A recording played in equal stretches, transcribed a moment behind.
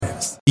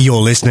You're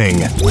listening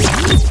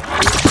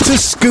to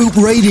Scoop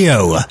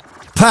Radio,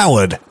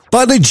 powered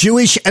by the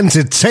Jewish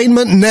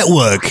Entertainment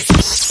Network.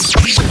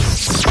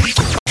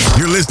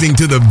 You're listening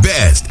to the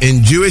best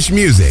in Jewish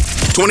music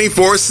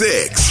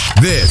 24/6.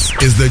 This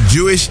is the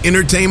Jewish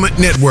Entertainment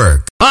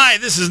Network. Hi,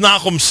 this is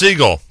Nachum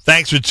Siegel.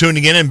 Thanks for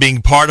tuning in and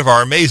being part of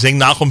our amazing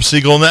Nachum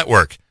Siegel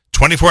Network.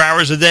 24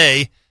 hours a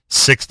day,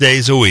 6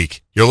 days a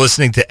week. You're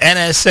listening to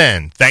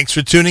NSN. Thanks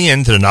for tuning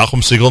in to the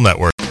Nachum Siegel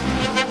Network.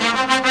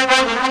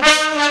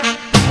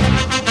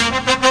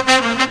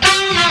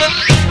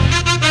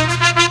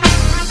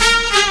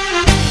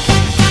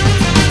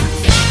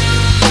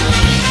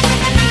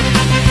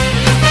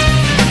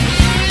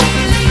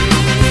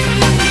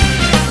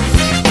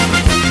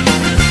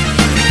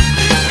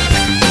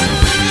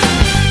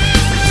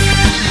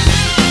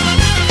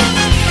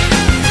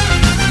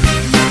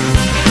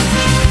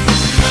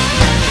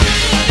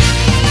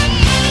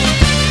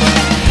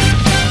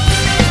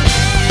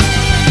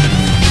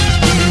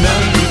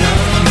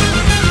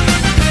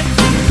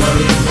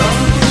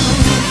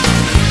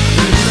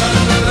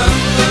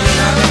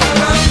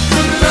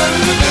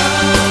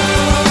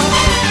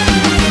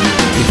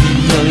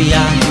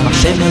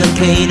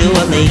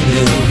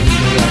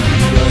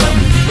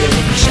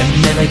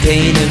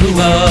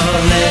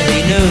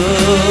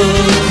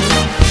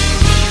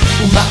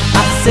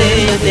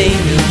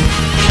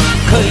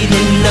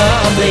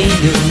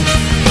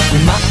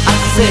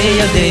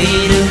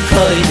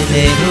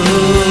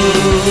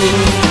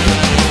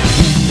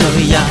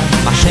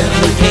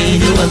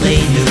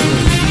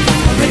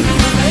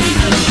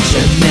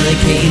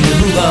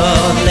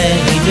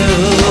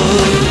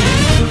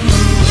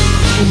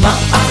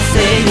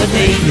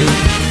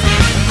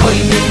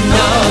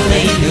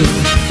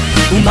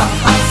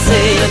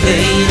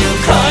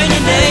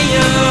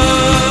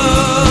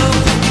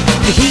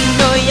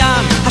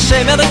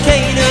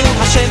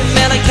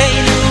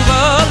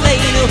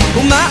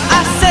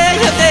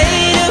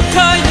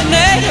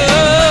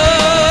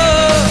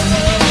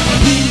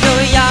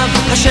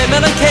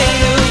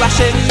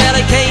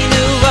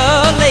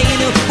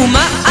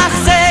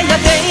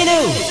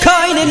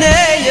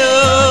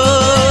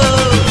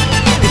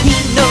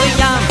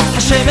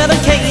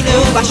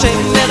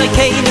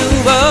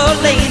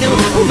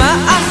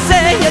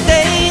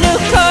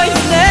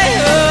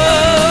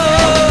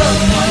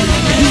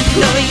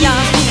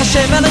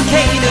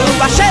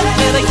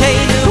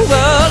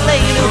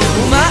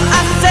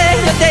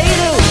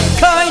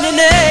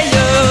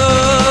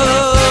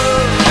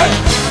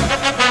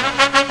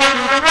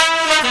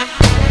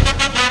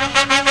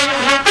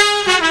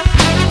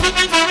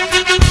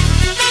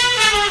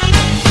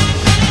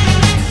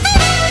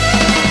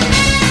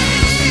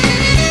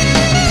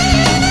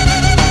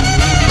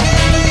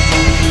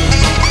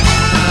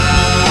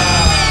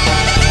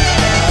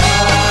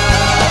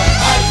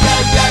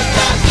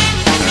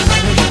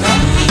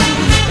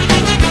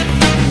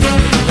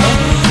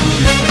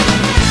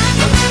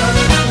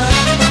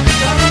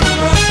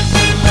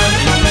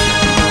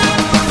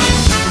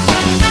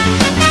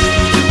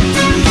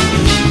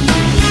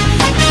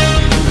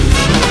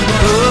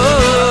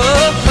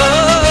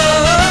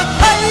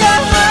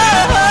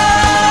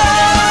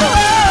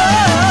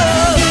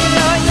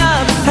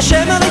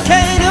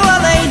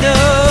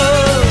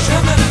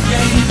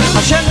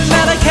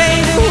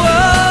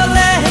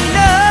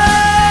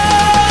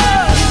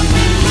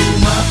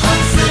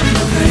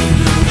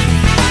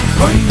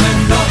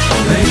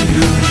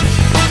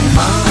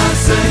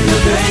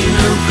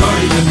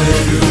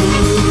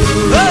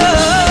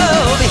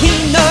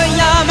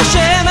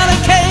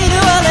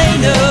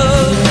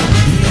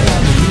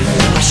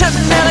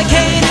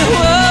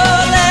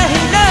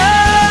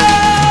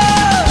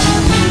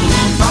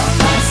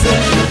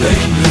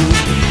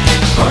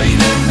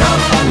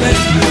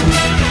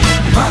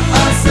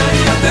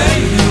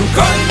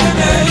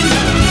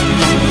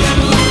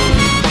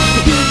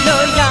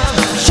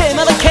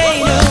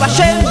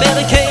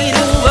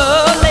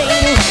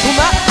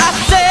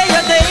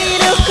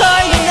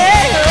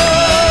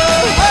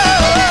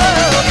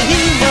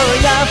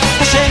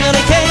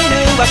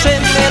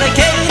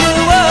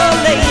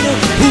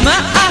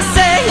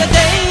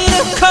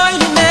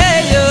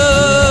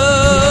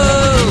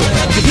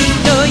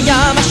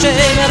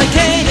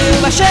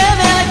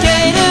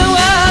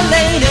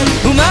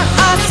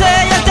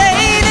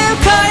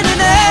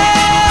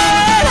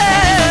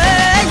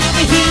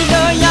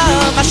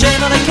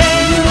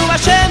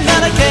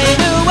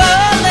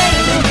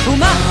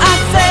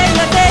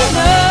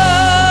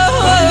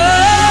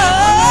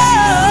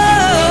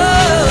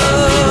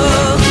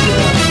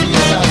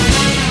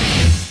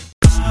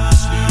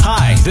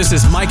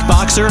 This is Mike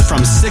Boxer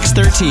from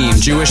 613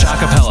 Jewish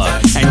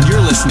Acapella, and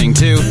you're listening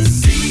to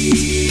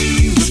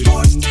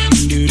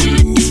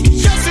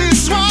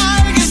Jesse's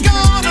Swag is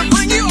gonna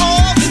bring you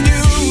all the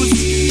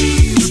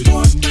news.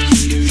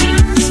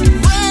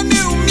 Brand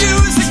new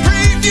music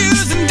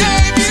previews and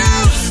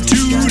debuts.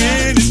 Tune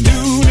in at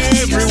noon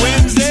every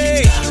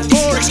Wednesday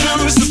for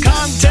exclusive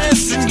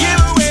contests and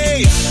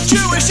giveaways.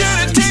 Jewish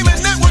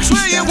Entertainment Network's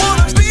where you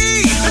wanna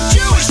be. A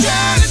Jewish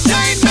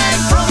Entertainment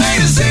from A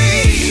to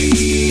Z.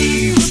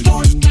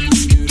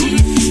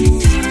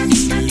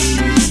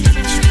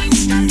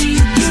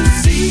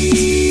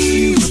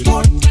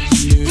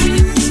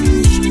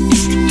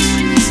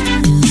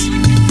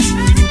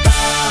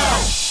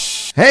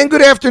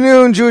 Good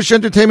afternoon,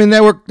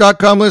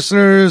 JewishEntertainmentNetwork.com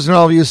listeners, and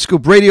all of you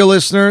Scoop Radio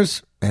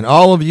listeners, and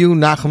all of you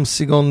Nachum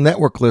Segal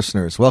Network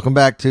listeners. Welcome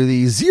back to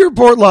the Z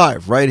Report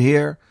Live, right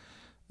here,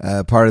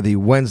 part of the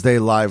Wednesday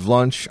Live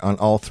Lunch on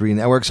all three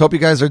networks. Hope you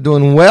guys are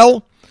doing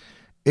well.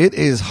 It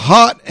is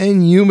hot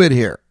and humid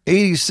here,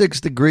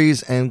 86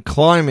 degrees and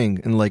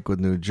climbing in Lakewood,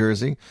 New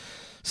Jersey.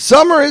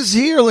 Summer is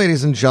here,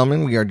 ladies and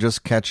gentlemen. We are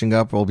just catching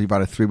up. We'll be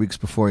about 3 weeks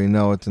before you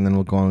know it, and then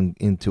we'll go on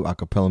into a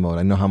cappella mode.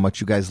 I know how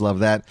much you guys love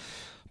that.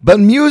 But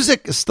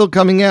music is still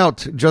coming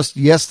out. Just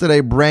yesterday,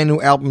 a brand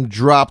new album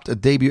dropped, a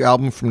debut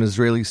album from an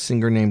Israeli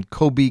singer named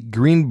Kobe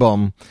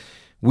Greenbaum.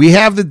 We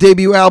have the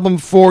debut album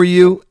for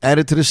you,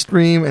 added to the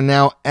stream, and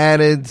now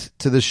added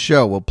to the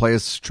show. We'll play a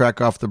track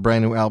off the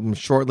brand new album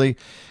shortly.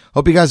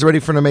 Hope you guys are ready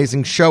for an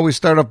amazing show. We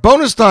start off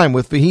bonus time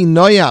with Vihi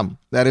Noyam.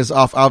 That is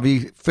off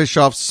Avi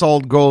Fishoff's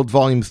Solid Gold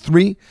Volume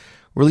 3,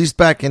 released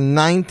back in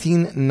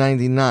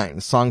 1999.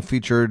 The song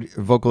featured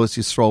vocalist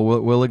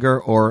Yisrael Williger,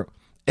 or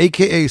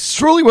a.k.a.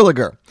 Sruli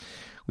Williger.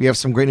 We have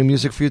some great new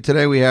music for you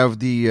today. We have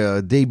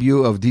the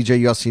debut of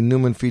DJ Yossi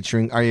Newman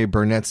featuring Aryeh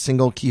Burnett's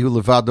single, Kihu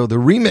Levado, the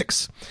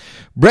remix.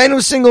 Brand new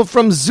single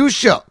from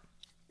Zusha.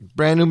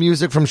 Brand new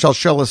music from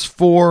Shalshelis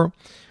 4.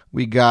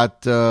 We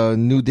got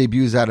new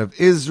debuts out of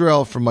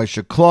Israel from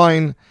Moshe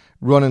Klein,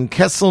 Ronan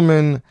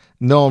Kesselman,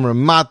 Noam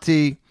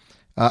Ramati,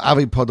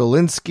 Avi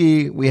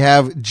Podolinsky. We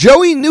have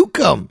Joey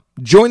Newcomb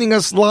joining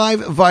us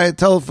live via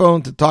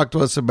telephone to talk to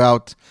us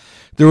about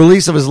the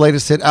release of his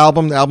latest hit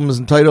album. The album is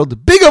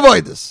entitled Big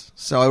Avoidance.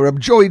 So I have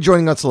Joey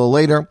joining us a little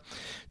later.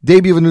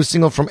 Debut of a new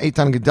single from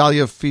Eitan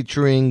Gedalia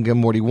featuring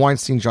Morty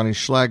Weinstein, Johnny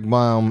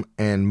Schlagbaum,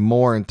 and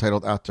more,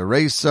 entitled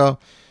Ataresa.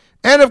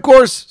 And, of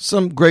course,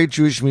 some great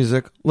Jewish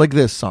music like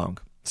this song.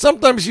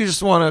 Sometimes you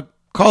just want to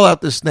call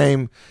out this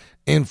name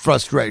in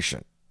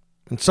frustration.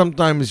 And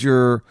sometimes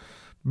you're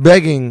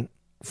begging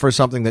for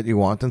something that you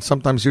want. And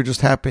sometimes you're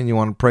just happy and you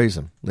want to praise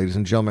him. Ladies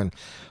and gentlemen,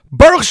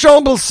 Baruch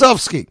Shalom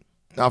Bilsovsky,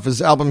 off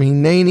his album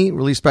Hineni,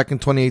 released back in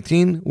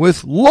 2018,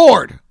 with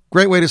Lord.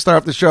 Great way to start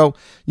off the show.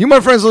 You,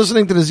 my friends,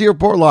 listening to the Z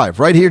Report Live,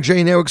 right here,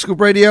 J Network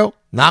Scoop Radio,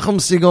 Nachum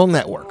Segal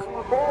Network.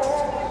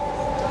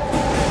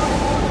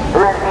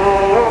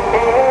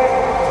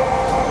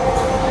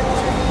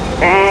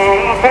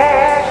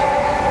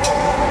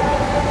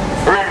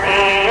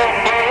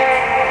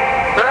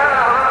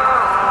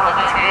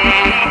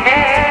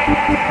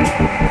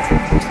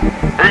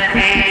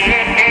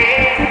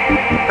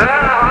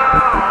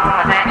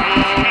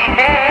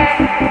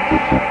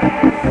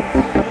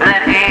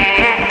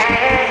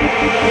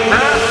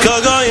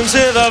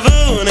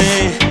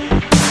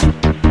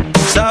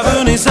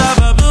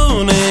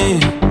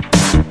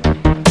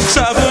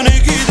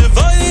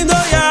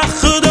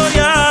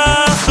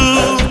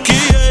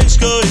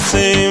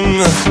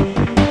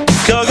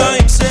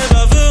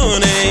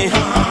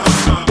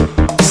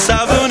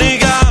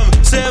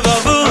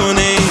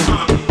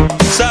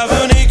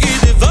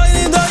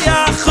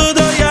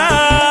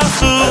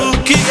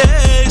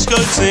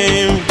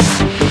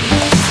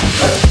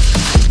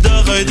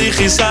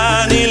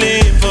 Chisani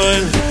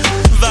lipol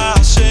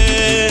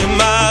v'Hashem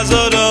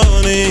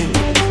azoroni.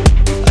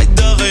 I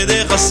dove de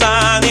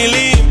Chisani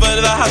lipol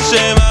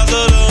v'Hashem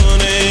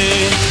azoroni.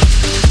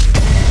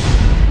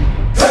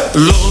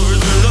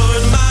 Lord,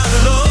 Lord, my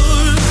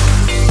Lord,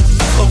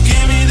 oh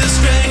give me the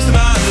strength,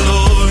 my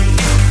Lord.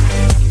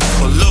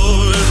 Oh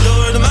Lord,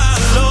 Lord, my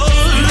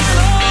Lord,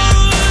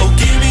 oh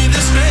give me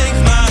the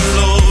strength, my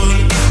Lord.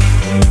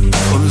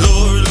 Oh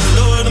Lord,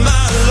 Lord,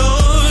 my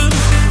Lord,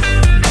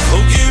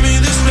 oh give me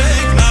the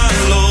strength, my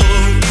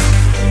Lord.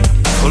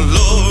 Oh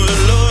Lord,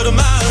 Lord,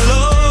 my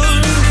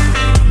Lord,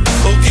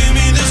 oh give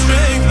me the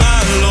strength,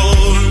 my Lord.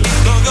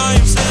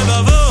 Go go im sebavone,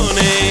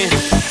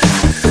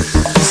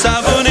 savone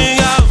gam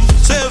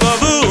sebavone,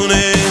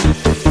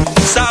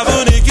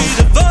 savone ki de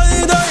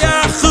voido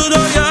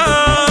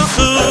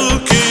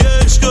yachu ki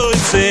yesh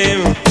goitzim.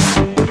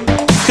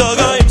 Go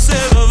go im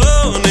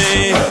sebavone,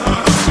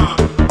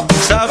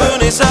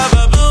 savone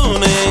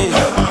savavone.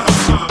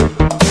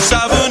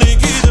 Savone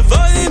ki de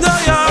voido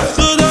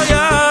yachu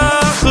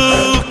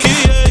ki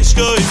yesh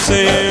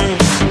goitzim.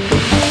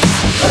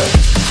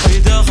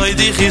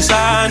 Haydi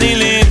chisani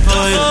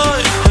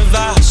lipol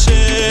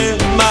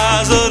v'Hashem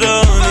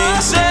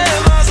azoroni.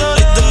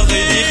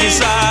 Haydi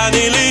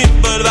chisani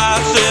lipol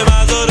v'Hashem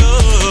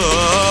azoroni.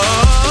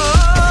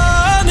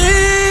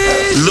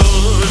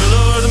 Lord,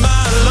 Lord,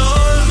 my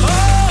Lord,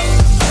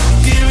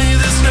 give me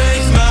the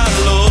strength, my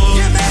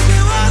Lord.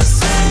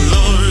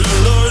 Lord,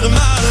 Lord,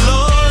 my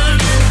Lord,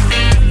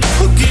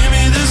 give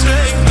me the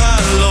strength, my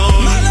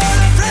Lord.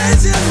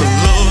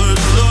 Lord,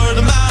 Lord,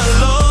 my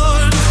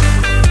Lord,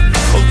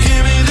 oh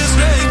give me the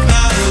strength,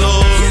 my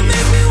Lord.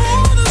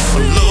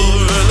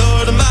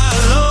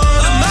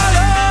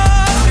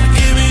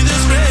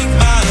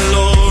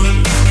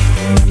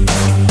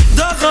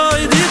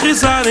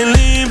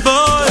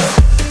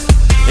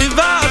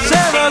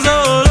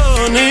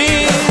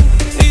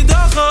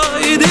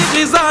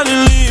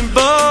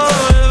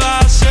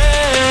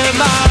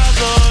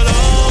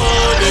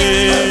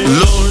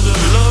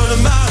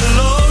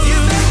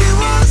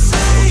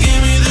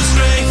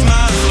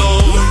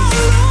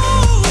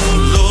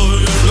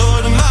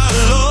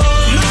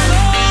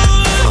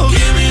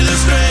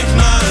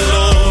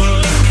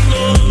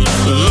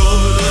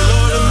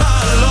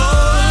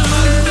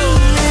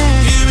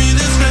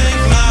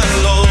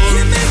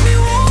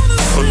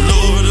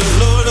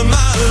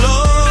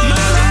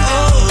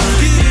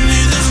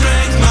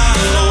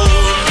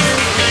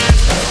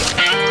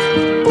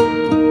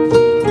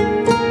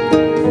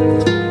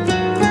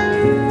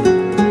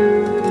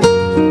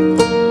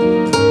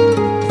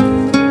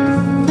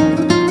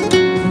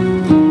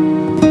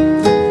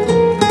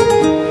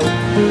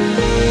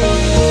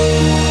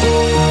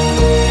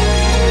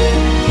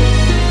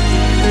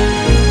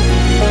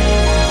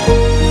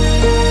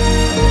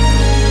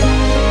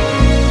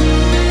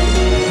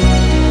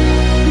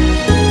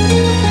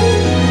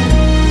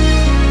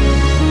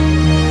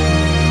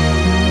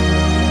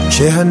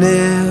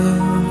 כשהנר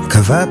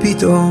קבע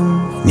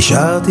פתאום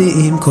נשארתי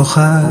עם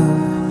כוכב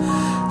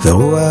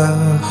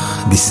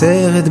ורוח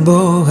בישרת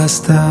בו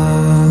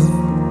הסתיו.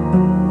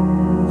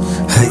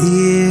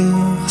 העיר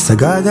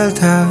סגה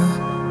דלתה,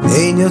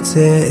 אין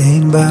יוצא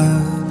אין בא,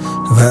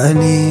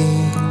 ואני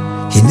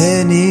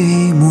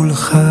הנני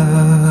מולך.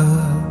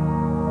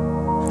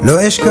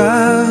 לא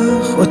אשכח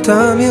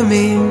אותם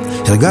ימים,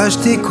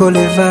 הרגשתי כל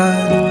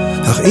לבד,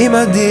 אך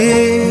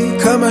עמדי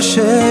כמה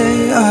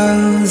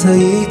שאז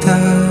היית.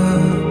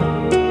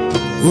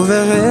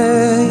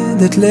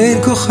 וברדת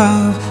ליל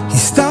כוכב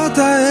הסתרת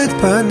את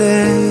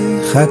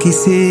פניך,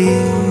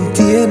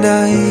 כיסיתי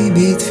עיניי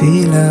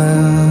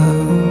בתפילה.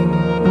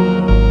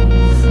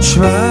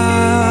 שמע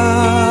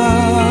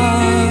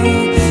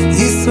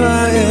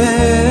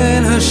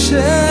ישראל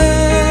השם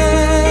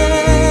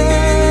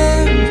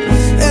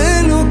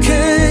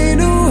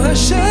אלוקינו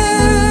השם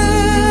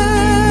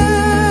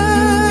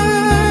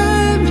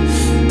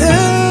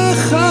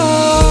אחד.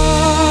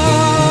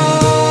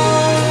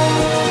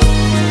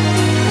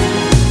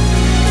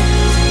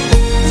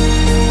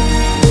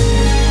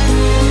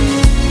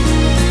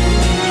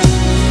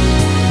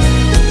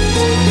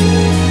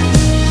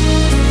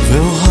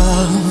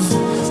 ואוהב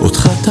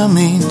אותך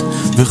תמיד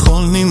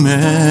בכל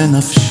נימי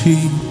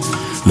נפשי,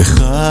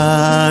 לך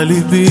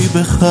ליבי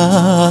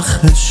בכך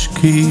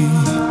השקי.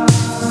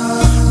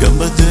 גם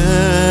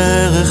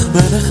בדרך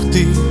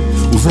בלכתי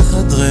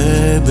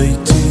ובחדרי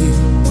ביתי,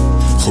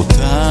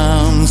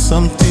 חותם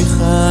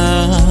שמתיך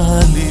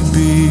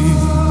ליבי.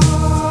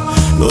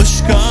 לא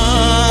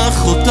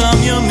אשכח אותם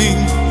ימים,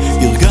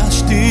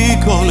 הרגשתי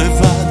כל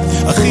לבד,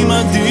 אך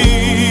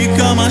עמדי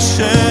כמה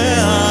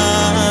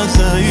שאז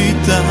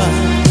היית.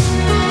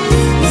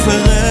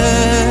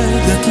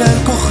 ופרדת ליל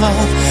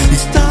כוכב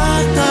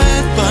הסתרת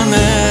את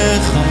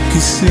פניך,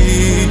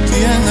 כיסיתי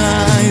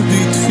עיניי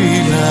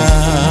בתפילה.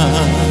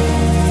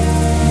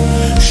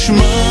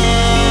 שמע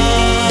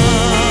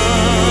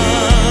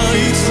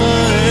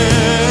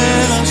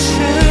ישראל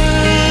השם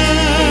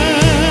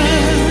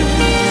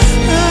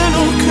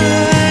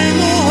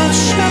אלוקינו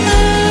השם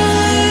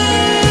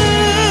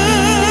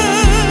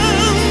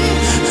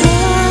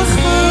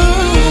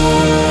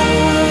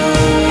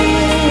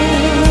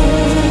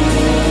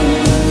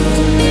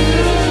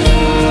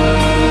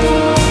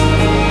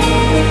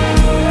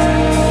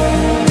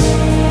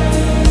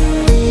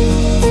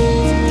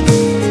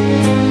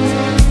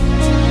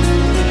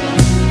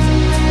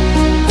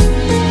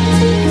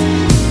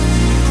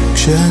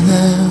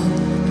כשהנר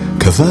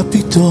קבע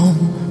פתאום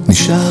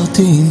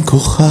נשארתי עם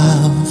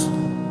כוכב,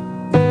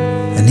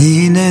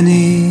 אני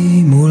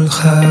הנני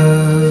מולך.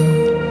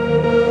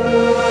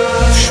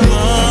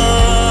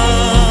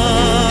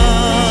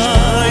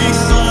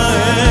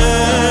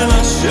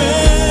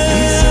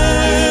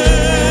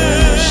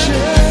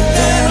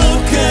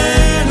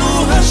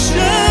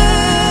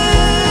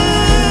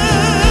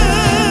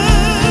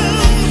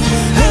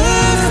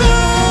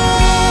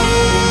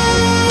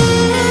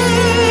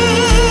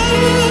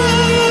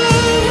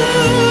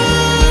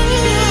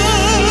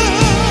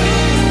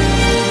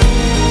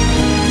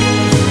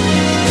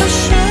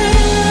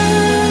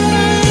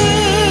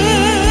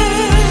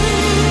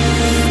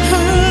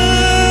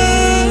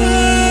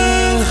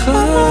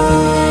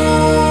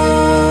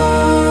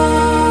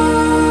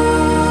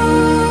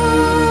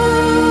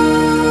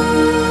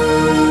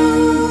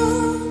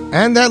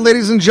 And that,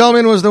 ladies and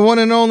gentlemen, was the one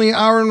and only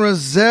Aaron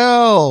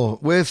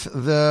Razel with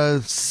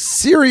the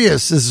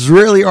serious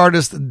Israeli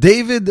artist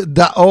David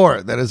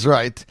Daor. That is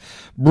right.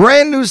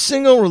 Brand new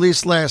single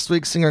released last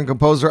week. Singer and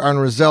composer Aaron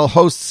Razel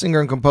hosts singer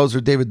and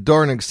composer David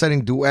Daor, an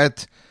exciting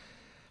duet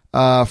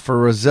for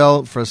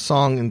Razel for a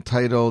song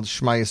entitled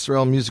Shema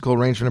Yisrael, musical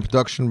arrangement and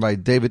production by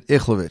David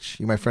Ichlovich.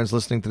 You, my friends,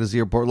 listening to the Z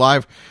Report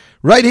Live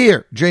right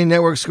here, J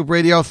Network Scoop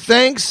Radio.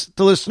 Thanks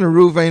to listener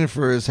Ruvain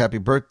for his happy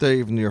birthday,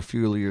 even a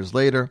few years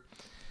later.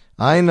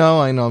 I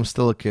know, I'm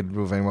still a kid,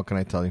 Ruvain, what can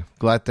I tell you?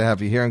 Glad to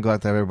have you here and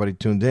glad to have everybody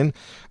tuned in.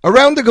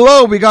 Around the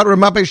globe, we got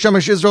Ramape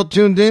Shemesh Israel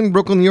tuned in,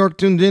 Brooklyn, New York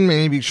tuned in,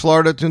 Miami Beach,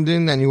 Florida tuned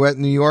in, Nanuet,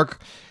 New York,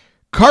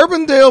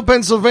 Carbondale,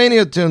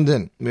 Pennsylvania tuned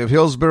in. We have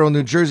Hillsborough,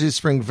 New Jersey,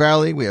 Spring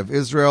Valley. We have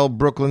Israel,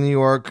 Brooklyn, New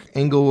York,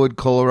 Englewood,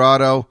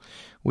 Colorado.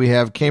 We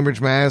have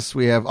Cambridge, Mass.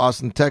 We have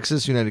Austin,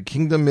 Texas, United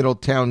Kingdom,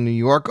 Middletown, New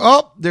York.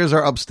 Oh, there's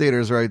our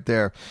upstaters right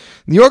there.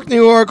 New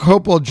York,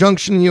 Hopewell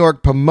Junction, New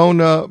York,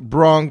 Pomona,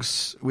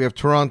 Bronx. We have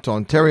Toronto,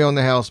 Ontario in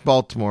the house,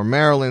 Baltimore,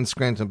 Maryland,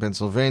 Scranton,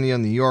 Pennsylvania,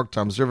 New York,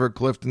 Toms River,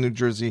 Clifton, New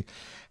Jersey,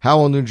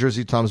 Howell, New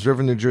Jersey, Toms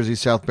River, New Jersey,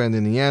 South Bend,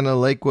 Indiana,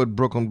 Lakewood,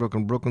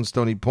 Brooklyn,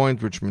 Stony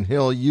Point, Richmond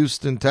Hill,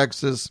 Houston,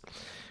 Texas.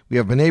 We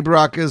have Bnei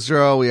Brak,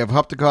 Israel. We have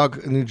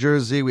Hopatcong, New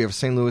Jersey. We have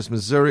St. Louis,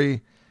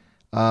 Missouri.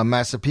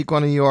 Massapequa,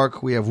 New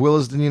York. We have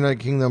Williston, United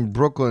Kingdom,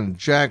 Brooklyn,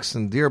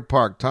 Jackson, Deer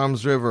Park,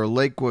 Toms River,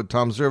 Lakewood,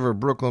 Toms River,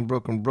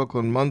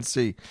 Brooklyn,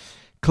 Muncie,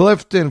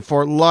 Clifton,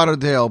 Fort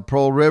Lauderdale,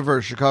 Pearl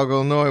River, Chicago,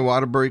 Illinois,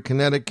 Waterbury,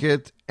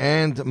 Connecticut,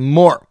 and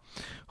more.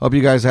 Hope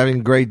you guys are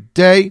having a great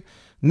day.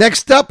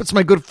 Next up, it's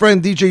my good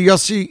friend DJ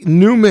Yossi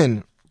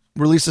Newman.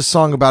 Released a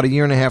song about 1.5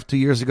 years, 2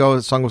 years ago.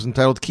 The song was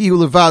entitled Kihu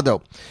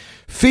Levado.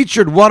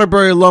 featured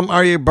Waterbury alum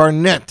Aryeh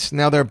Barnett.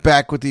 Now they're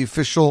back with the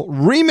official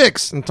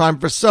remix in time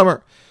for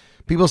summer.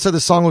 People said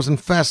the song wasn't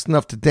fast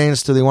enough to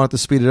dance to. They wanted to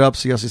speed it up,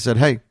 so Yossi said,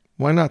 hey,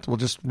 why not? We'll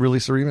just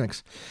release a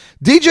remix.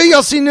 DJ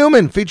Yossi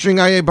Newman featuring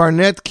Aryeh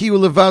Barnett, Kiu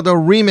Levado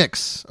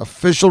remix.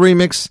 Official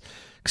remix.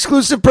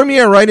 Exclusive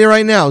premiere right here,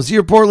 right now. Z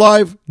Report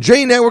Live,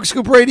 J Network,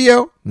 Scoop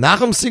Radio,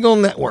 Nachum Siegel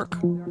Network.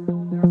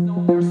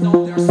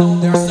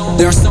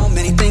 There are so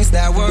many things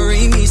that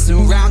worry me,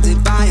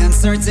 surrounded by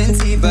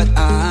uncertainty, but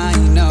I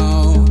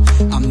know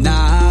I'm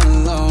not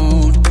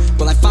alone.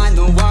 Will I find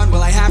the one?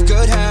 Will I have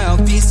good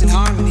health, peace and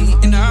harmony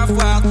in our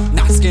world?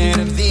 Not scared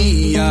of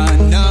the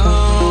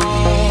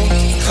unknown.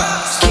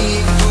 'Cause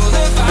keep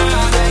moving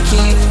forward,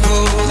 keep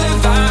moving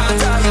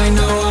forward. I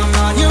know I'm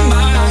on your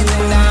mind,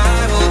 and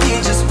I will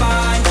be just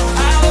fine.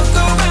 I look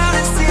around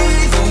and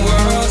see the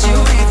world you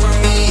made for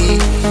me.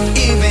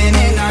 Even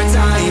in our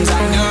times,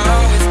 I know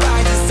it's by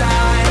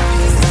design.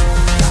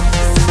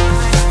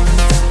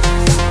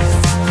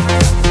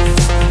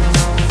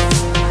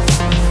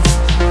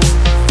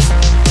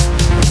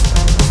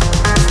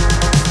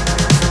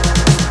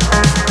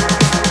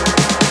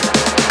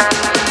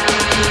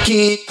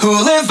 Keep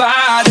moving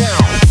forward.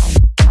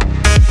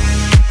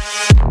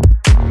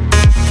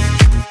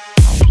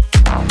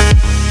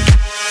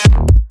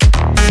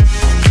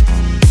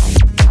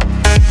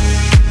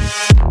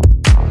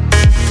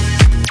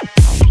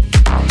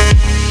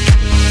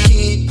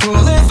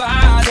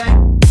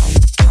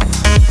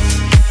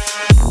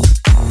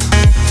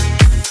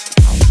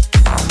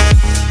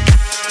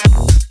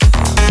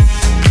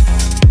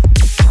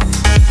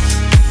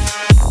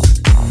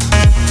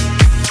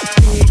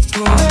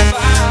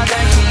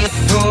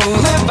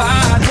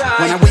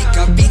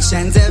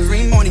 And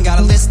every morning got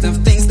a list of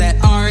things that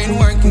aren't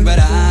working, but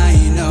I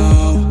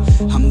know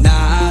I'm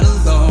not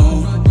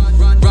alone.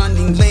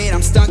 Running late,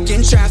 I'm stuck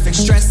in traffic,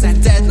 stress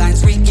and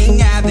deadlines wreaking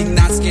havoc,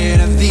 not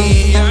scared of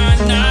the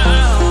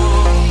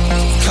unknown.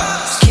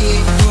 'Cause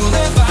keep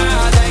moving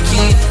forward,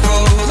 keep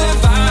moving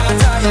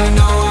forward. I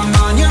know I'm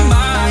on your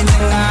mind,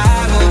 and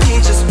I will be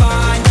just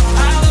fine.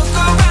 I look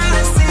around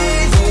and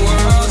see the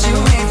world you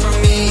made for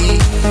me.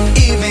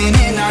 Even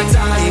in our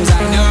times,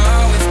 I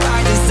know it's by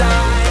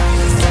design.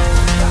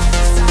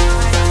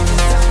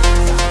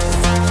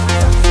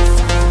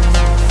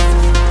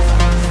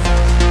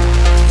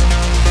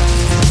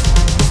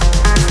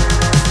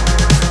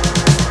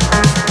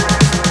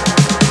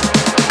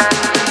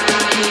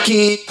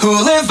 Keep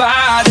moving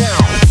forward.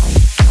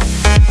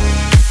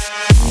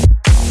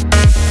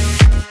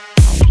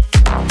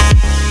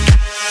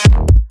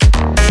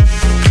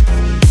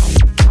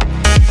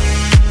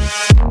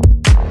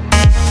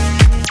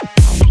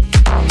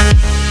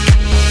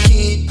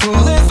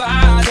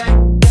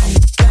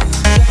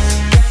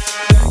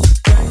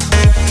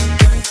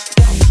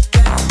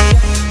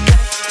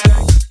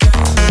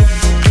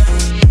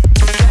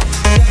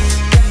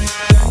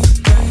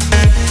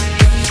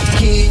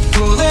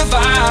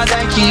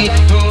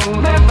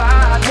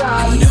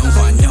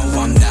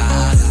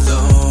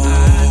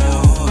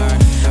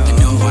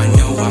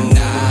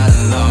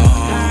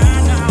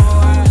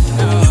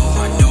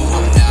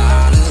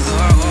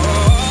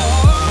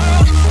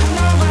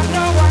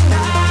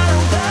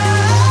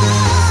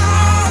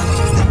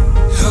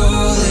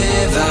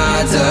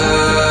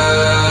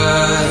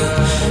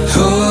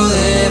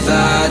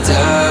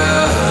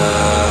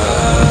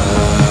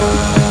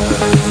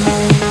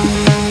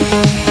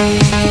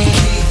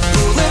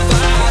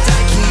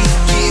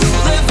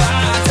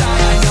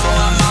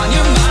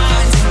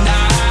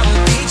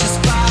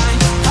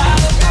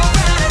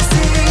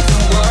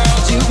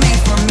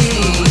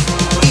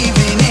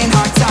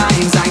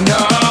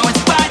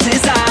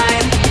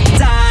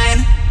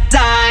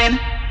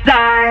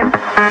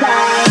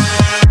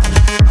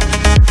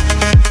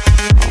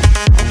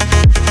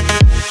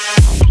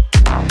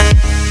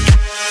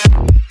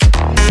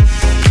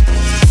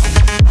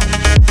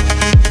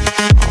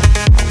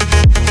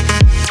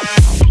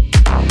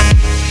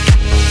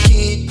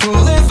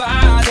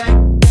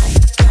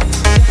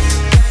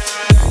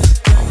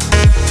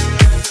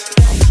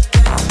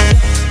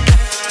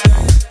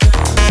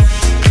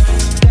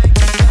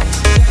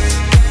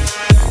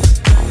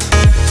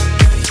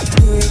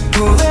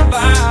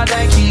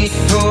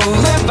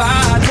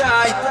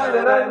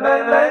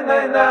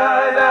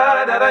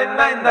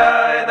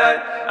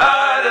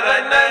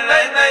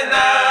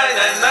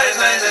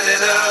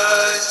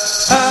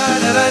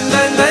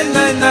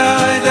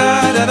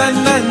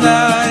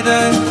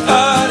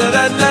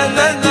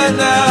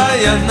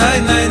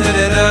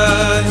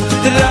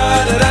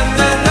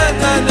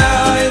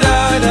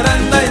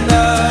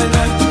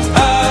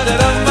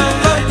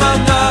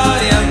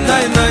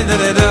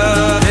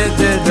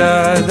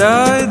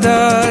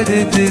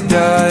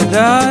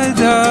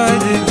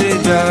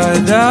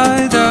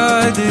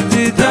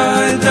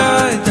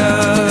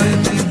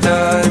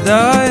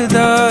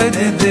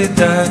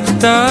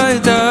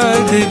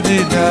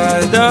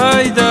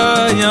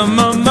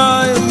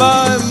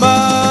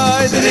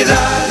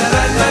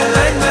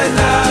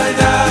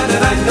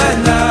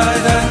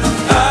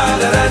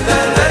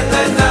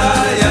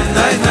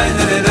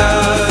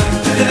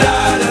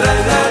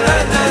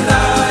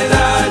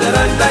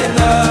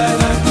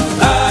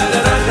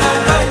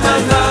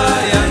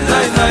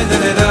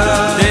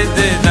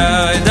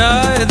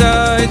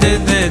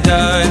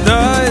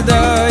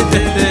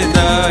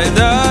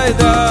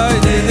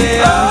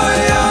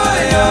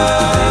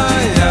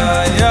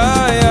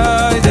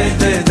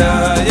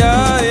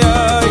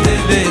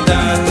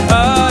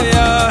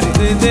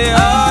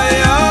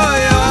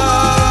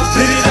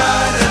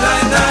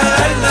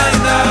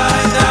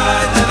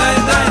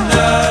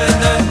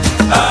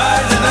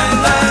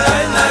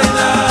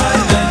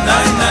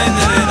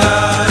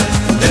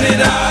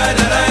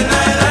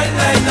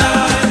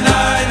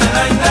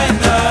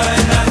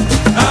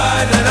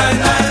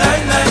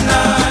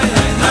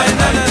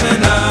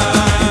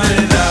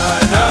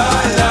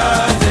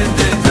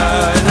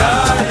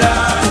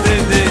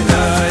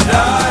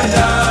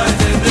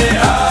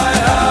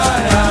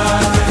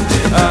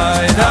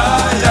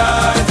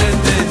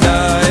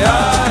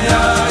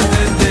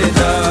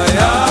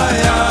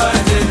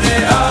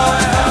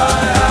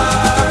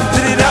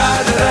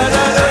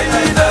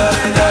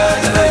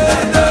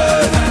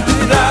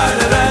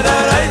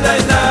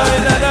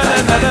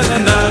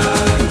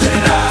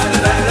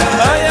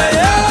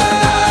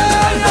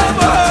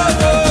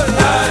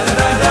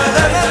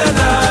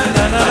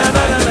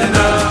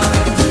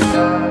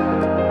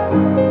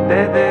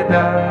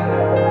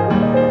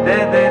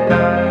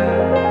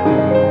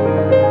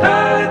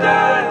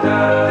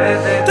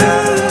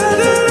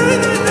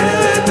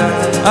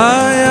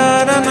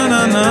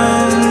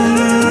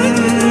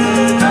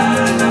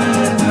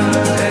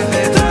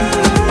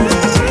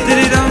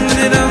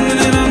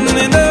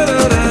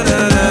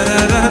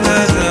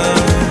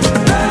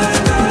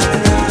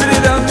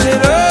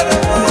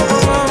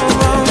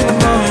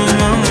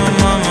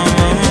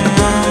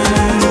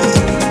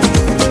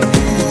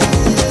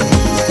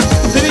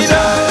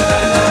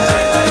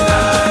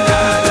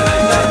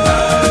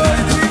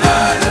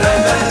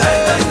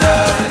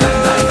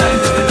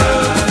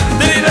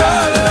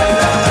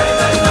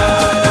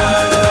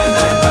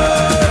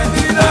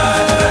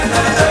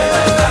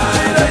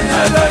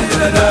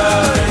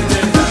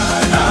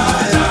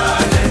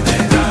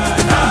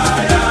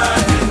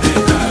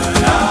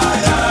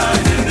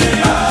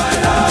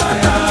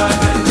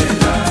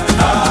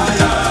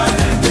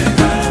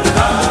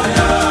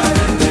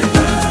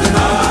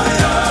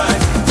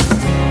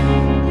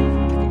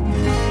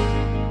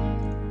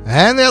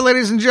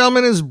 and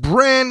gentlemen, is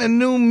brand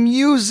new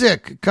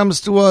music. It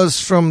comes to us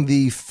from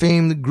the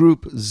famed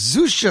group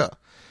Zusha.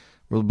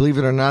 Well, believe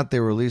it or not, they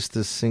released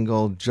this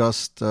single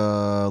just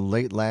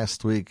late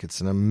last week.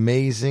 It's an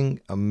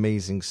amazing,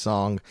 amazing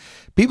song.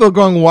 People are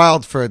going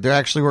wild for it. They're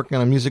actually working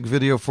on a music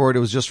video for it.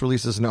 It was just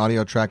released as an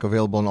audio track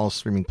available on all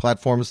streaming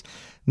platforms.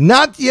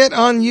 Not yet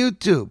on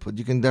YouTube, but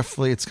you can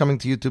definitely, it's coming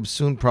to YouTube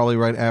soon, probably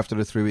right after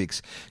the 3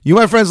 weeks. You,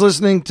 my friends,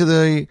 listening to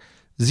the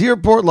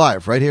Zeerport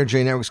Live right here,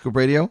 J Network Scoop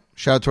Radio.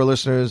 Shout out to our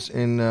listeners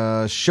in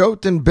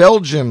Schoten,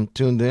 Belgium,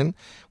 tuned in.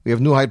 We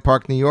have New Hyde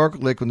Park, New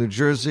York, Lakewood, New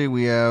Jersey.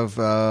 We have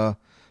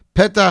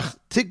Petah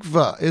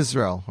Tikva,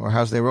 Israel, or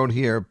as they wrote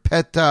here,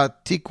 Petah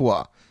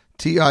Tikwa,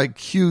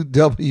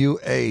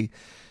 Tiqwa.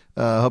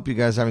 Hope you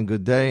guys are having a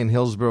good day in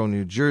Hillsborough,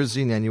 New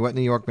Jersey, Nanuet,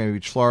 New York, Miami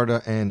Beach,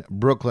 Florida, and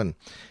Brooklyn.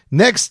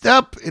 Next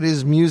up, it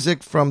is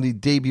music from the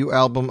debut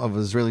album of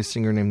an Israeli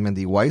singer named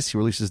Mendy Weiss. He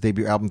released his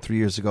debut album 3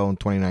 years ago in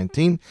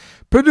 2019.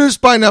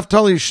 Produced by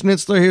Naftali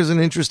Schnitzler. Here's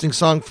an interesting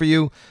song for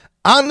you,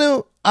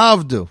 Anu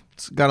Avdu.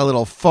 It's got a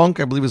little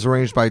funk. I believe it's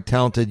arranged by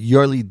talented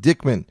Yorli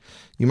Dickman.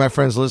 You, my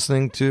friends,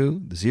 listening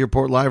to the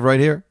Zeerport Live right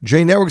here,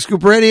 J Network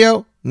Scoop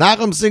Radio,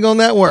 Nachum Single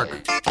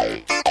Network.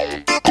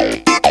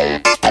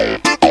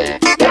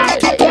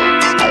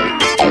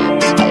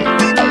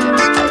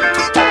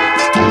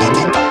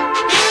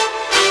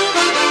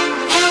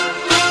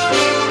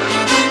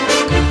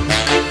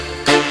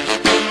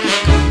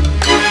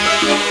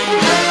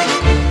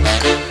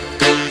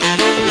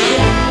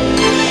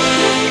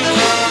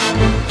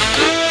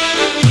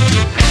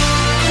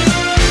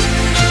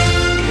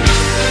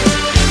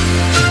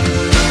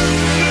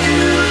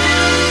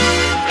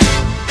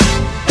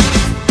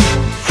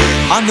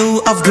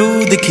 Anu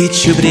avdu de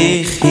kitchu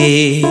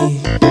brechi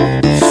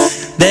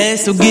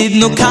Desu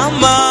gidnu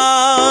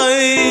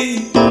kamai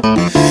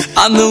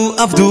Anu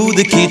avdu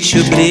de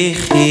kitchu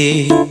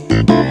brechi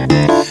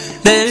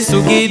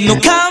Desu gidnu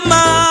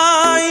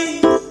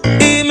kamai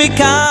Imi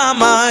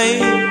kamai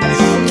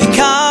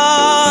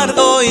Kikar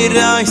oi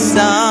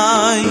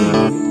raisai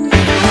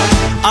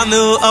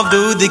Anu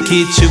avdu de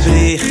kitchu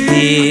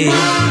brechi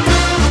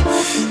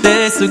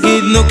Desu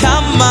gidnu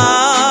kamai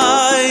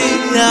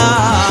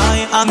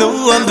Anu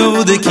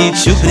avdu de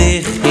kitchu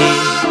brechi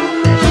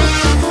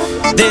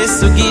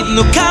Desu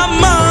gidnu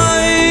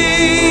kamai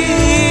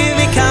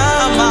Mi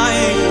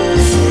kamai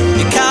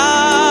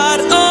Mikar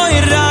oi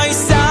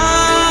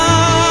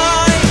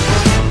raisai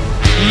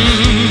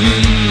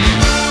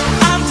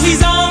Anti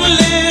zon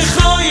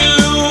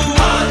lechoilu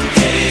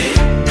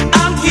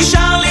Anti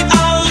shalit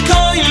al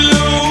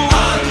koilu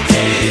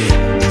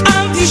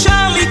Anti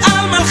shalit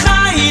al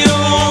malchayu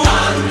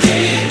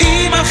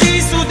Im al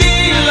chisudi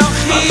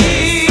lochi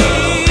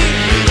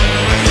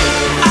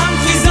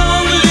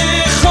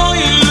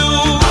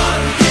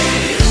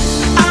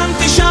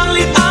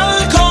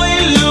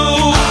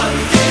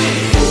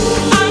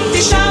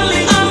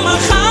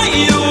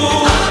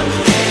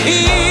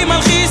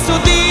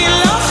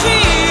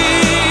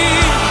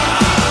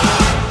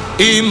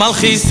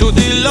Malchisu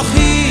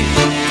dilochi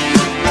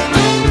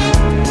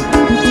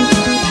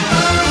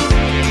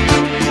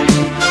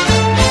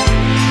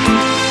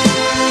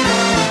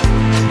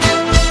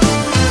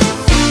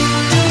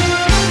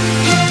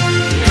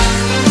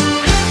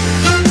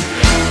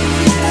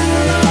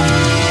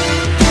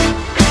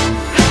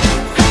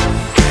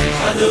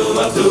Adu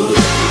avdu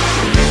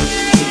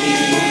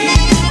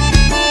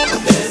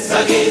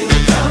Desagin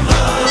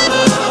kamai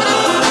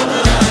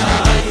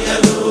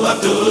Adu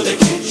avdu de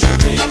kitchu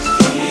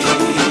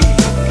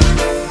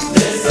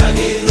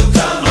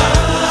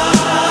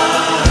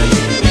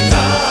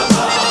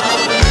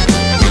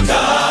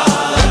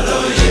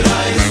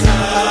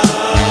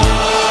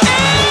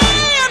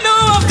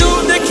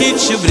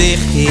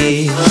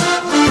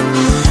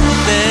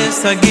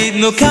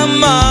Desagidnu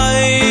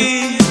kamai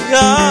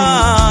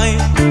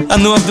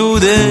Anu avdu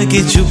de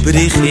kitchu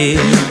brechi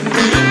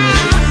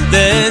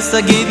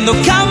Desagidnu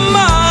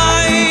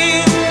kamai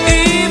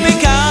Imi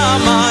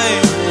kamai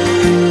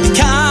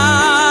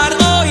Kar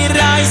oi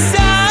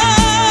raisai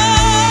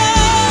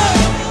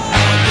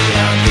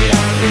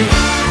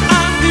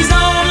Anti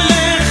zon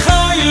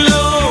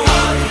lechoilu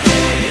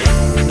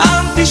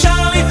Anti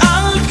shalit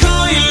al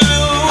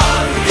koilu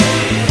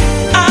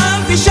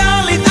Anti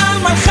shalit al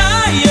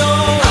malchayu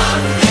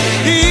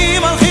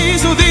Im al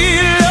chisudi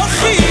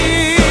lochi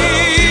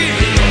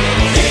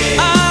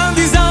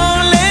Anti zon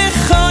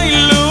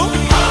lechoilu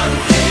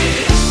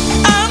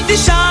Anti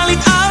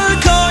shalit al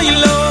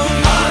koilu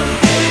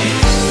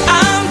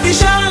Anti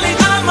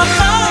shalit al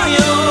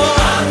malchayu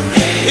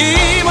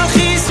Im al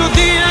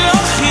chisudi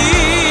lochi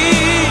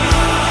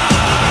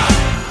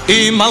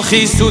Im al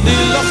chisudi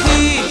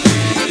lochi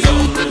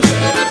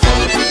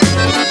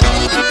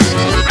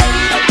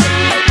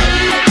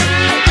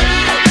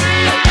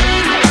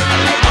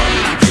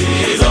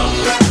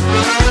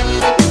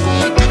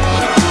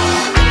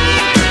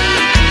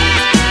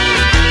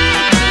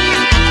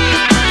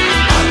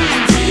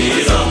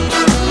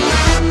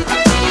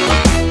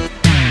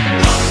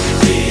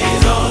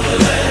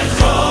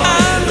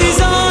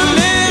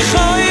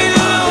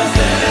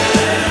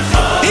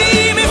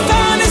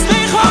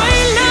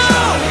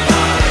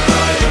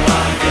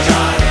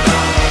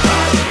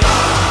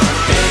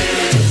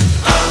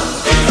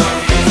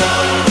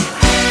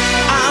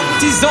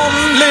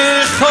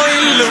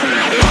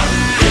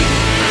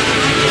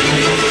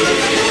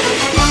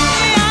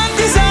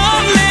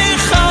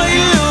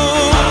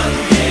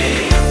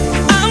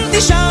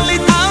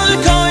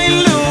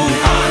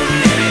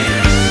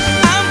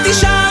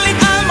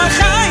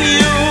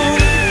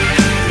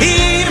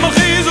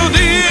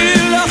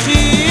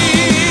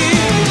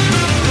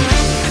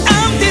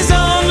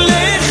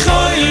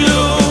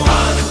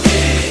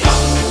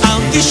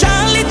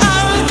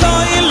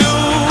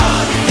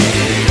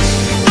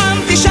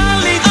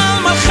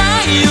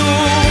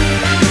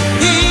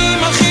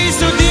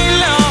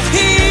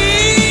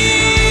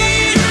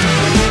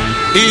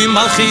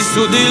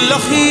מלכיסו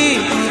דילכי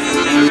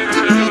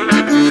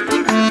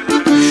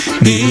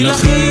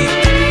דילכי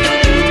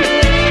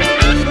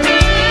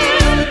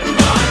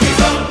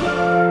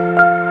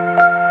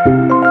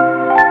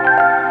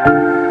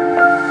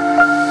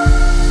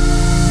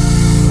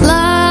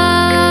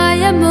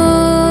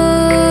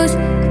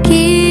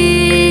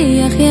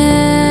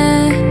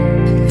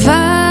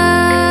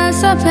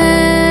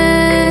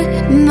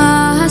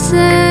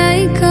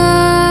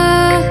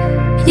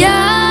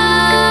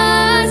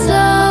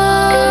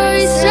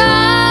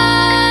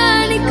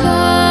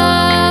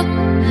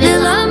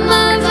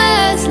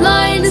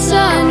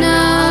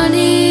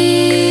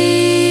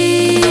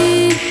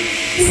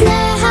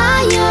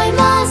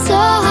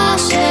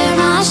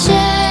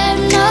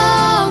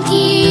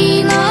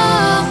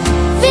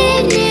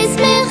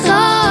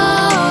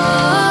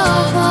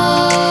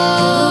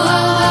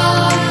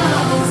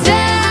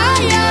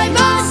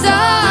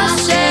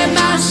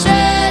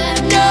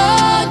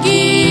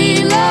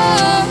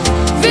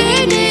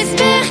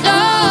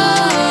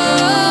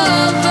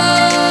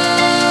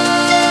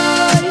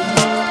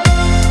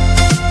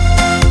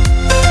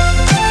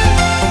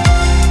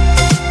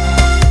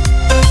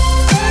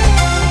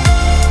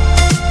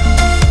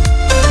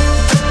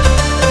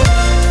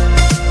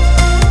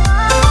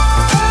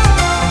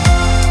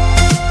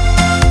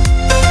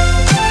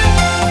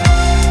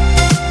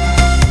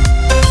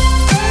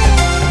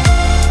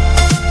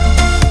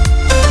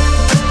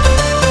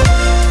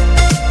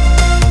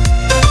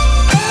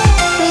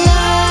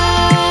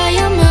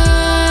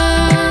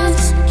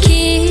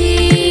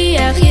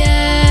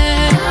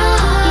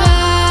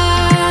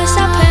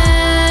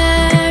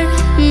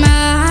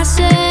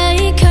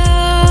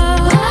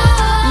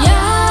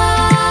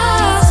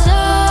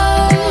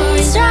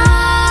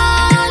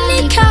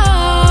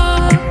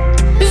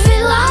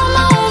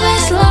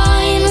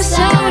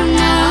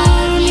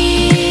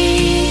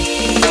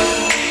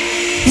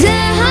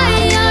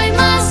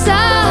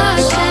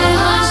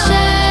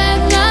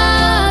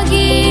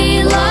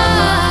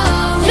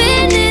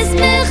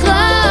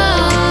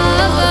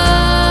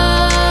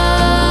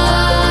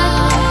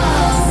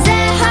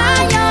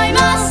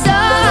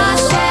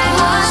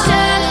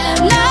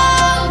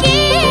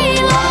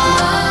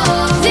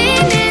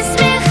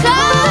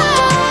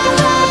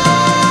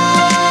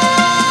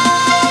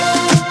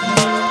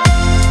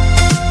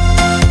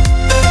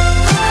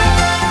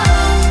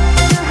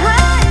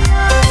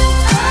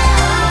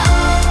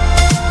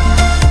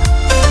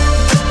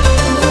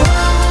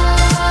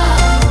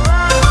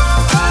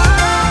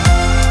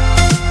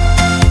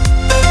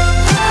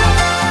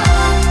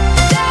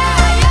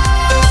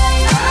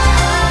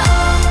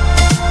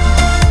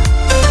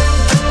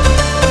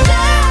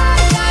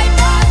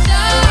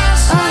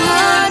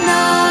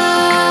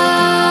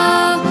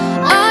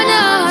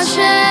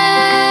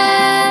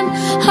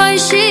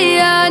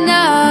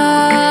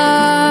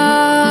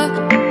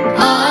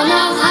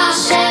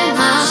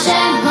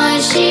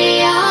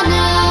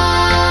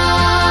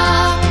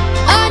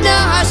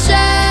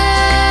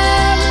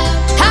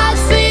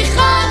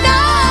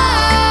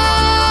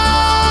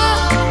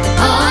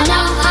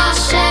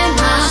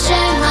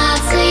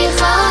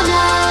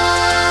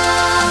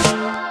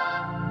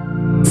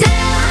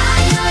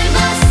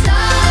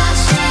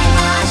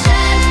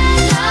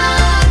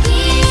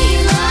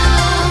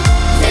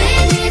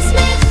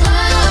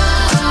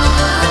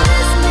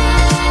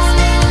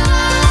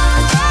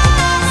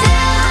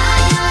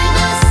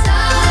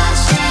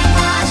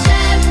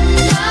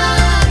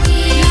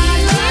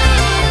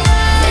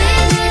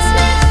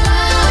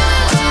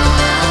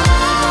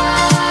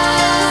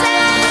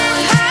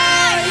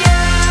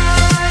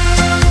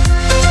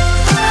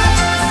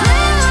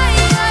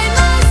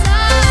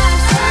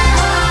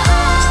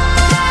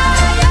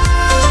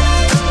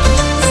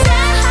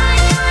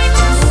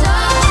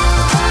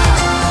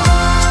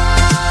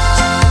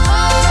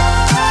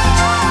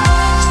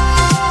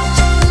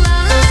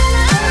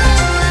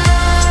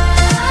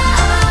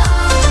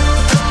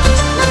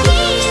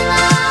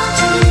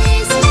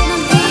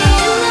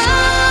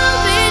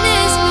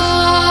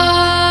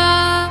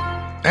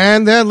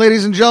And that,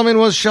 ladies and gentlemen,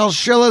 was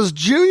Shalshelas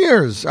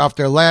Juniors off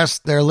their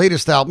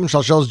latest album,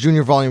 Shalshelas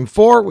Junior Volume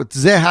 4, with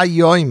Zeh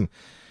HaYoim.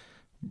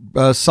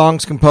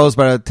 Songs composed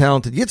by the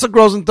talented Yitzhak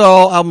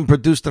Rosenthal, album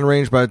produced and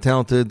arranged by the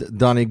talented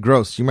Donnie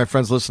Gross. You, my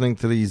friends, listening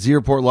to the Z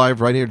Report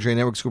Live right here, J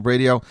Network Scoop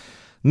Radio.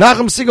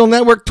 Nachum Siegel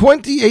Network,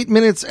 28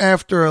 minutes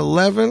after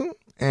 11.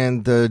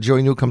 And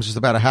Joey Newcomb's just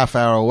about a half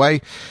hour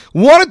away.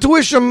 Wanted to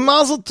wish a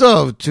mazel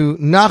tov to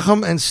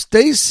Nachum and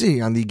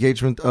Stacy on the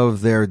engagement of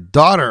their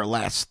daughter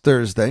last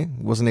Thursday.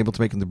 Wasn't able to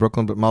make it to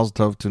Brooklyn, but mazel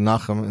tov to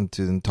Nachum and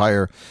to the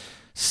entire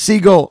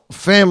Siegel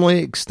family,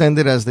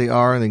 extended as they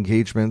are in the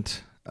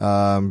engagement.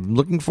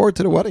 Looking forward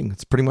to the wedding.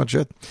 That's pretty much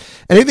it.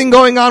 Anything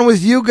going on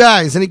with you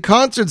guys? Any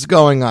concerts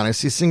going on? I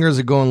see singers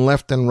are going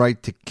left and right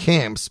to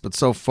camps, but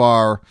so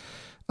far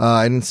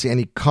I didn't see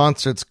any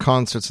concerts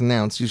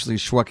announced. Usually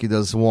Shweki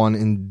does one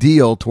in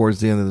Deal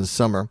towards the end of the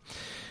summer.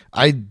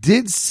 I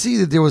did see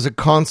that there was a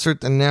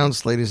concert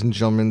announced, ladies and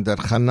gentlemen,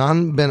 that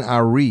Hanan Ben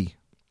Ari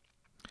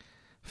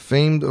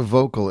famed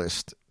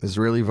vocalist,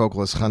 Israeli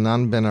vocalist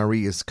Hanan Ben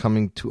Ari is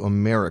coming to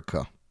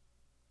America.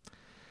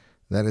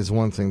 That is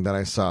one thing that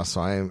I saw,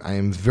 so I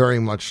am very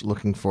much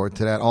looking forward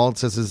to that. All it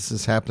says is this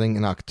is happening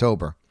in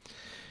October.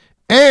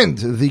 And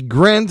the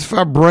Grand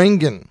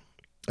Farbrengen,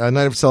 a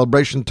night of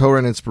celebration, Torah,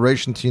 and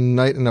inspiration to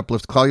unite and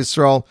uplift Klal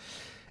Yisrael.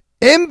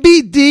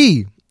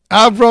 MBD,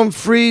 Avram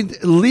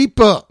Fried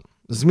Lipa,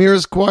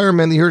 Zmira's Choir,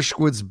 Mandy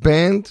Hirschwood's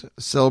band,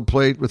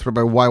 celebrate with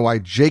Rabbi Y.Y.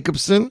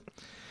 Jacobson.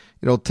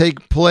 It'll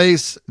take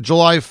place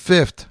July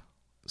 7th,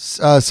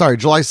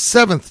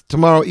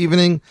 tomorrow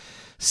evening,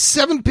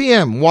 7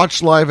 p.m.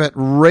 Watch live at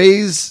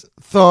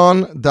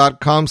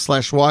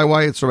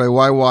raisethon.com/YY. It's Rabbi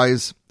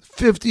YY's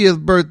 50th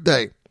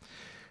birthday.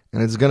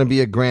 And it's going to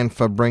be a grand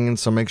Farbrengen,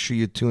 so make sure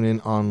you tune in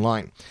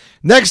online.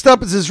 Next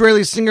up is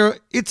Israeli singer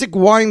Itzik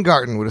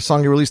Weingarten with a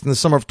song he released in the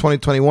summer of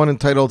 2021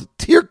 entitled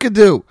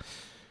Tirkadu.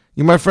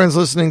 You, my friends,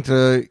 listening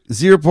to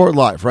Z Report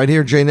Live right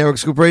here, J Network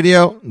Scoop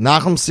Radio,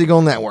 Nachum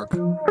Segal Network.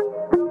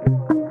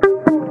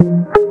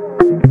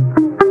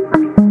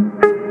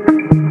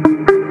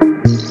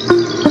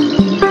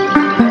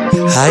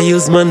 היו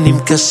זמנים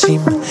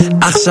קשים,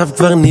 עכשיו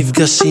כבר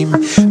נפגשים,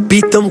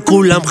 פתאום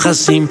כולם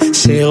חשים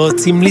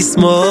שרוצים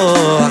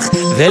לשמוח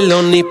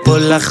ולא ניפול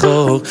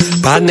לחור,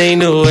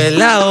 פנינו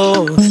אל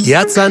האור,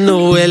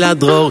 יצאנו אל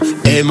הדרור,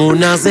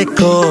 אמונה זה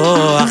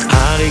כוח,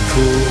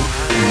 הריקוד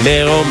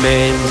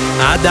מרומם,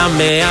 אדם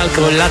מעל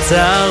כל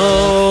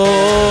הצרות,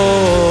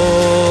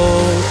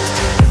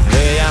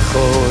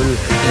 ויכול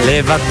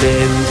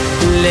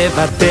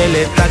לבטל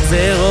את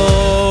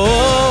הגזרות.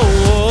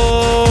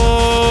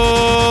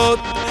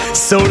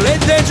 So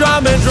let the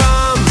drum and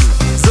drum,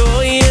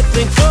 זוהי את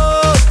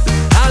נקוד,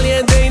 על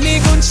ידי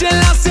ניגון של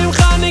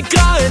השמחה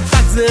נקרא את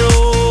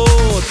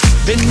הגזרות,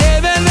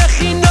 בנבל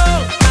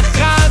וכינור,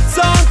 תחת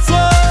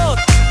צוצרות,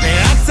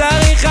 ורק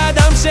צריך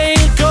אדם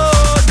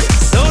שירקוד.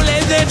 So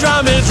let the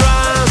drum and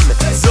drum,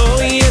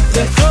 זוהי את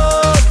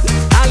נקוד,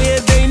 על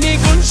ידי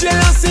ניגון של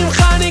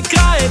השמחה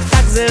נקרא את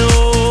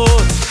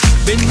הגזרות,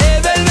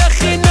 בנבל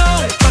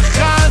וכינור,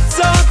 תחת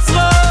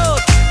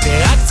צוצרות,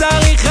 ורק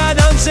צריך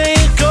אדם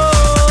שירקוד.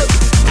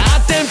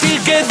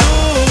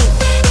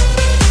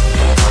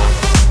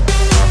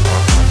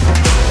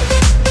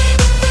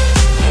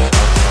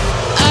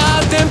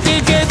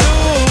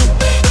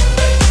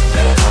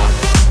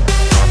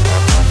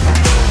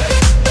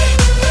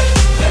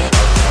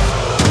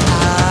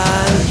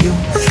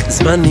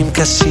 זמנים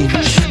קשים,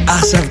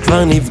 עכשיו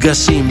כבר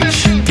נפגשים,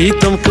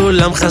 פתאום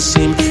כולם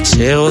חשים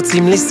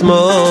שרוצים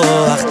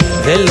לשמוח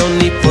ולא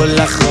ניפול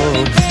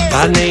לחור,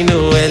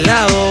 פנינו אל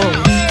האור,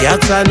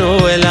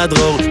 יצאנו אל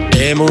הדרור,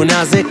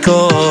 אמונה זה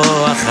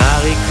כוח,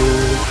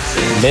 הריקוד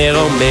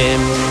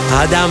מרומם,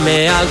 אדם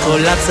מעל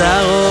כל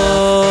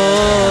הצרות,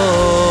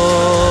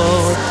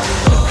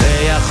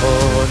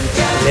 ויכול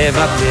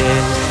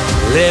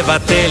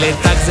לבטל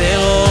את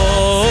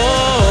הגזרות.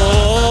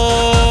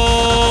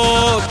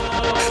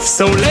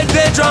 So let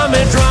the drum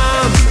and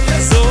drum,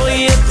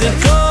 זוהי את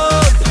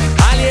רקוד,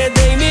 על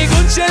ידי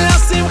ניגון של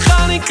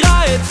השמחה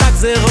נקרא את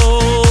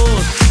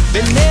הגזרות,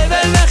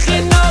 בנבל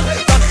וכינור,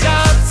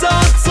 תחת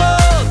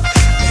צוצרות,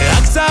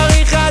 רק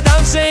צריך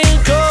אדם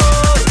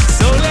שירקוד.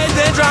 So let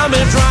the drum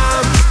and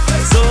drum,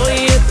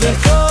 זוהי את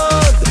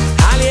רקוד,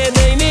 על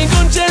ידי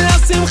ניגון של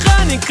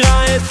השמחה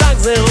נקרא את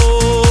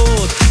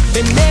הגזרות,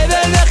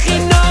 בנבל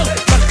וכינור,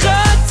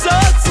 תחת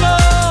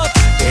צוצרות,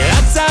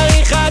 רק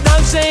צריך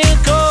אדם שירקוד.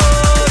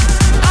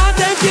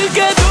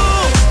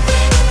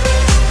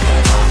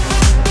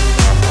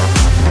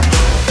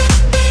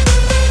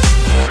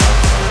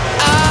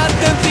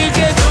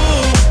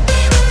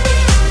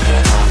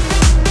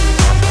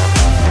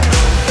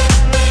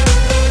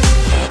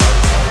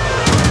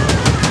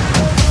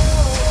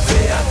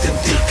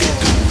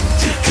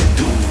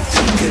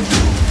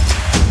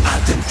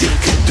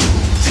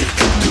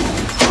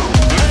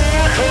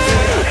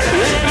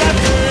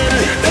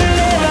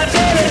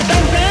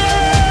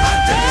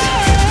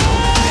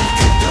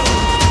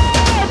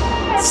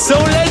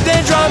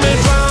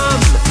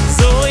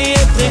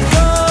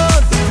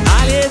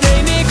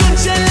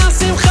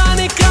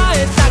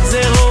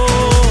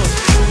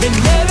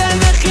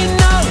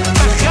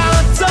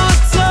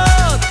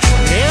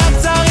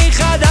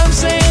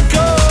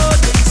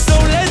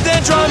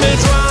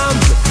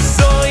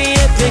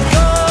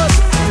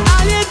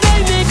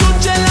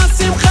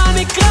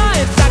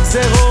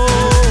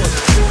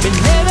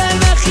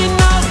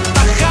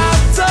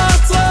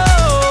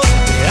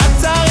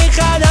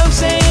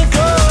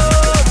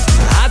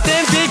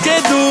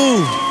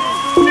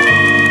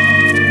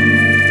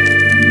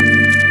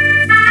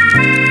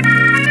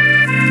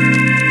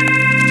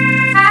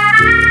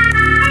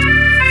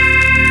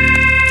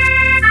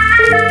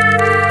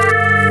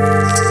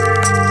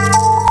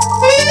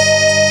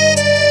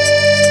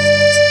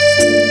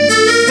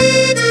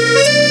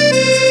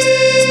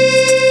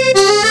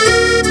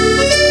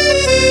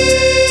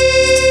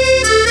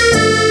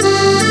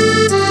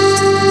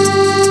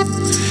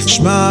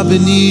 שמע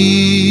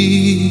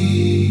בני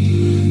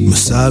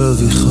מסע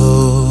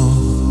אביכו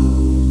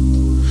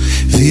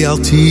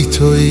Vialti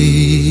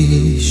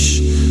toish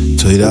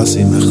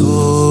toirasi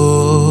mecho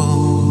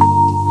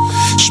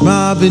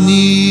Shma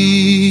beni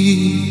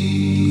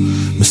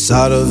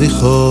Mesara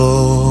vicho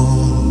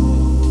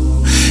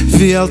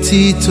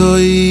Vialti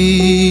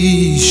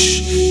toish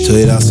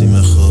toirasi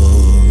mecho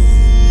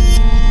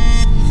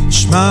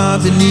Shma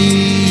beni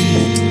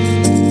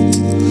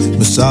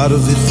Mesara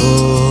vicho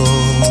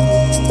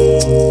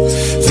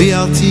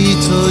Vialti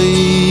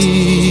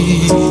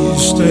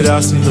toish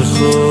toirasi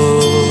mecho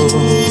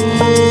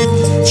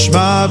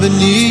Shma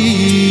beni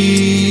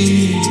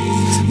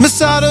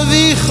Mesara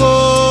vicho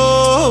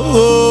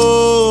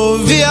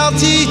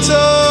Vialti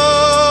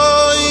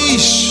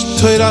toish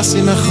toirasi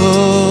mecho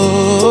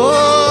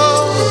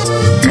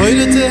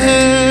Toire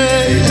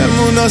tehei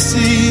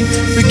emunasi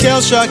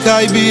Vikel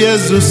shakai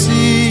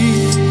biezusi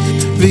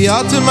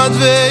Viatem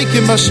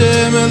adveikim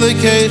Hashem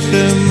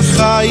Elokeichem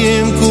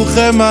Chayim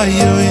kulchem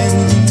ayoim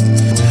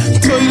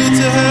Toire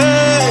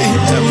tehei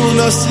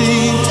emunasi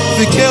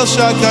Vikel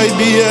shakai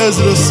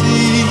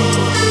biezusi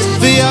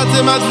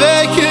Viatem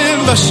adveikim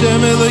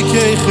Hashem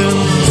Elokeichem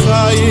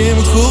Chayim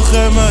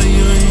kulchem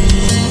ayoim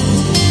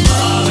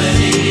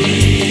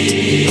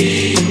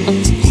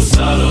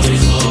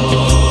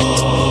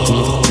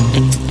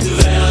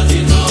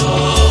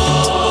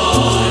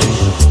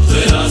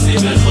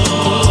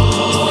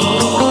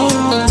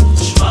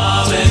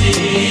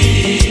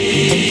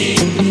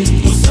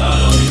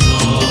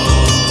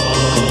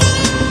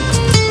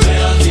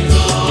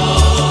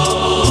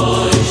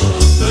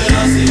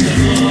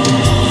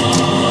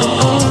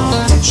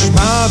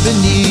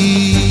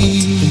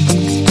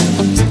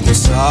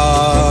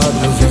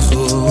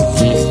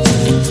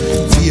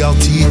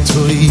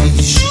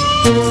Toish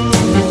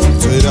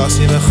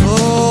Toirasi mecho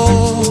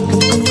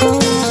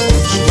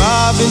Shma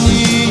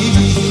beni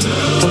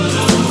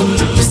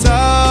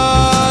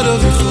Sara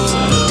vicho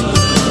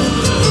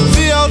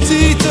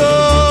Vialti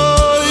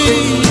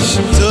toish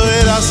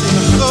Toirasi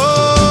mecho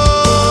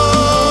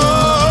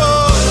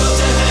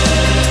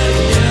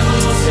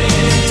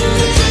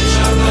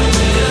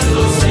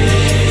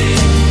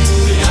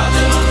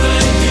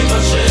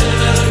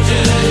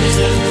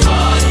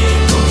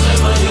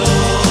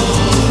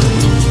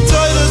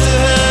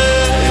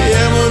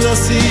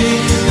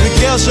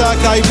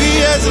Shakai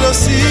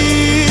biezusi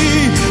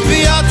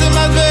Viatem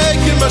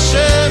adveikim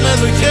Hashem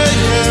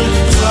Elokeichem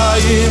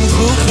Chayim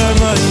kulchem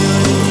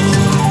ayoim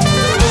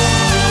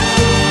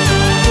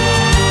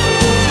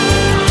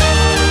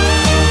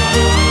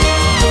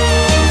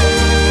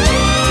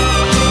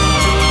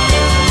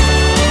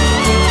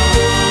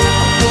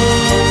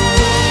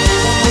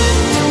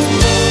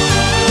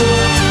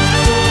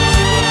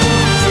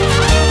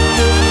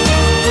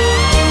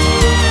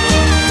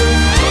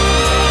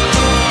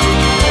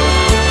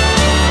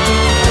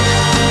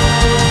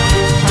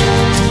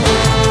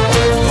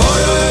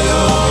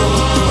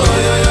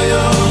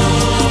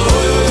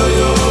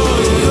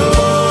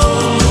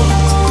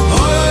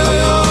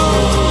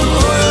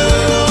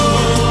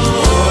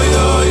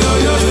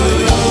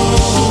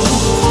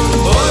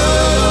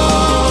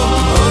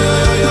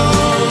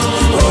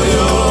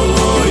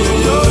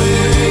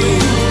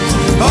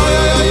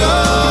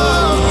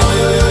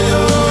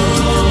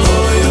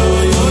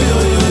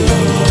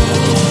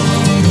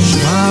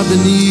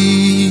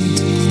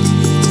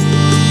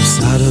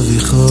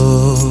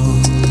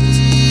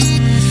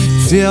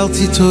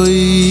Vialti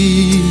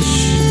toish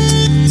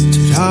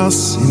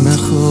Toirasi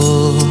mecho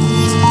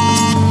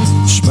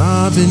Shma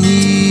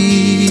beni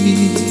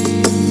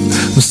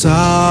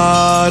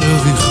Mesara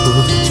vicho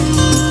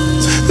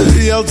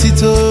Vialti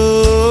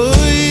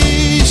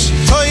toish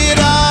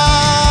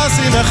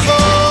Toirasi mecho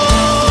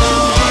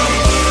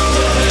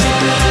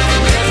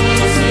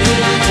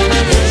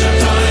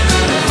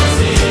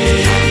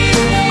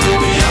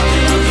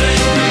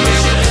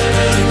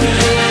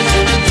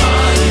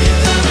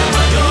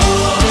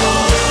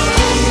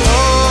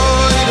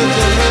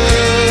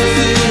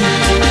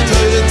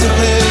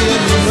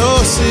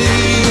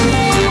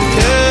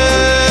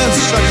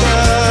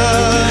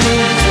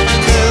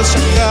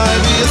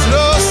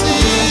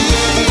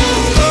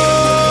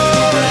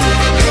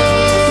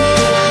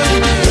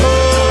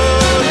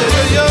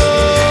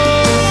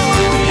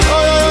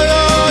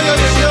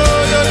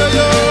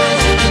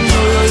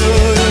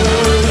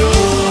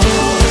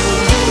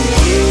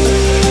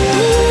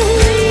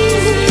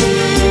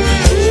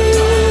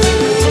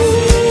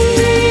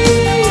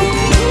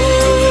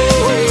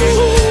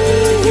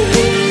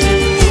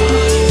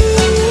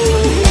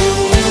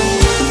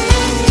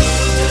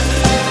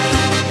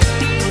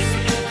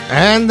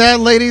And that,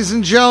 ladies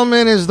and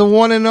gentlemen, is the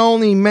one and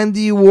only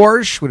Mendy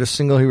Warsh with a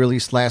single he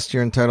released last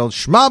year entitled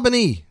Shma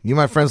B'ni. You,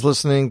 my friends,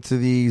 listening to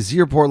the Z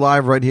Report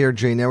Live right here,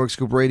 J Network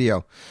Scoop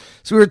Radio.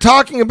 So we were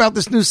talking about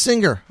this new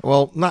singer.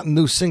 Well, not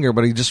new singer,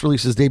 but he just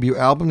released his debut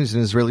album. He's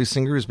an Israeli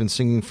singer who's been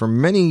singing for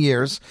many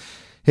years.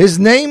 His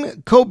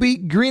name, Kobe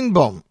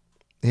Greenbaum.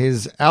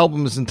 His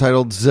album is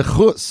entitled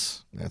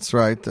Zechus. That's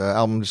right. The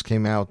album just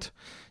came out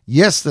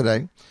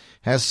yesterday.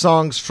 Has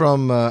songs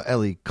from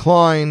Eli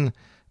Klein,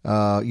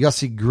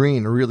 Yossi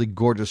Green, a really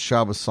gorgeous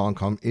Shabbos song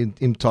called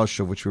Im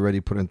Toshav, which we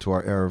already put into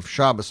our Erev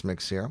Shabbos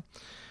mix here.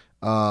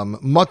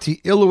 Moti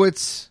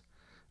Ilowitz,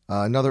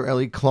 another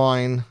Eli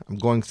Klein. I'm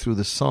going through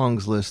the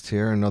songs list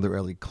here. Another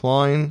Eli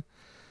Klein.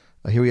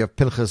 Here we have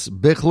Pinchas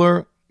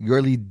Bichler,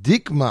 Yorli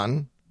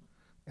Dickman,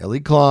 Eli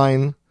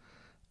Klein,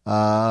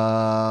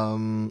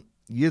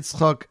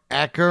 Yitzchak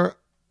Acker,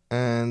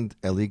 and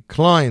Eli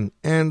Klein.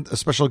 And a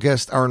special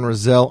guest, Aaron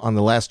Rozelle, on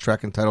the last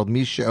track entitled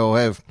Misha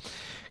Ohev.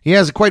 He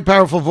has a quite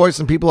powerful voice,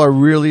 and people are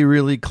really,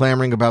 really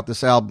clamoring about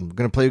this album. I'm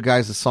going to play you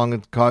guys a song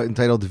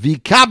entitled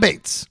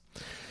Vikabetz.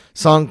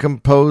 Song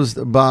composed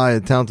by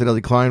talented Eli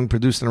Klein,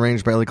 produced and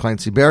arranged by Eli Klein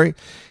Siberi.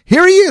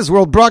 Here he is,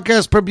 world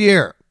broadcast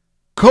premiere.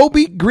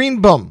 Kobe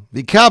Greenbaum,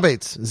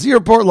 Vikabetz,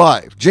 Zierport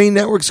Live, J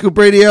Network, Scoop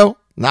Radio,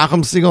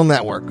 Nachum Segal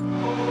Network.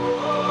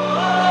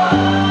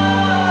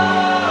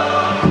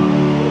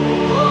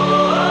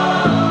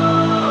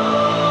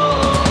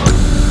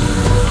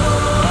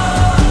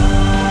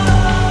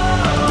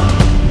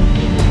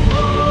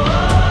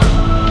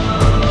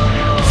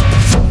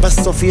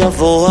 בסוף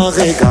יבוא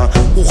הרגע,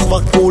 וכבר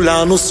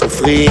כולנו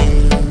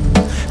סופרים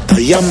את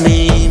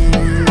הימים.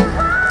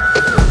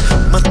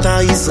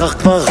 מתי יזרח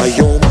כבר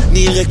היום,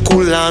 נראה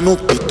כולנו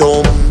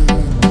פתאום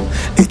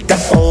את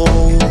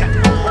האור.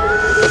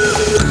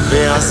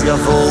 ואז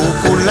יבואו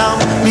כולם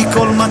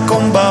מכל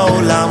מקום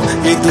בעולם,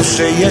 ידעו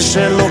שיש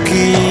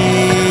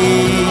אלוקים.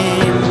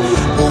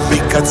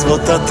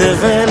 ומקצוות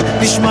התבל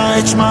נשמע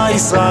את שמע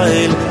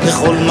ישראל,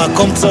 לכל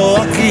מקום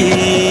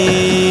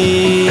צועקים.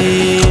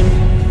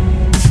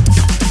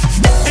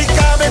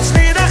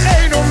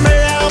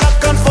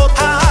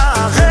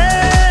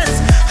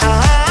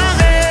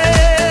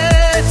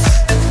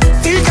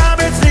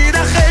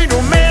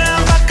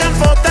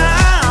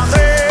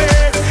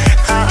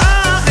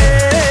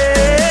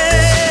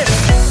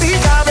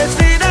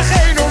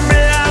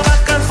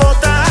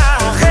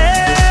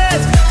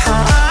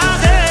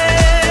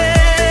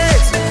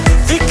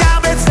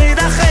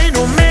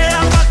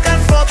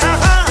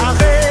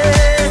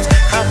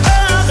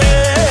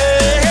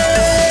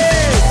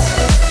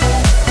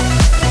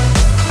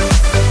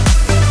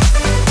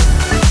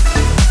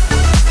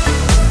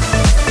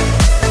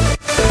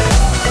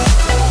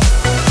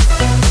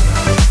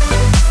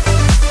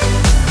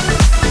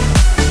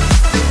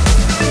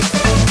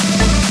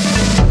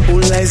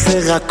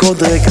 רק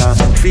עוד רגע,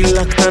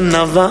 תפילה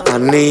קטנה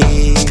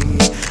ואני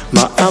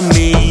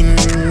מאמין.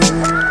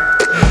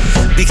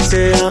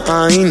 בקצה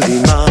העין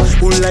דמעה,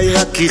 אולי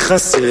רק היא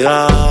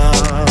חסרה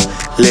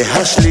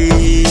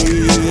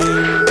להשלים.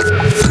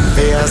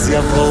 ואז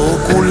יבואו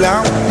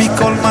כולם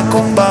מכל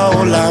מקום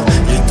בעולם,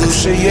 ידעו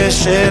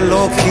שיש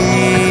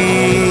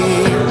אלוקים.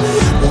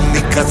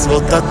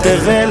 ומקצוות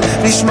התבל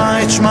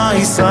נשמע את שמע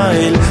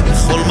ישראל,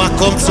 בכל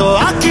מקום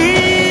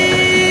צועקים.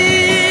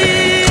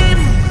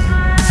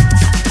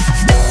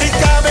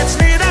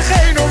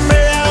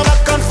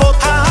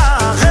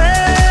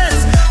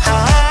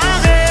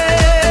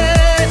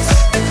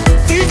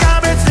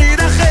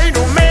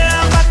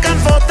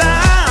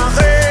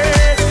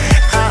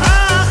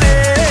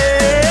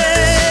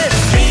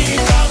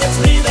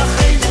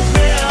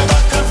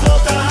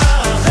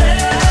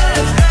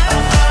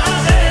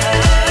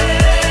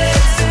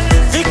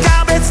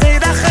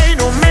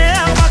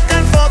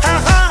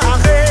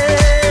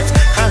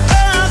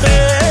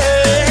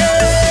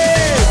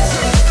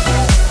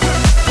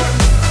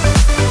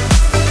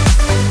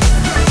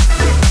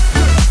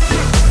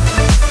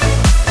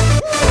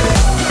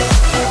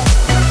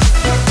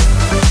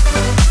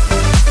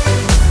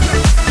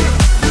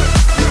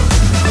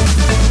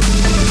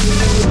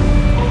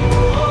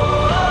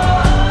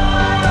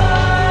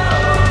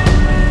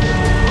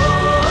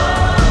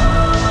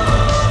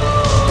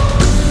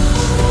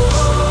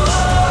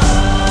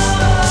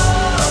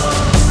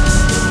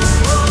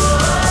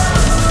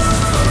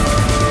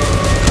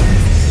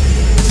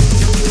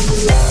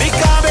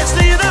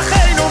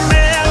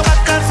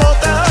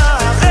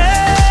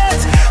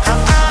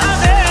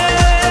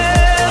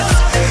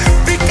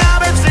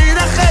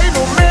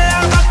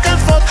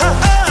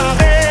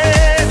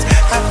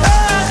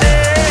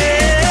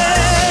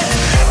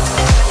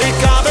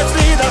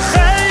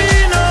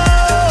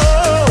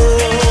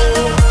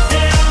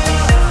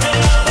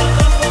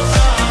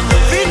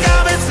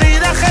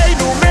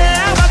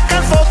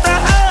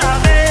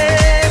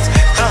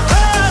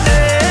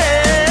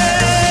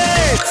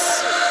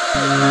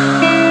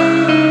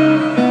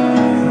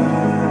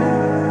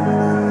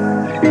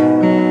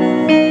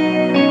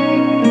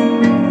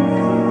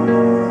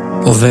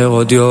 עובר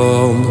עוד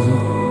יום,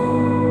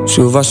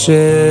 שוב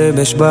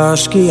השמש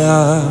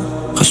בשקיעה,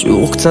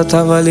 חשוך קצת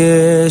אבל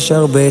יש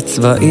הרבה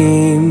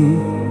צבעים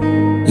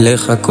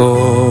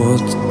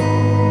לחכות.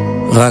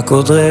 רק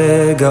עוד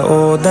רגע,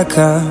 עוד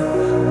דקה,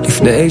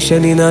 לפני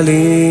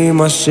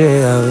שננעלים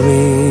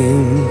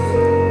השערים.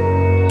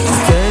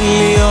 תן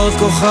לי עוד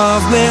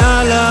כוכב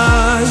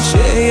מעליי,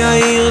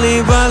 שיעיר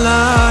לי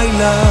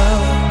בלילה,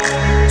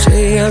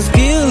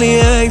 שיזכיר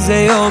לי איזה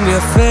יום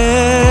יפה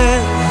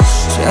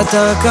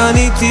שאתה כאן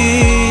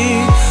איתי,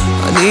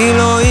 אני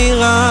לא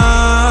אירא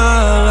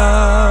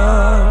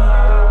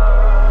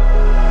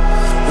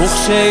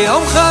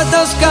וכשיום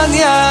חדש כאן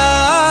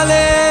יעלה,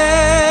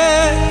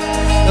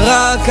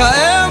 רק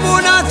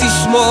האמונה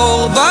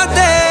תשמור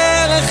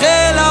בדרך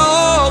אל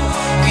האור,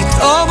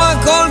 פתאום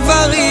הכל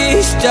כבר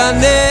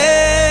ישתנה,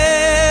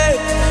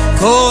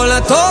 כל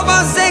הטוב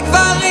הזה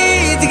כבר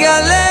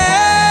יתגלה,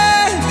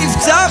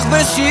 נפצח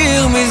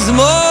בשיר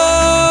מזמור.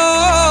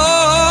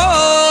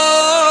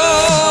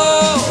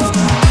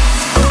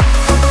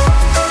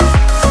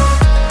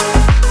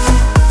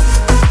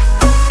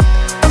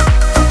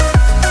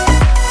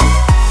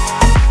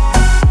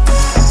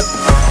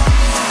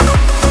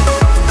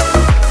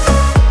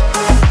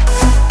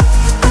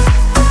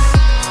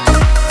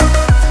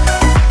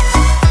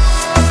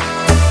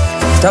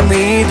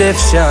 תמיד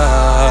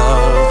אפשר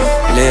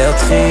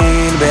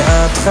להתחיל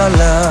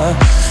בהתחלה,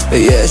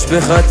 ויש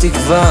בך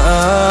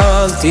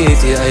תקווה, אל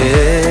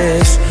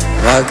תתייאש,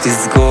 רק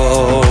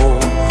תזכור,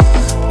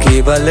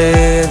 כי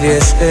בלב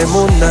יש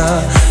אמונה,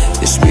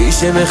 יש מי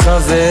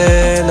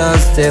שמכוון,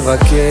 אז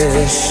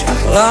תבקש,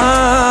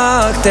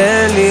 רק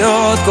תן לי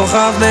עוד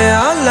כוכב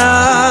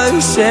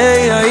מעליי,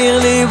 שיעיר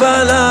לי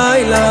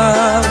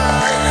בלילה,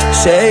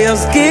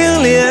 שיזכיר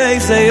לי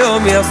איזה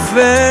יום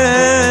יפה,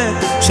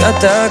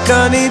 שאתה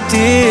כאן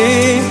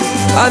איתי,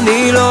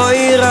 אני לא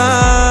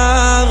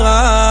אירע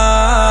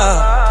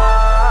רע.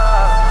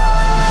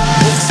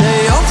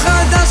 וכשיום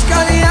חדש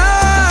כאן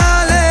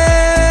יעלה,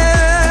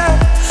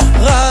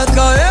 רק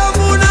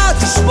האמונה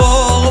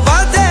תשמור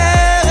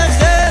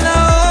בדרך אל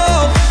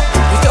האור,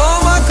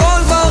 פתאום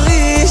הכל כבר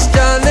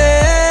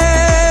ישתנה,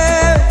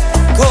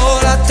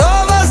 כל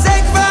הטוב הזה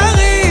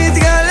כבר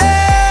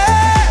יתגלה,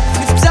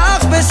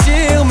 נפצח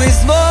בשיר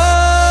מזמור.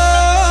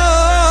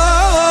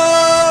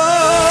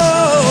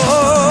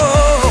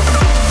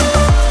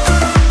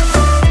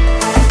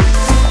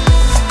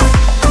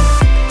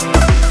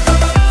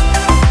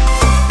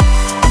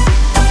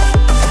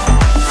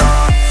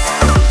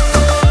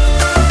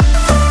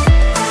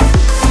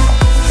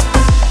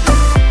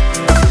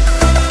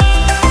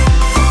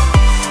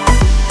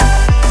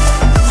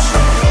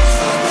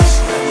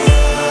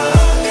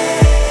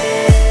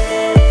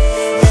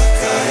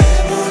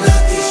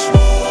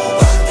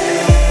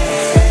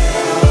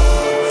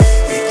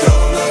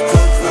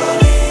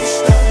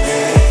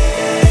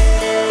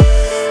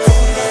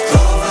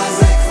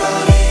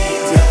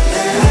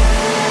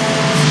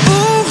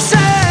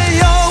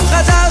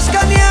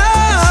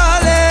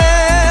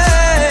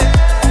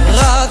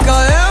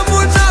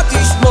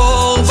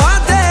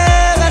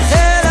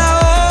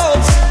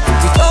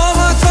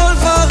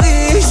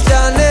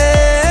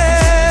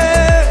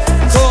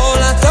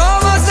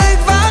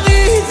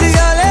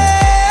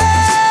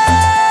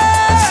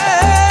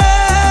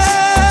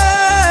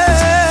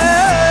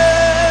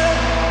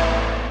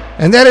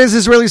 And that is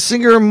Israeli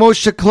singer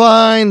Moshe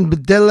Klein,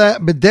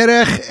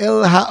 B'derech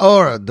El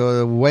Ha'or,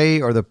 the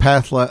way or the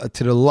path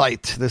to the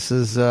light. This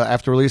is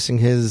after releasing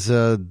his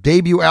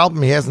debut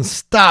album. He hasn't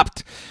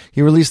stopped.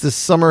 He released this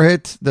summer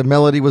hit. The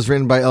melody was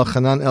written by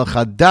Elchanan El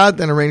Haddad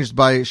and arranged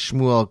by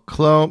Shmuel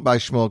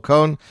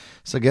Cohn.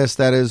 So I guess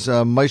that is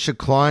Moshe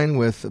Klein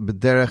with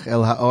B'derech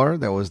El Ha'or.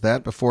 That was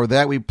that. Before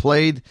that, we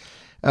played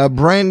a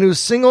brand new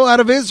single out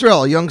of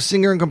Israel. Young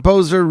singer and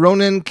composer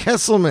Ronen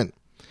Kesselman.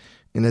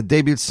 In a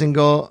debut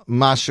single,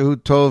 Mashu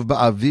Tov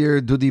Ba'avir,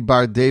 Dudi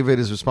Bar David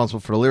is responsible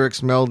for the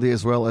lyrics, melody,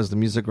 as well as the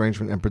music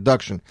arrangement and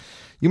production.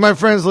 You, my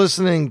friends,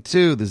 listening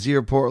to the Z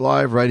Report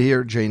Live right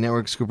here, J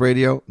Network Scoop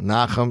Radio,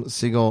 Nachum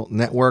Segal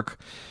Network.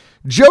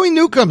 Joey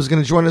Newcomb is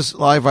going to join us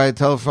live via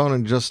telephone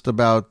in just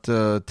about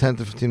 10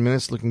 to 15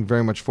 minutes. Looking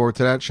very much forward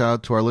to that. Shout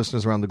out to our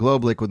listeners around the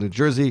globe, Lakewood, New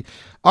Jersey,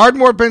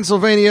 Ardmore,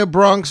 Pennsylvania,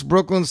 Bronx,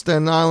 Brooklyn,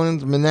 Staten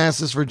Island,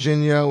 Manassas,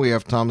 Virginia. We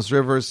have Thomas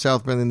Rivers,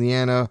 South Bend,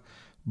 Indiana,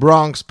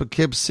 Bronx,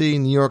 Poughkeepsie,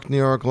 New York,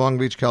 Long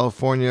Beach,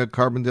 California,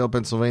 Carbondale,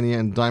 Pennsylvania,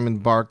 and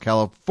Diamond Bar,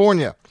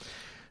 California.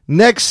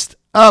 Next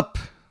up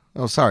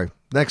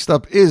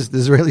is the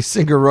Israeli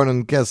singer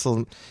Ronen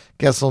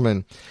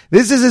Kesselman.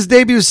 This is his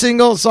debut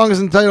single. The song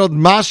is entitled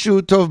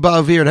Mashu Tov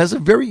Ba'avir. It has a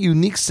very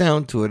unique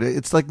sound to it.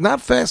 It's like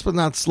not fast but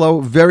not slow.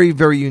 Very,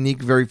 very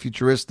unique, very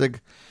futuristic.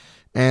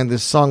 And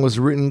this song was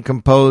written,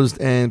 composed,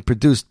 and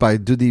produced by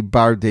Dudi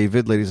Bar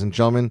David, ladies and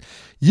gentlemen.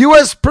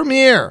 U.S.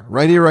 premiere,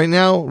 right here, right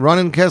now.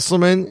 Ronen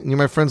Kesselman, and you,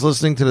 my friends,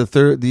 listening to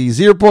the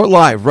Z Report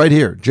Live, right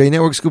here. J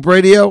Network Scoop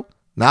Radio,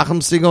 Nachum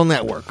Segal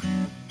Network.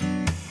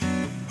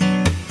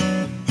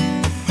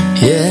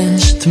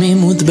 יש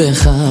תמימות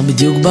בך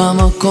בדיוק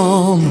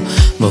במקום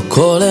בו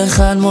כל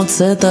אחד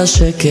מוצא את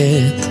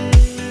השקט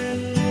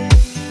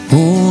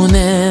הוא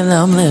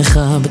נעלם לך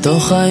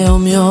בתוך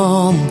היום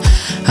יום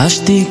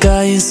השתיקה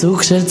היא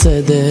סוג של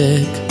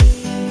צדק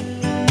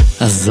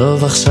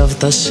עזוב עכשיו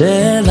את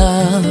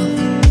השאלה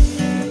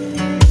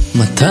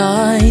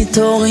מתי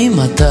תורי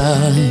מתי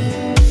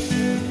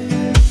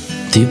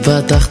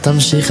תיפתח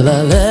תמשיך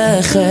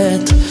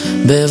ללכת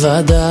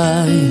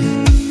בוודאי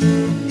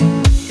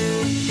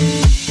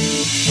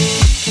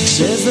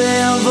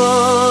כשזה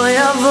יבוא,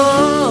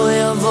 יבוא,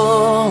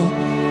 יבוא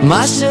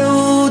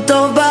משהו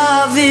טוב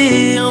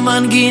באוויר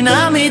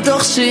מנגינה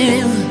מתוך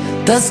שיר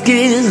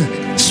תזכיר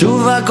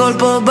שוב הכל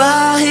פה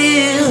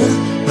בהיר,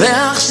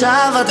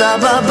 ועכשיו אתה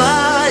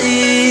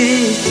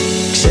בבית.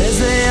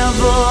 כשזה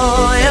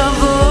יבוא,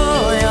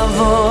 יבוא,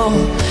 יבוא,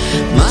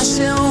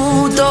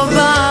 משהו טוב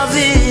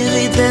באוויר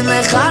ייתן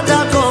לך את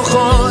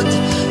הכוחות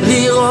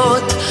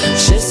לראות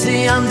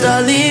שסיימת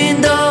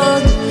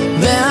לנדוד,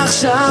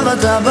 ועכשיו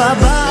אתה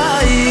בבית.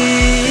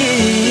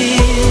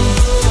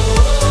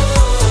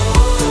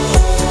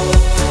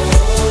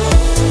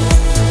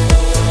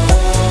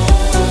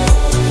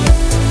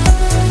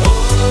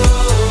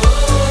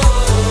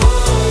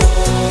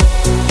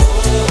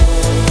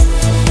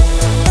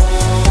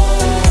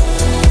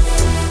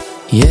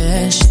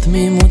 יש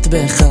תמימות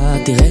בך,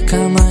 תראה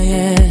כמה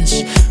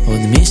יש, עוד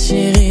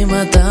משירים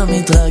אתה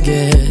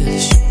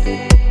מתרגש.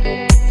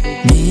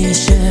 מי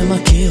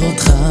שמכיר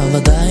אותך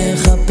ודאי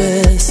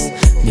יחפש,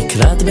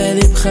 נקלט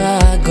בלבך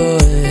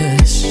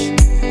גועש.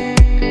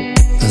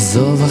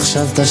 עזוב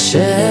עכשיו את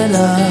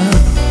השאלה,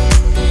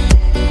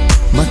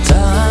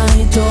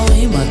 מתי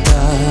תורי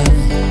מתי,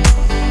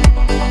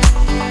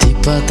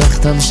 תיפתח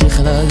תמשיך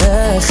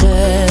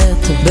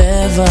ללכת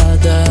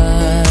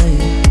בוודאי.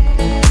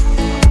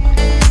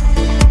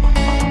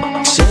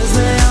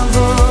 כשזה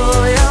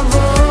יבוא,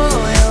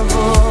 יבוא,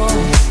 יבוא,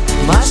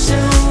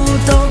 משהו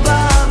טוב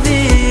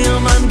באוויר,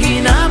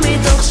 מנגינה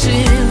מתוך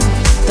שיר,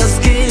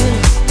 תזכיר,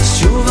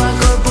 שוב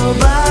הכל פה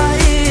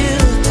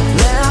בעיר,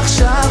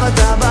 ועכשיו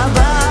אתה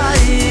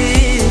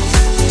בבית.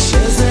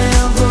 כשזה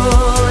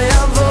יבוא,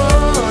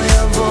 יבוא,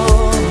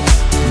 יבוא,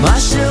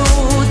 משהו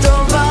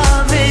טוב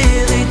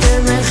באוויר,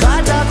 ייתן לך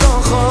את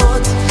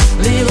הכוחות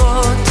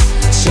לראות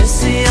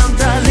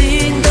שסיימת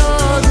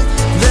לנדוד,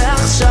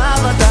 ועכשיו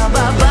אתה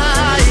בבית.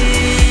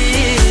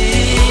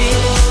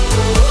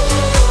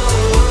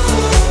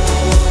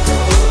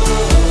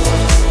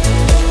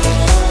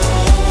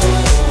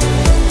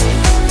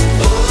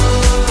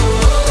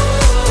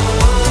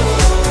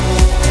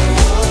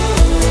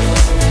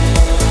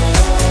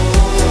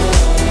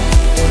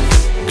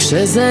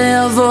 כשזה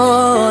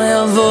יבוא,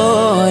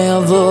 יבוא,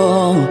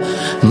 יבוא,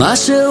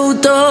 משהו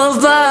טוב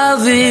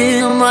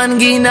באוויר,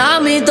 מנגינה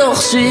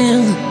מתוך שיר,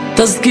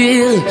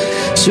 תזכיר,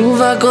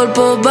 שוב הכל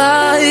פה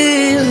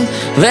בעיר,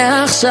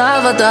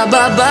 ועכשיו אתה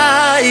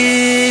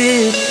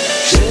בבית.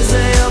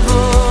 כשזה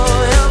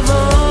יבוא,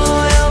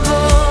 יבוא,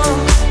 יבוא,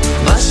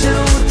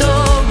 משהו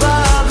טוב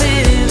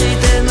באוויר,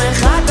 ייתן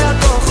לך את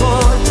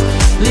הכוחות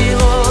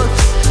לראות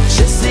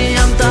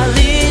שסיימת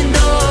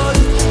לנדוד,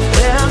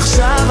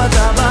 ועכשיו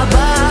אתה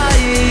בבית.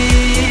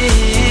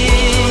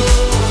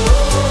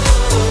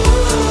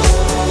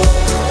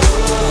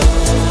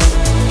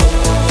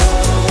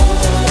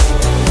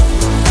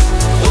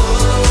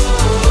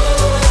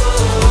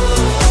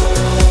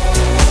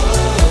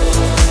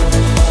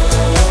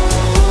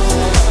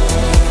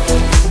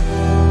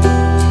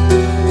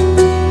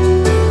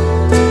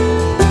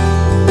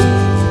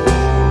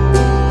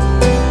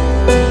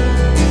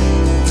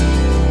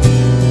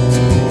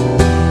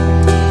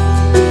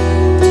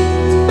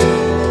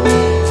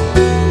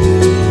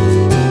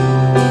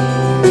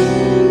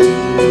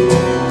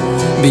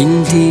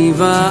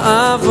 בנתיב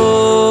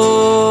האבות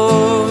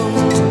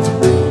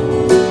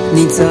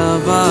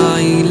ניצב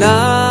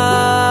העילה,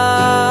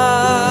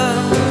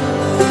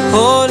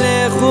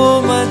 הולך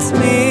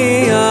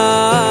ומצמיח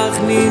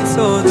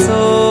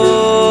ניצוצות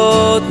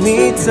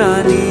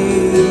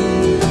ניצנים,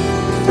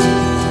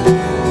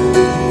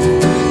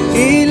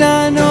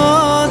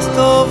 אילנות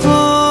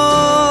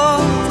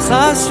טובות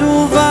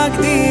חשובה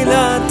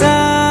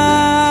גדילתה,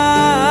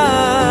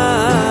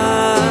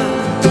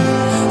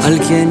 על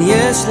כן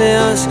יש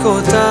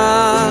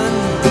להשקותן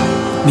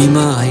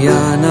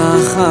ממעיין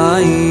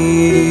החיים.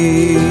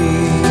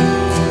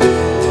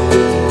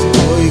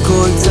 אוי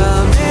כל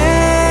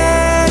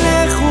צמא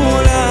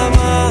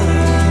לכולמה,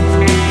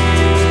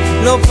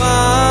 לא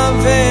פעם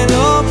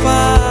ולא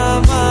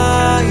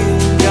פעמיים,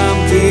 גם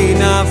כי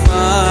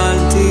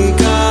נפלתי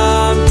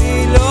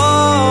קמתי,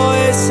 לא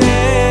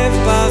אשב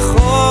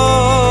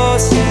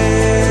בחושך.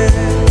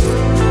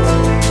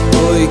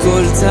 אוי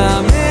כל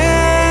צמא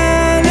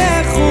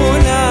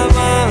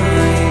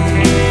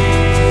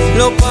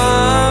לא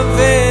פעם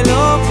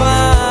ולא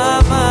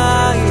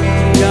פעמיים,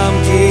 גם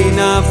כי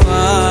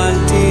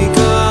נפלתי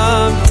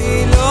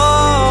קמתי,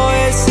 לא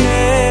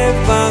אשב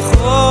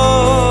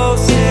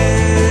בחושך.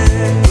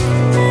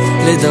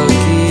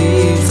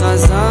 לדרכי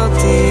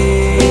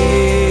חזרתי,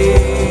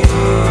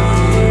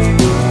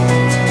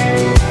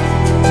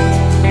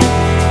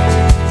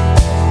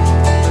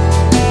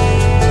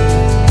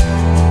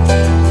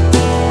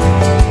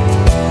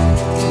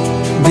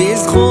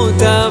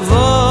 בזכות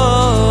אבות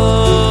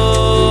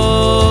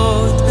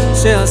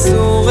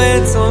שעשו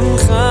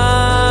רצונך,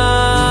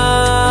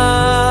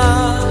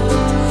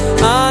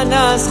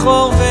 אנא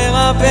זכור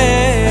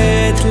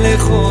ורבט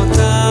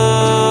לחותם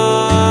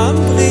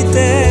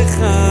בריתך,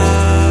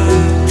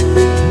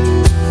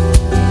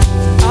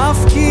 אף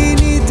כי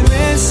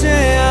נדמה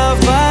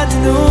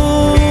שעבדנו,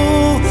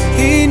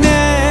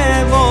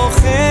 הנה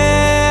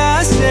מוחה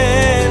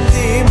השם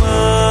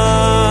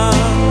דמעה,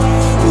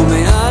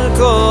 ומעל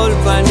כל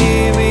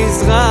פנים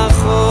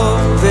מזרחו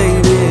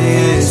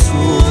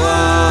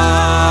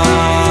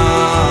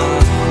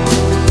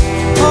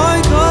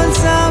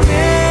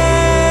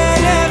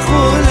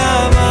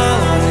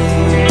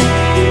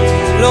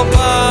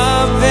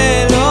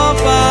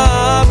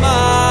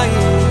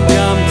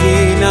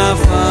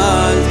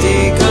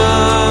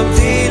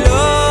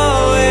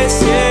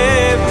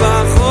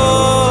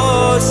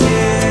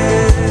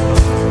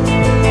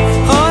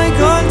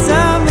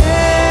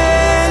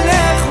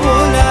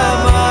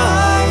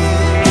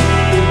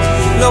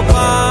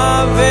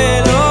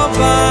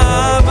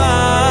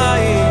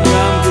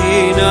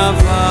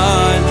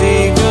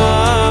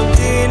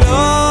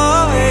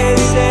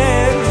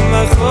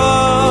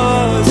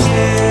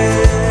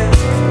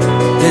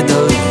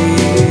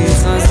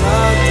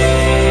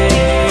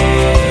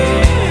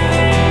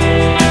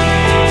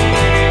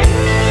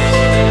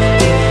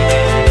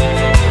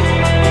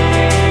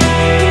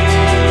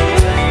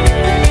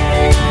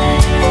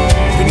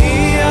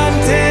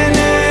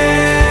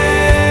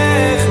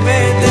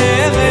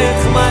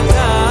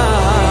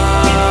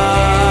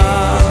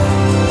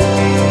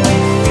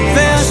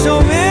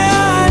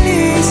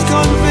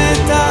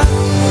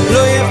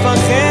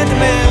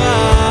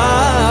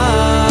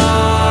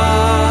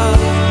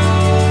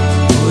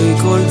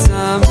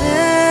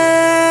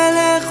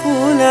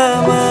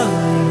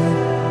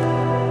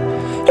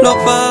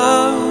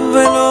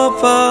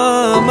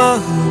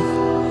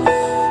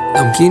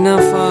כי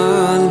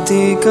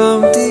נפלתי,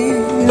 קמתי,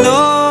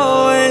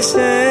 לא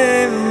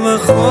אשב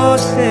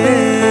בחושך,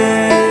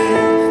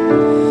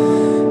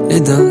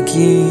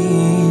 לדרכי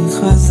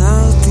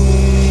חזרתי.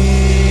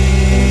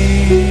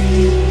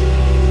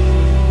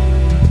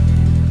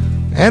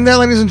 And that,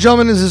 ladies and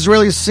gentlemen, is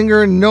Israeli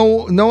singer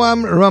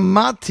Noam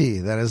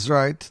Ramati. That is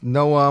right,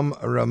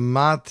 Noam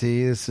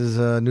Ramati. This is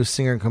a new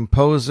singer and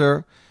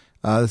composer.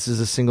 This is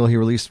a single he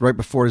released right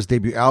before his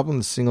debut album.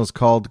 The single is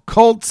called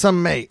Kol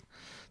Tzamei.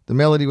 The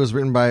melody was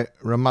written by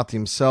Ramati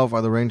himself.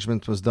 Other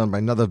arrangement was done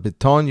by Nadav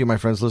Biton. You, my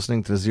friends,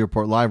 listening to the Z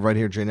Report Live right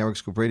here, J Network,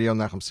 Scoop Radio,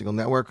 Nachum Segal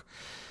Network.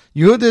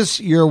 Yehudis,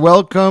 you're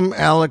welcome.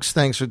 Alex,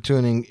 thanks for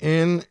tuning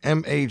in.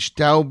 M.H.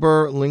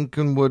 Dauber,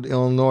 Lincolnwood,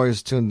 Illinois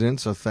is tuned in,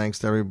 so thanks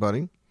to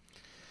everybody.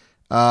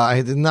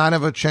 I did not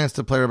have a chance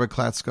to play Rabbi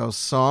Klatzko's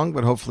song,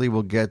 but hopefully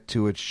we'll get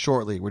to it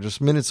shortly. We're just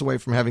minutes away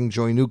from having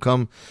Joy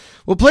Newcomb.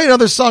 We'll play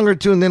another song or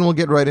two, and then we'll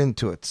get right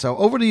into it. So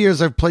over the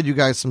years, I've played you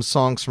guys some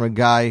songs from a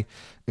guy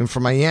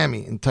from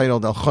Miami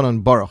entitled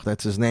Elchanan Baruch.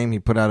 That's his name. He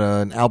put out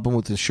an album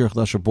with the Shir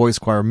Chadasha Boys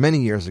Choir many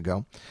years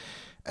ago.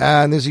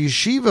 And there's a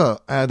yeshiva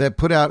that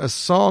put out a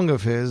song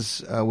of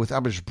his with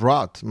Abish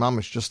Brat,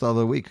 Mamish, just the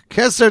other week.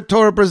 Keser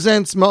Torah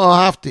presents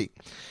Ma'ahavti.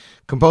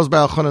 Composed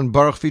by Elchanan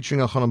Baruch,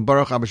 featuring Elchanan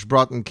Baruch, Abish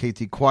Brat, and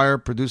KT Choir.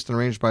 Produced and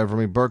arranged by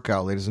Avrami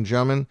Burkow. Ladies and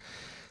gentlemen,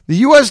 the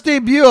U.S.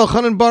 debut,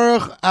 Elchanan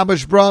Baruch,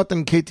 Abish Brat,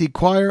 and KT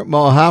Choir,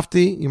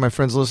 Ma'ahavti. You, my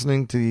friends,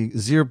 listening to the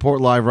Z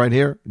Report Live right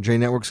here, J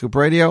Network Scoop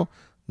Radio,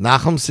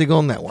 Nachum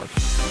Segal Network.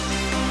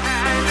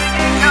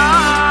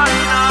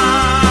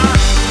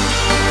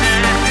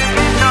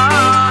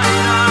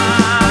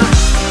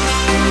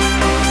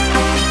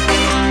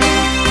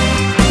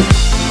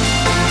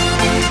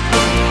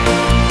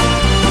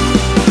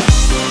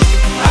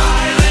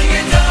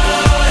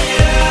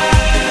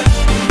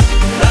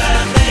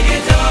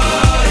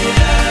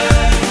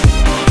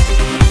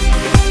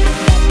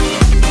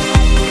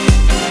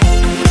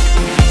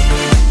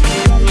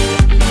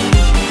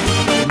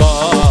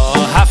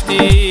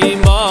 Hafti,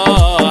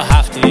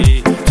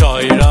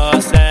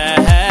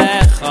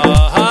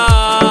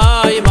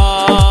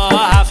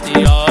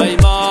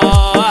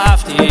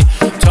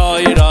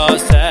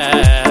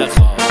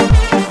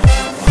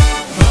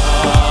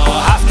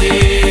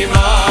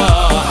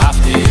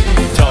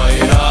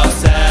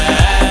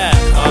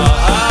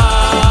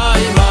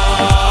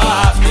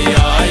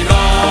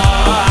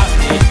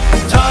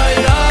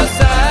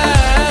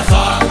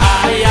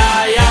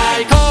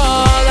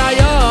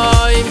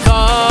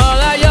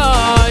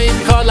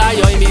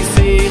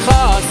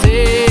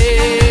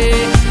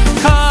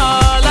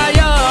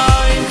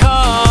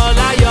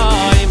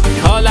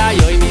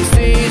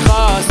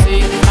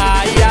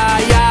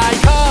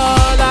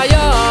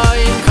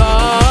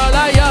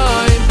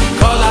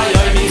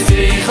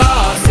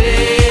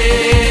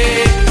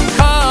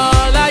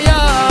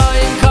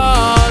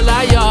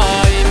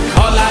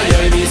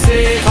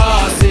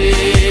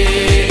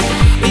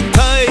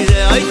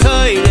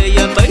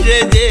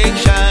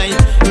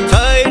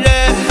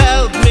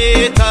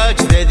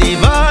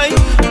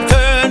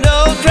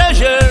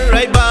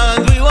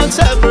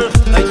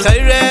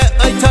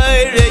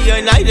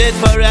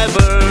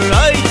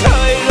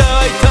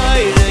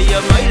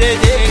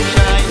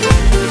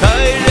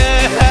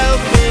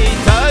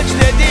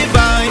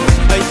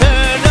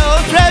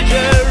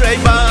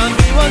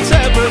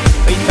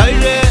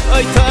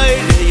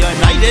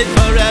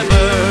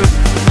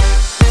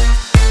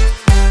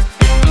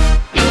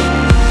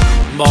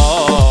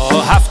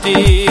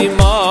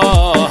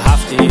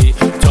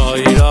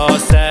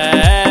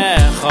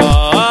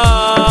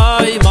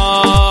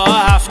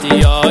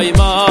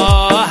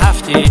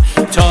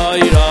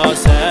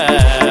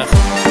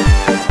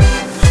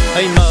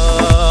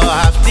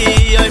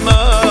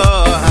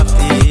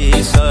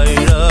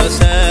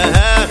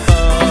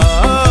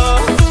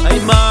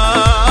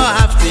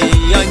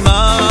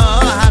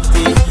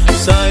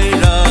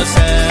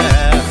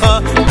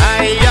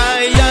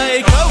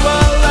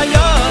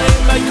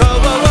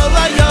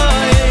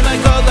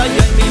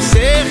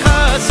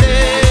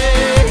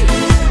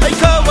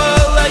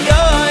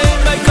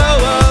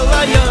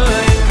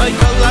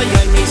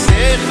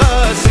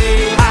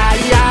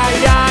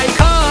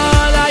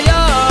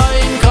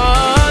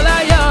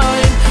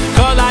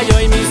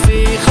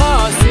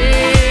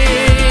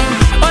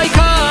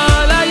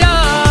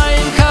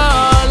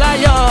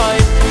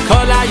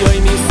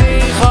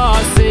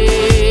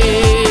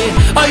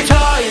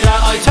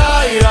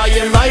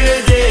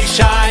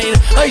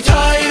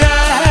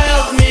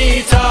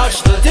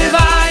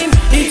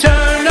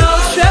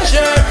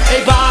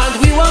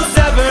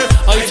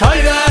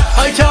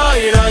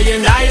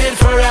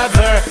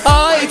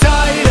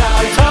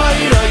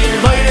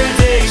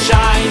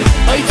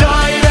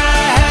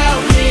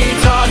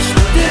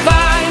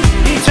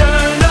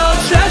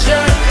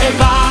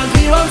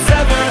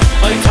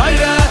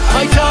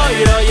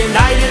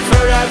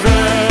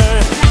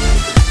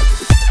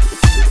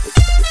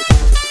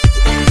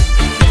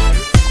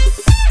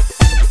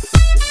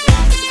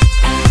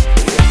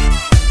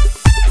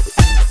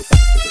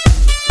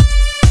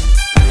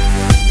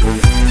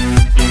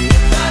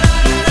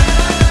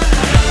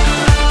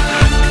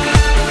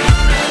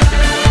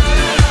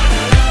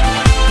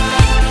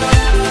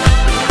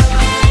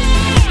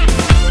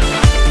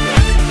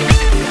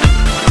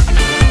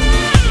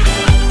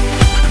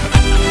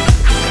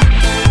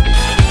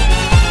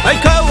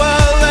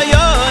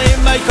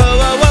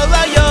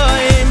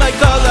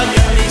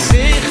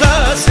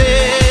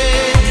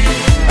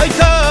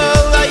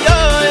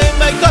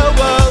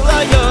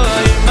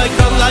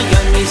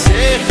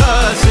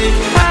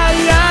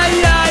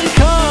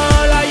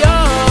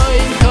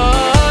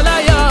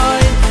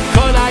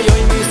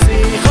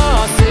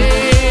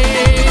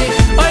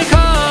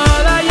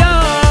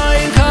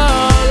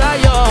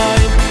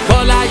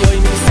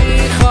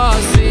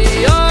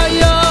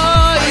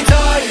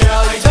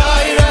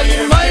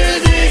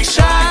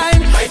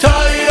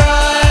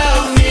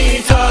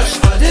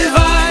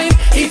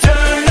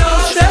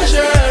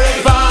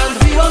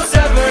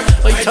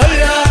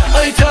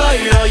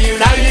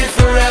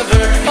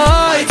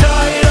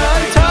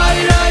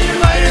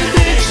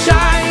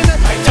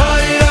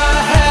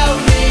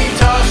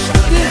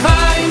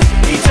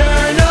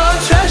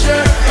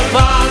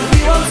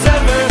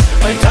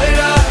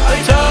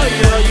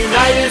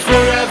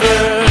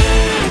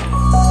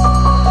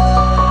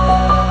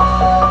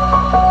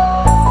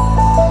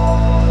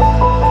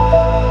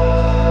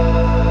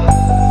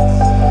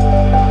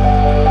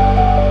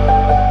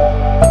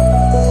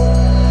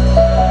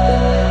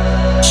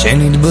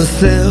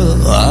 שנתבשר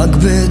רק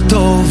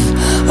בטוב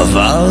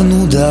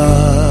עברנו די,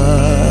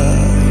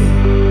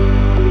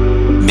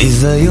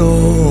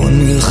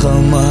 ביזיון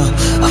מלחמה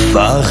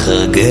הפך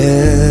הרגל,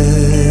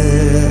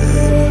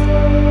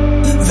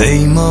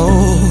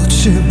 ואימהות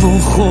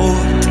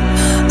שבוכות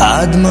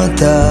עד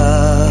מתי,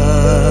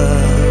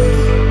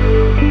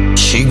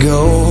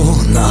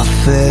 שיגעון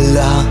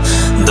אפלה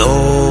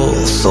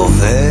דור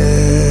סובל.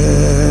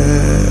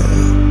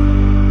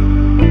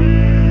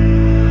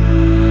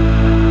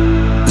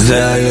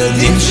 זה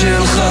הילדים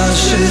שלך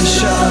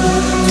ששם,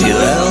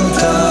 תראה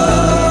אותם,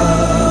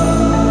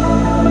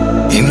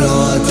 אם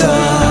לא אתה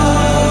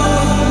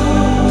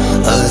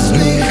אז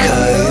מי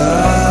קיים?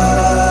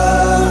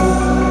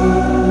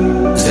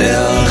 זה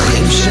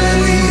האחים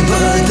שלי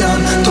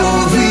בדם,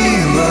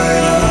 טובים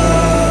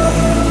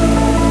בים,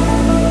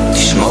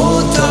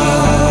 תשמור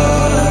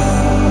אותם,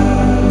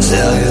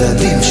 זה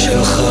הילדים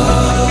שלך.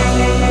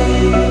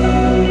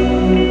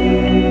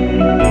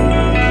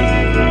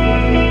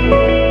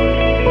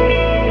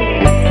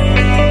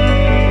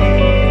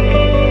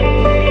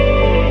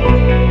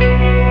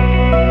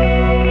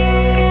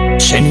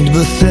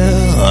 שנתבשר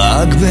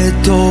רק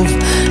בטוב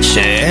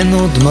שאין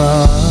עוד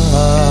מה,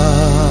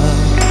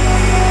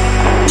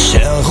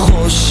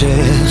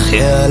 שהחושך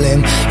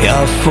ייעלם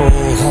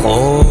יהפוך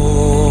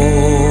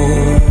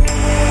אור,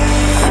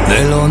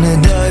 ולא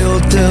נדע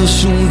יותר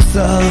שום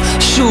צער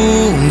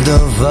שום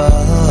דבר,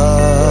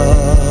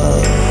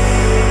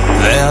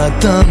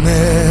 והטמא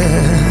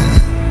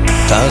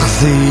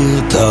תחזיר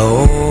את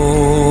האור.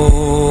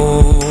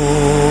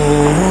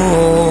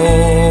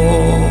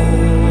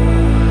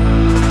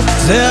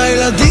 זה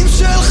הילדים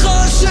שלך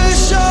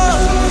ששם,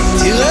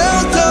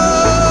 תראה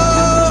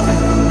אותם,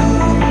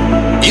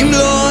 אם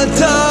לא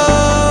אתה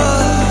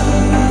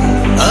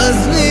אז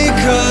מי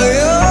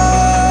קיים?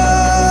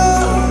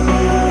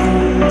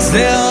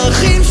 זה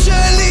האחים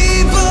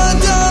שלי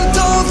בדם,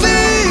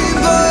 טובים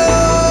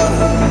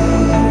בים,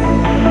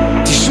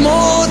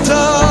 תשמור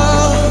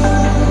אותם,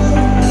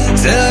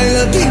 זה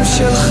הילדים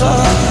שלך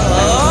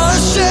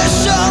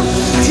ששם,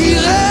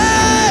 תראה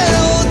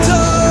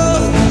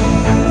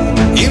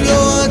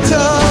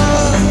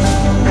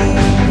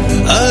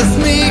אז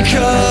מי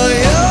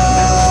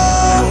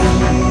קיים?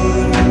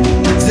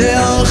 זה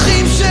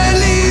האחים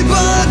שלי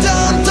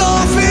בדם,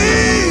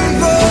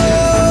 טובים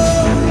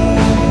בים,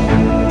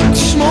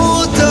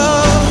 תשמור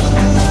אותם,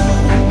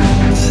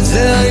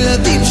 זה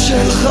הילדים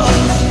שלך.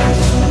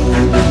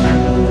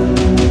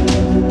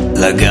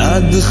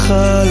 לגעת בך,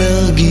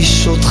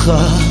 להרגיש אותך,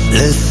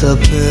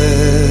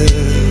 לספר,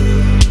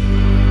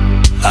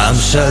 עם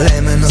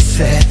שלם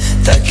מנסה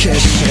את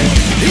הקשר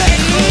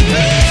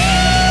לחבר.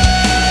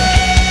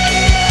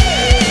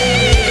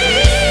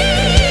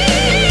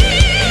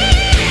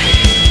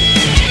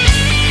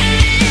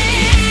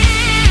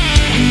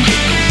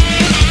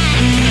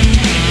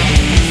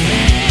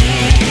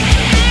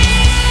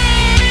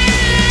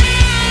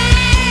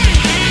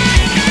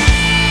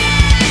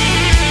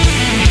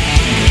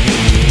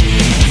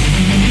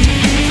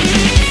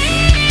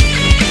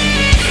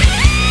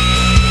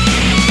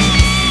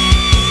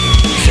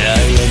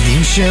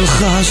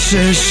 שלך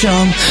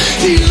ששם,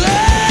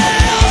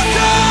 תראה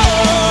אותו,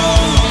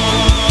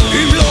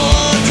 אם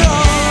לא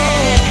אתה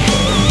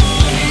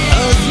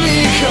אז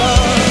מי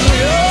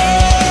קיים?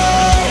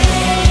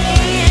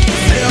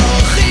 זה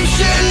האחים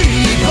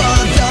שלי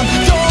בדם,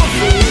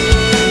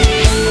 טובים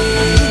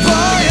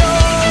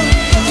בים,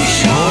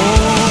 תשמור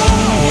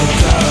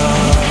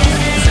אותם,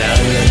 זה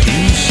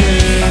הילדים שלך.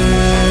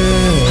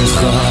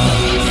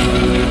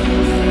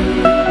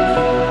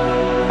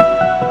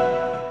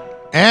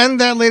 And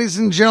that, ladies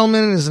and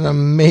gentlemen, is an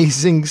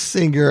amazing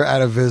singer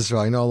out of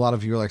Israel. I know a lot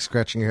of you are like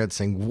scratching your head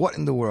saying, what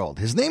in the world?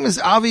 His name is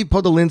Avi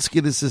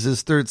Podolinsky. This is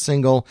his third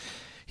single.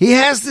 He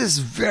has this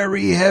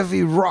very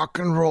heavy rock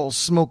and roll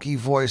smoky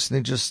voice, and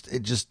it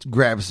just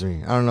grabs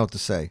me. I don't know what to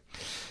say.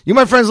 You,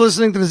 my friends,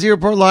 listening to the Z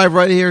Report Live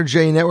right here,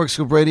 J Network,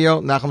 Scoop Radio,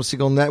 Nachum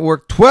Segal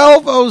Network,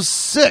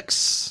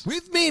 1206.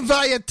 With me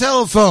via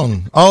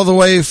telephone, all the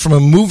way from a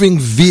moving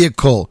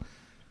vehicle,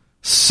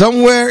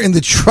 somewhere in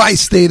the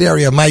tri-state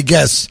area, my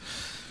guess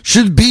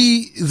should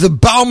be the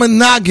Bauman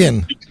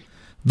Nagin,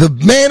 the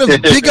man of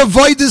Big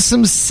Avoidus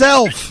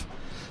himself,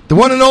 the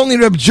one and only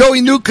Reb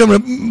Joey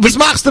Newcomb. Was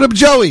machst du, Reb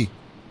Joey?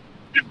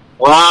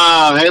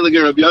 Wow,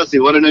 Heilige Reb Yossi,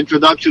 what an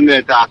introduction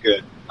there,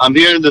 Taka. I'm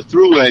here in the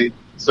thruway,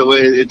 so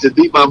it's a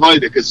deep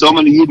avodah, because so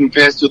many Yidden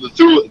pass through the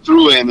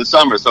thruway in the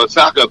summer, so it's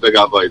Taka Big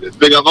Avodah. It's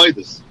Big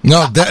Avoidus.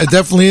 No, it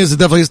definitely is. It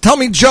definitely is. Tell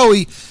me,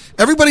 Joey,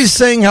 everybody's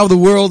saying how the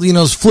world,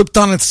 is flipped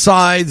on its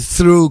side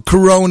through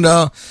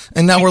Corona,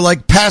 and now we're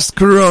like past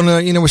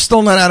Corona. We're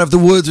still not out of the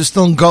woods. We're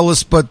still in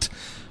Gullus, but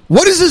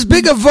what is this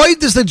big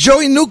avoidance that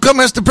Joey Newcomb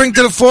has to bring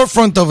to the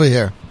forefront over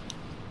here?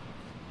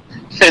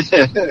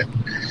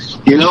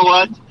 You know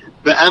what?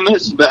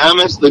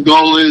 Be'emes, the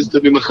goal is to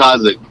be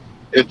mechazik.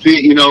 If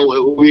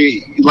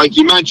we, like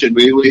you mentioned,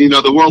 we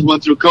the world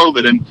went through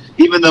COVID, and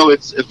even though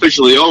it's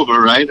officially over,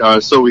 right,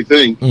 or so we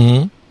think,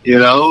 You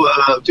know,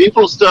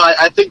 people still.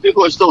 I think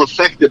people are still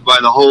affected by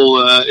the whole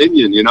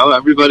Indian. You know,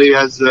 everybody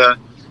has.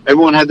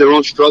 Everyone had their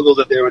own struggles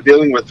that they were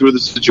dealing with through the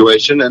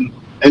situation, and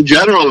in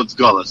general, it's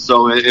Gullus.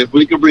 So if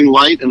we could bring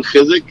light and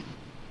chizik,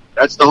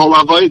 that's the whole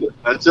avodah.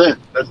 That's it.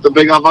 That's the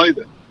big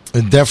avodah.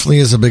 It definitely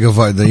is a big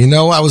avodah. You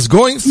know, I was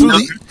going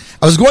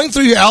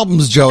through your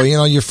albums, Joey. You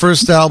know, your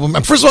first album.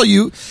 And first of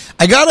all,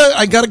 I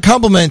gotta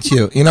compliment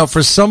you. You know,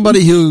 for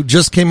somebody who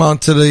just came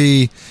onto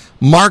the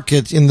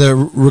market in the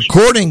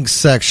recording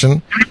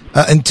section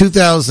in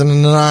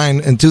 2009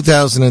 and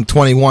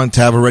 2021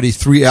 to have already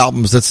 3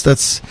 albums.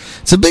 It's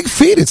a big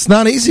feat. It's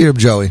not easy,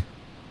 Joey.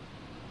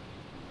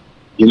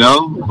 You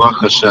know,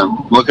 Baruch Hashem.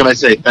 What can I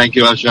say? Thank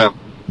you, Hashem.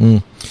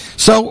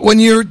 So when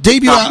your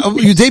debut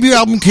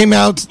album came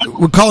out,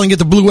 we're calling it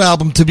the Blue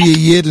Album, To Be a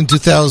Yid in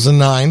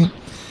 2009.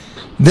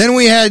 Then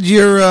we had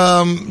your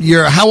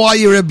How Are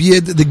You Reb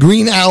Yid, the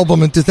Green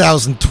Album in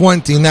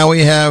 2020. Now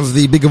we have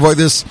the Big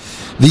Avoidus,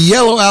 the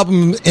Yellow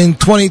Album in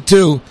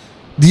 22.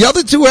 The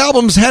other 2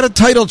 albums had a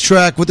title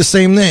track with the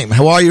same name.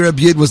 How Are You Reb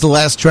Yid was the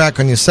last track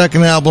on your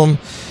second album,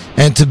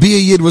 and To Be a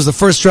Yid was the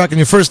first track on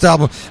your first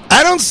album.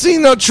 I don't see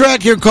no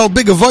track here called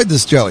Big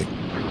Avoidus, Joey.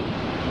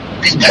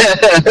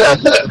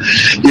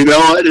 You know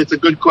what? It's a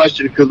good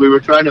question because we were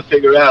trying to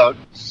figure out.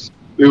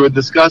 We were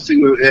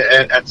discussing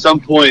at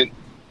some point.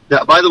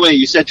 By the way,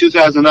 you said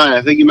 2009.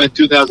 I think you meant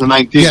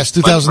 2019. Yes,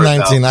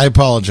 2019. I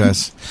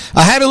apologize.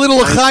 I had a little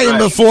l'chaim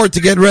before to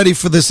get ready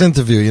for this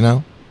interview, you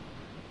know?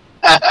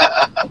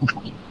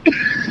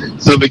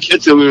 So the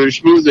kids and we were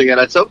schmoozing, and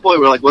at some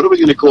point we're like, what are we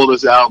going to call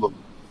this album?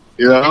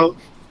 You know?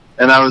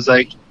 And I was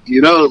like,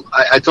 you know,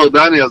 I told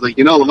Donnie, I was like,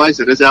 you know,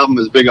 Lamaisa, this album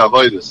is Big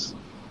Avoidus.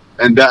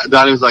 And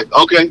Donnie was like,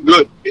 okay,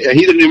 good. And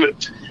he didn't even...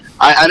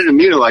 I didn't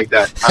mean it like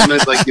that. I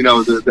meant like, you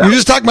know... You're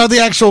just talking about the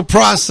actual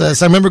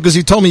process. I remember because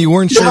you told me you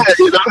weren't sure. Yeah,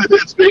 you know,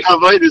 it's Big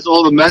Avoidus,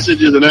 all the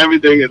messages and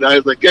everything. And I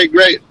was like, okay,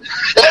 great.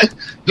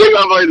 Big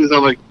Avoidus.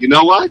 I'm like, you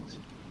know what?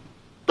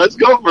 Let's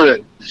go for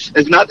it.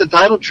 It's not the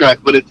title track,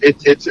 but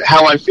it's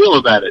how I feel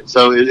about it.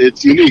 So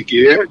it's unique,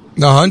 you hear?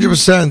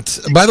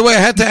 100%. By the way, I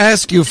had to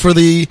ask you for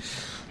the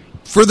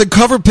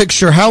cover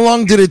picture, how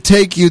long did it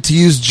take you to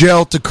use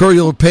gel to curl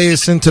your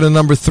payas into the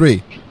number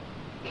 3?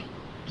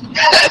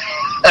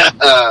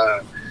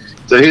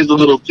 So here's a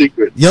little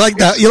secret. You like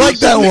that? You like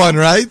that one,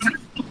 right?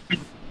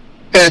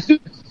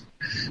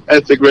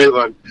 That's a great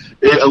one.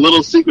 A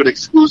little secret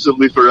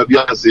exclusively for Rabbi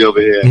Yossi over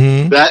here.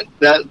 Mm-hmm. That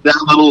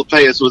little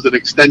payas was an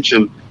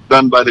extension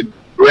done by the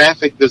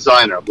graphic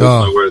designer. What's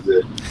my word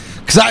there?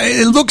 Because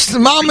it looks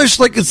mamish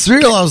like it's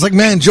real. I was like,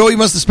 man, Joey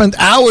must have spent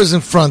hours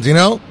in front, you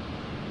know?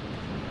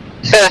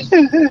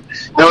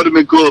 That would have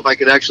been cool if I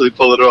could actually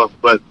pull it off.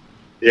 But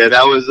yeah,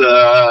 that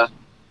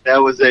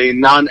was a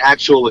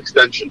non-actual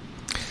extension.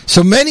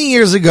 So many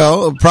years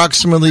ago,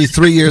 approximately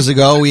 3 years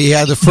ago, we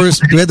had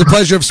the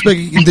pleasure of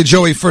speaking to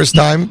Joey first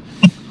time,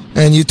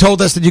 and you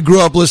told us that you grew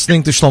up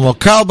listening to Shlomo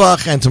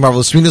Carlebach and to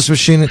Marvelous Venus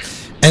Machine,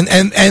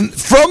 and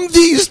from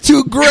these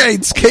 2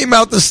 greats came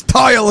out the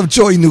style of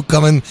Joey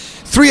Newcomb, and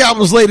 3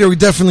 albums later we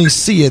definitely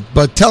see it.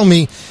 But tell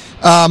me,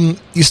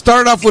 you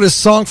started off with a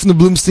song from the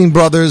Bloomstein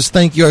Brothers,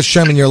 Thank You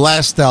Hashem, in your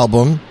last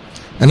album,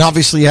 and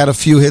obviously you had a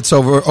few hits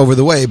over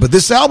the way, but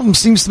this album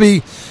seems to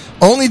be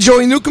only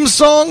Joey Newcomb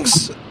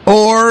songs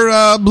or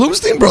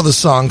Bloomstein Brothers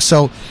songs.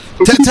 So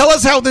tell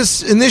us how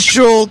this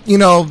initial, you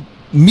know,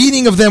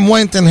 meeting of them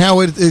went and how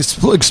it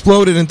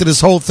exploded into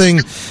this whole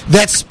thing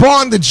that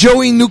spawned the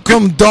Joey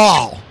Newcomb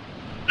doll.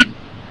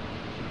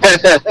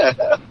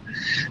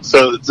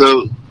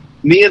 So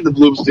me and the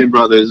Bloomstein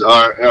Brothers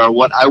are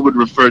what I would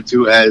refer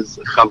to as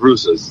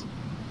chavrusas.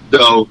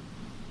 So,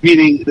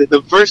 meaning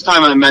the first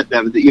time I met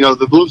them, you know,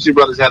 the Bloomstein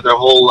Brothers have their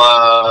whole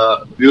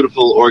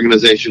beautiful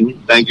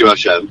organization. Thank you,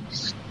 Hashem.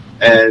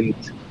 And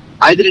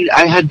I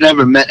had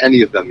never met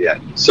any of them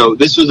yet. So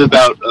this was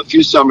about a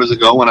few summers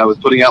ago when I was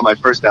putting out my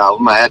first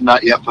album. I had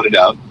not yet put it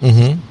out.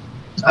 Mm-hmm.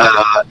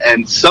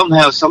 And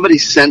somehow somebody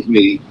sent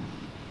me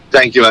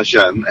Thank You,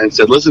 Hashem, and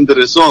said, listen to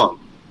this song.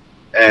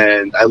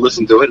 And I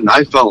listened to it, and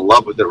I fell in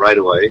love with it right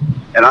away.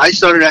 And I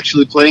started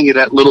actually playing it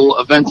at little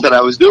events that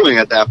I was doing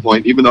at that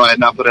point. Even though I had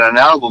not put out an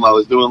album, I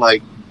was doing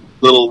like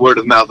little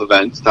word-of-mouth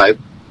events type.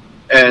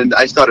 And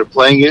I started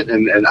playing it,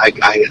 and I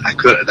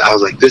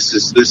was like, this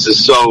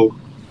is so,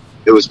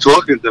 it was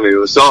talking to me. It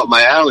was so up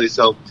my alley.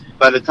 So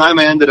by the time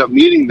I ended up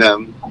meeting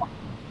them,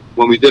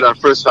 when we did our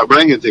first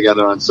Fabrengen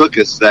together on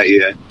Sukkot that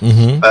year,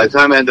 mm-hmm. By the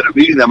time I ended up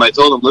meeting them, I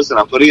told them, listen,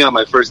 I'm putting out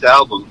my first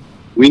album.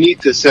 We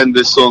need to send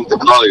this song to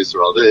Klal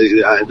Yisrael.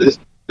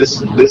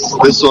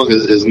 This song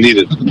is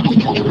needed.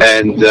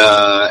 And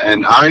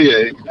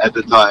Aryeh at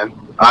the time,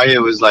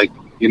 Aryeh was like,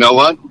 you know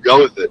what? Go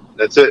with it.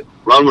 That's it.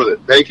 Run with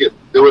it. Take it.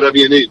 Do whatever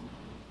you need.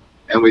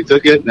 And we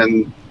took it,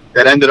 and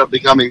that ended up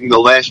becoming the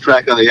last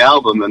track on the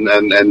album, and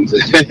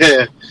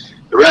the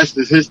rest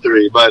is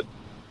history. But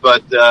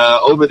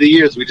over the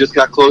years, we just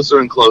got closer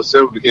and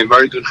closer. We became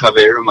very good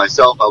chaver,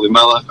 myself, Ali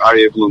Melech,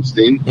 Aryeh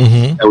Bloomstein,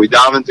 mm-hmm. and we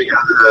davened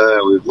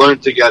together, we've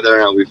learned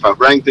together, and we've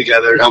farbrang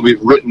together, and we've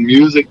written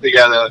music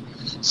together.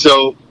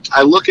 So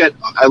I look at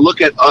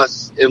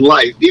us in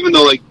life, even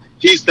though like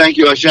he's Thank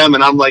You Hashem,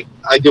 and I'm like,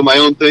 I do my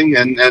own thing,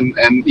 and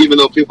even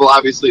though people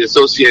obviously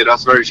associate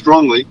us very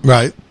strongly,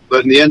 right?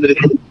 But in the end of the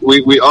day,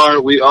 we are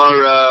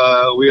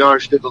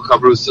shtickle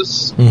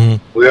chavrusas.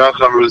 We are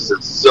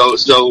chavrusas.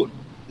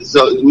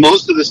 So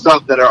most of the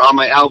stuff that are on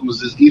my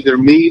albums is either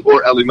me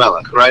or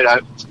Elimelech,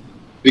 right?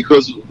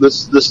 Because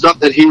the stuff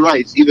that he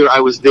writes, either I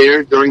was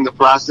there during the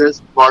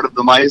process, part of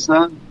the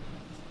Ma'aseh,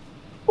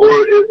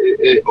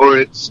 or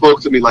it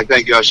spoke to me like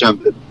Thank You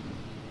Hashem did.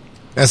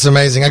 That's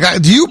amazing. By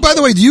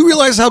the way, do you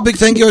realize how big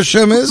Thank You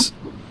Hashem is?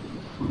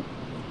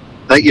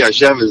 Thank You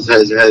Hashem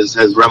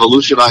has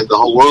revolutionized the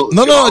whole world.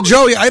 No,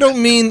 Joey, I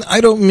don't mean,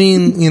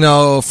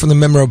 from the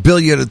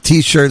memorabilia, the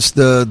T-shirts,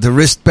 the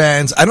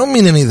wristbands. I don't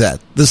mean any of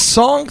that. The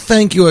song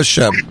Thank You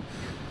Hashem.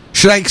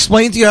 Should I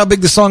explain to you how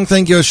big the song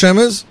Thank You Hashem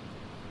is?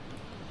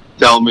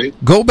 Tell me.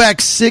 Go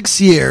back 6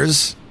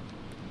 years.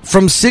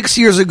 From 6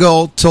 years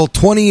ago till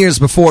 20 years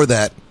before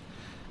that,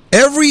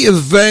 every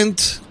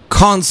event,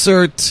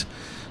 concert,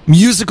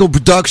 musical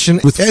production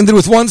ended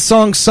with one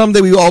song,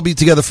 Someday We Will All Be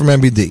Together from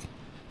MBD.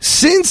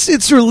 Since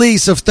its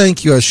release of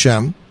Thank You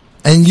Hashem,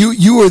 and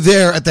you were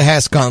there at the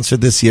Haas concert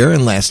this year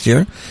and last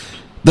year,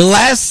 the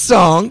last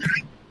song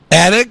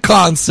at a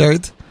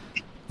concert,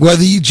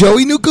 whether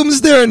Joey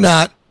Newcomb's there or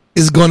not,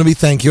 is going to be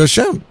Thank You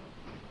Hashem.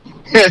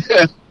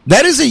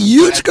 That is a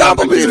huge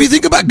compliment. If you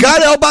think about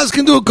God Elbaz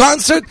can do a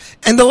concert,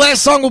 and the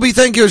last song will be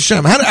Thank You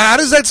Hashem. How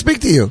does that speak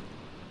to you?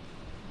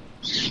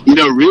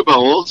 Reba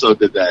also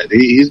did that.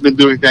 He's been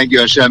doing Thank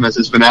You Hashem as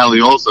his finale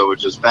also,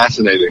 which is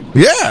fascinating.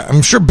 Yeah,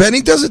 I'm sure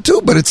Benny does it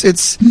too, but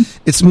it's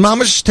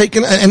mamash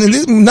taken, and it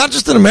is not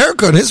just in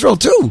America, in Israel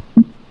too.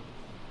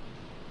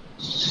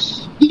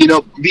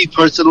 Me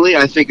personally,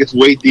 I think it's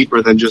way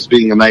deeper than just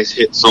being a nice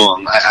hit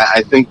song.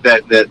 I think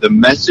that the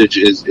message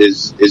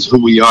is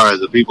who we are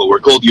as a people. We're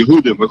called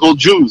Yehudim. We're called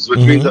Jews, which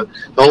means the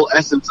whole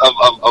essence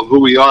of who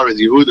we are is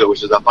Yehuda,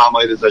 which is Apam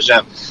Eides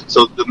Hashem.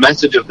 So the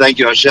message of Thank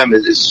You Hashem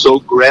is so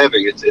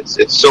grabbing.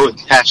 It's so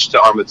attached to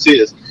our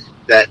Metzias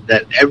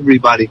that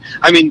everybody.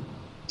 I mean,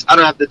 I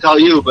don't have to tell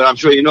you, but I'm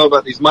sure you know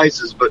about these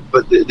mices.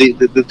 But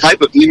the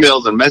type of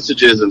emails and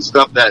messages and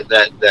stuff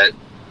that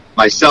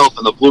myself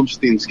and the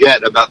Blumsteins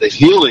get about the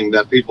healing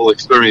that people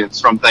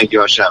experience from Thank You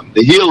Hashem.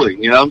 The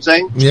healing, you know what I'm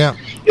saying? Yeah.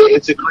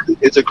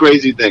 It's a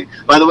crazy thing.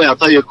 By the way, I'll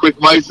tell you a quick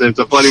mitzvah. It's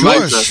a funny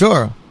mitzvah.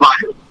 Sure.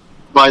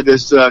 By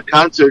this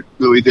concert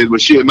that we did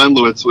with Shia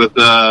Menlowitz with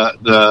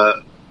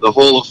the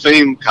Hall of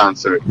Fame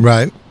concert.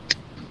 Right.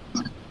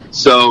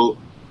 So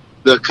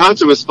the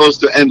concert was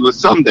supposed to end with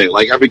Someday,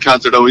 like every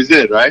concert always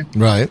did, right?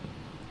 Right.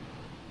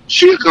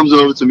 Shia comes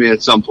over to me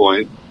at some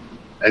point,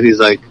 and he's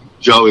like,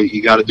 Joey,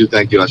 you got to do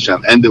Thank You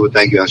Hashem. End it with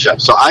Thank You Hashem.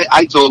 So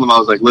I told him, I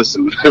was like,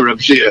 listen, Reb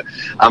Shia,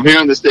 I'm here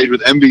on the stage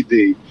with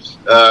MBD,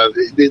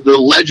 the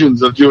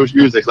legends of Jewish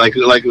music, like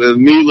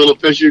me, Little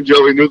Fisher,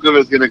 Joey Newcomb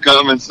is going to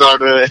come and start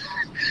to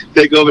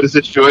take over the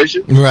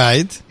situation.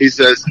 Right. He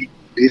says,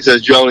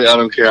 Joey, I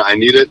don't care. I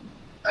need it.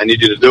 I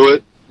need you to do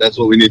it. That's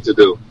what we need to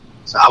do.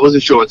 So I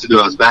wasn't sure what to do.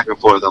 I was back and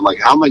forth. I'm like,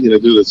 how am I going to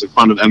do this in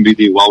front of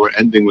MBD while we're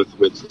ending with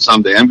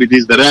Someday?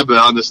 MBD's the Rebbe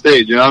on the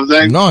stage. You know what I'm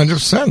saying? No,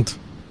 100%.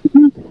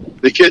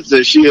 The kid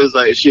says, she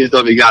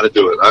told me, you got to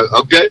do it.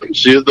 Okay,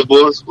 she is the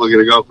boss. We're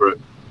going to go for it.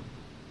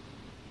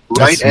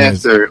 Right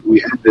after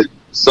we ended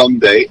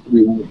Someday,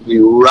 we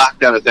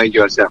rocked out a Thank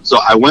You Hashem. So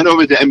I went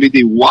over to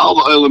MBD while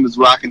the Olam is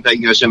rocking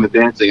Thank You Hashem and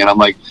dancing, and I'm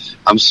like,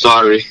 I'm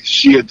sorry.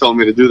 She had told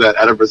me to do that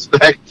out of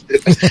respect.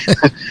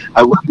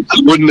 I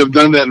wouldn't have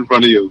done that in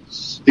front of you.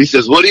 He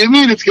says, what do you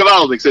mean it's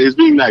Kavaldik? So he's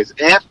being nice.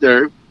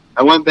 After,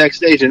 I went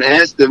backstage and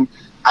asked him,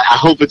 I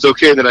hope it's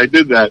okay that I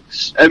did that.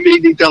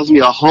 MBD tells me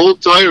a whole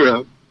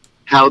Torah.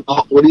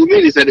 What do you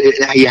mean? He said,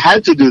 you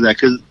had to do that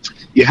because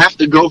you have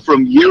to go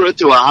from Yira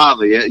to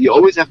Ahava. You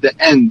always have to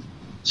end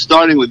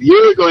starting with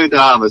Yira going to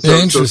Ahava.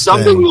 So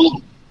something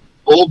will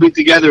all be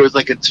together. It's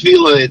like a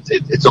tefillah.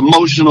 It's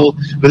emotional.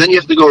 But then you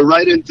have to go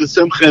right into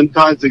Simcha and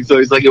Tanzig. So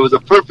he's like, it was a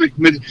perfect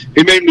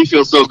He made me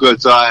feel so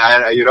good. So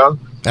I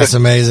That's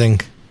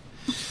amazing.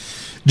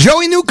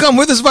 Joey Newcomb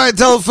with us via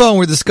telephone.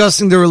 We're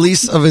discussing the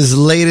release of his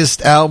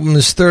latest album,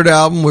 his third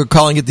album. We're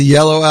calling it the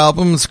Yellow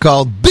Album. It's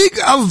called Big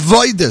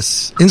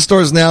Avoidus. In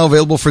stores now,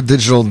 available for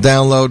digital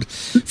download,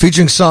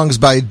 featuring songs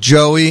by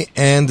Joey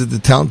and the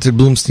talented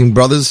Blumstein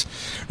brothers.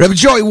 Rabbi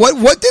Joey,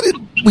 what did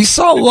it? We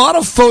saw a lot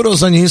of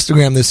photos on your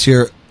Instagram this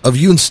year of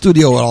you in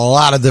studio with a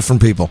lot of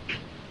different people.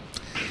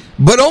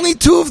 But only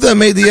two of them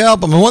made the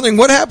album. I'm wondering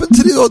what happened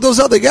to those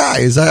other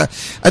guys. I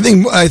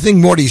think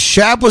Morty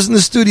Schaap was in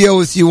the studio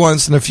with you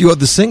once, and a few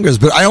other singers.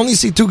 But I only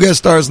see two guest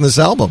stars in this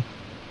album.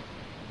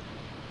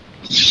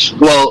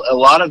 Well, a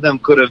lot of them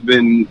could have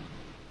been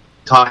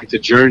tied to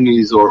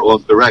Journeys or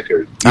Off the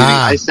Record.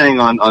 I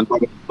sang on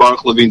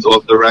Baruch Levine's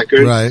Off the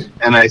Record, right,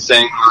 and I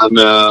sang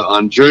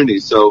on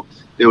Journeys. So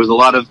there was a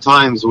lot of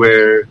times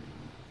where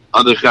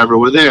other Chavra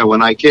were there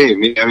when I came.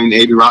 I mean,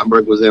 Avi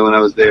Rottenberg was there when I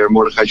was there.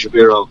 Mordechai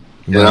Shapiro.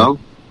 You know?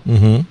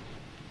 Mm-hmm.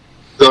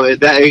 So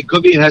it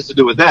could be it has to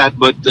do with that,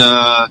 but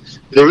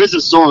there is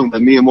a song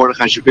that me and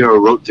Mordechai Shapiro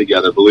wrote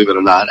together, believe it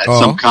or not, at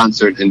some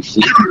concert in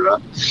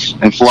Florida,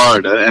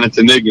 and it's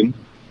a niggin.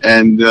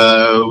 and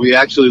we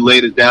actually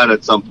laid it down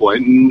at some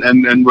point,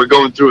 and we're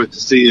going through it to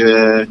see,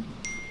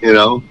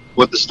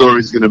 what the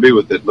story's going to be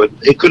with it. But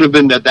it could have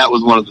been that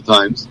was one of the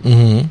times.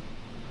 Mm-hmm.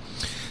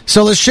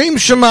 So L'Shem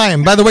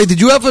Shemayim. By the way, did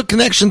you have a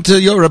connection to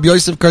Rabbi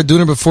Yosef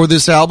Karduner before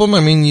this album? I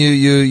mean,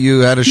 you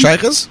had a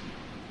shaykhus?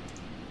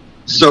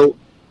 So,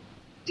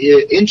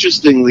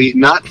 interestingly,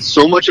 not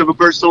so much of a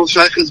personal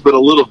shaykhus, but a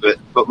little bit.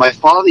 But my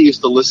father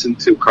used to listen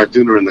to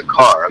Karduner in the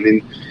car. I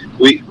mean,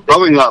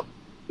 growing up,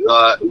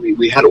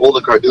 we had all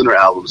the Karduner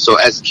albums. So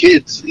as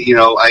kids,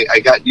 I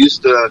got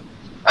used to.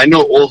 I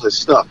know all his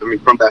stuff. I mean,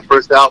 from that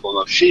first album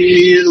of Shir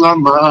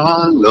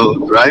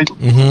Lamalo, right?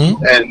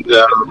 Mm-hmm.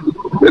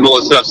 And all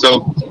that stuff.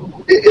 So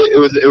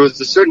it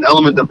was a certain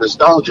element of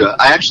nostalgia.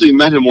 I actually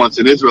met him once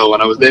in Israel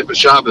when I was there for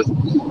Shabbos.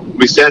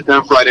 We sat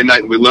down Friday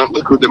night and we learned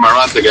Likud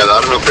Maran together.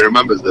 I don't know if he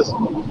remembers this,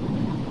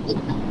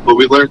 but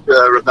we learned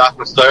Rav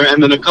Nachman Steyer.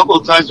 And then a couple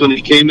of times when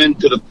he came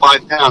into the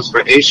 5 towns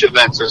for Aish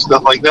events or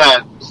stuff like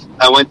that,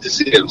 I went to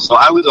see him. So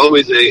I was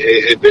always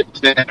a big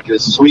fan of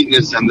his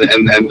sweetness and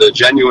the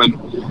genuine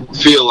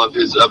feel of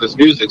his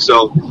music.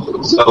 So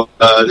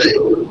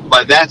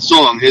by that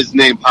song, his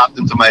name popped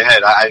into my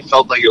head. I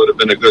felt like it would have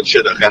been a good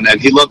shidduch, and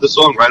he loved the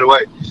song right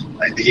away.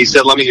 He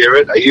said, "Let me hear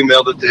it." I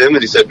emailed it to him,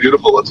 and he said,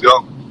 "Beautiful, let's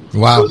go."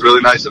 Wow, it was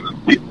really nice of him.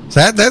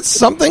 That's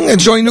something that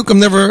Joey Newcomb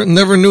never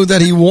knew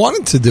that he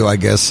wanted to do. I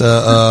guess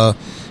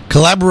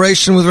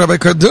collaboration with Rabbi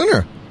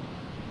Karduner.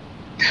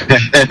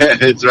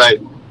 It's right.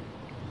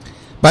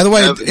 By the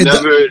way,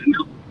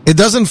 it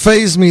doesn't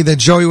faze me that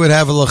Joey would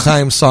have a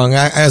L'chaim song.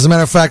 As a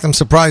matter of fact, I'm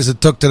surprised it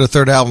took to the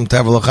third album to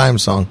have a L'chaim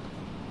song.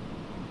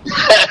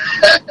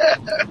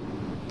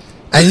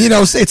 And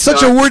it's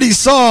such a wordy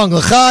song.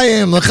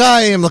 L'chaim,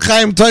 L'chaim,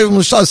 L'chaim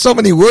Tovim, so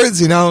many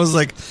words. I was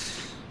like,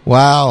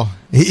 wow.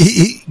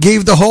 He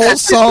gave the whole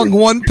song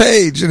 1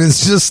 page, and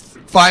it's just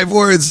 5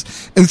 words,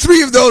 and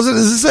 3 of those are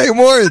the same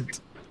word.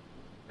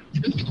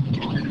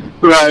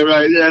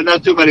 Right. Yeah,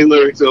 not too many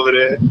lyrics over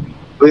there.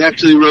 We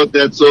actually wrote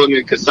that song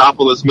in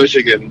Cassopolis,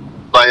 Michigan,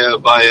 by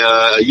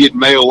Yid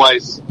Mayo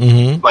Weiss,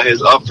 by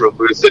his Afra.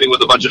 We were sitting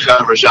with a bunch of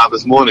Chaim for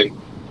Shabbos morning,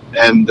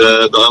 and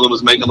the Olam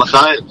was making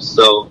L'chaim.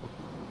 So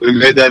we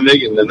made that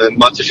niggin, and then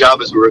Matzah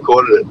Shabbos we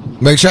recorded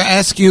it. Make sure I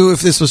ask you if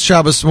this was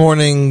Shabbos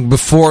morning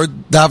before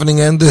davening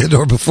ended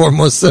or before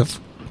Musaf.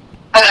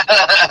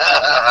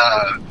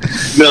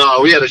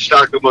 No, we had a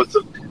Sharka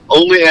Musaf.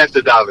 Only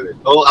after davening.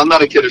 Oh, I'm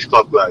not a Kiddush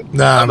Club guy.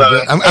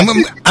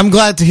 I'm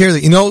glad to hear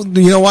that. You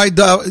know why,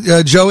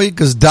 Joey?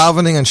 Because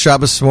davening on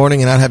Shabbos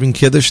morning and not having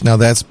Kiddush, now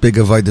that's big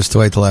avoidance to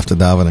wait till after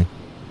davening.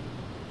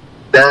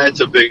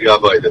 That's a big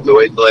avoidance to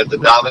wait till after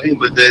davening.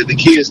 But the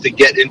key is to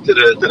get into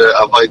the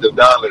avoid of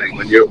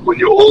davening. When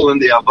you're all in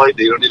the avoid,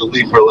 you don't need to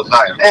leave for a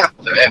l'chaim.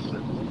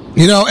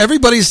 After.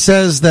 Everybody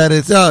says that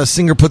a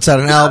singer puts out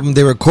an album,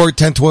 they record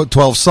 10 to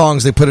 12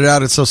 songs, they put it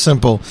out, it's so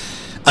simple.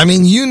 I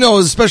mean,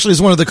 especially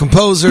as one of the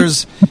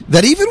composers,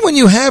 that even when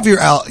you have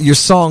your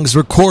songs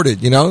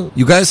recorded,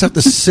 you guys have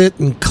to sit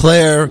and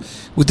clear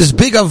with this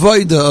big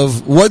avoida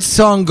of what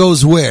song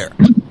goes where,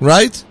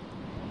 right?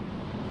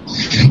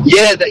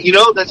 Yeah,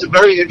 that's a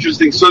very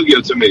interesting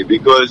sugya to me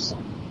because,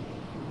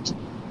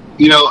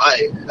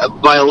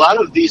 by a lot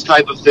of these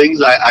type of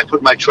things, I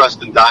put my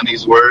trust in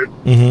Donnie's word,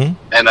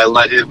 and I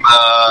let him,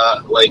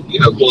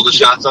 call the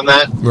shots on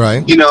that.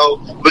 Right.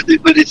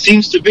 But it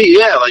seems to be,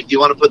 you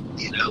want to put,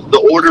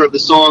 the order of the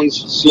songs,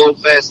 slow,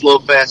 fast, slow,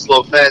 fast,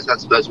 slow, fast.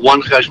 That's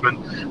one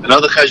cheshbon.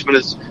 Another cheshbon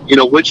is,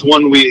 which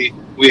one we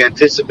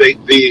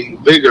anticipate being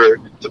bigger,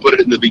 to put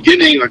it in the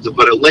beginning or to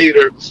put it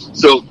later.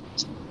 So,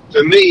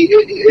 for me,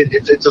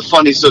 it's a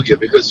funny sugya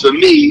because for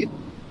me,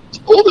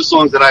 all the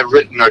songs that I've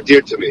written are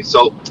dear to me.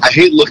 So I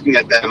hate looking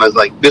at them as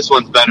like, this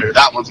one's better,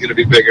 that one's going to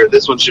be bigger,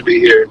 this one should be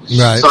here.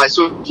 Right. So I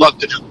sort of love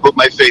to put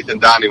my faith in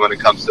Donnie when it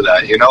comes to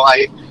that. He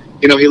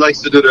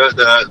likes to do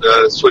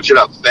the switch it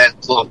up,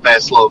 fast, slow,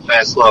 fast, slow,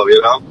 fast, slow,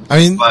 I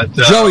mean,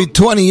 Joey,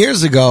 20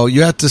 years ago,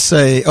 you had to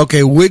say,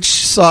 okay, which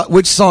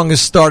song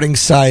is starting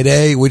side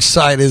A, which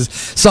song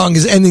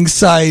is ending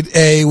side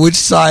A, which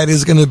side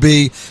is going to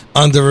be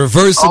on the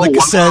reverse of the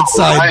cassette,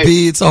 side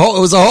B. It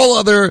was a whole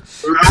other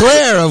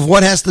clear of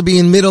what has to be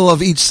in middle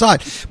of each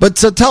side. But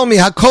tell me,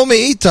 Hakome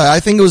Ita, I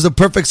think it was the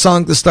perfect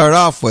song to start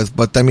off with.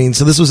 But I mean,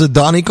 so this was a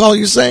Donnie call,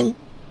 you're saying?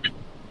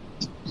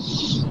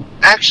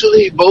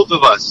 Actually, both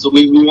of us. So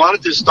we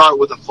wanted to start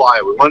with a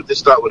flyer. We wanted to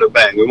start with a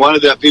bang. We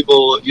wanted that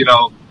people,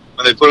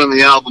 when they put on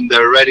the album,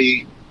 they're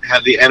ready,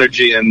 have the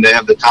energy, and they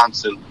have the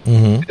constant.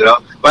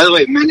 By the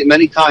way,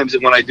 many times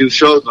when I do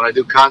shows, when I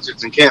do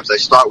concerts and camps, I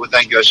start with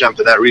Thank You Hashem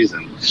for that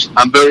reason.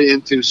 I'm very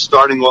into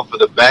starting off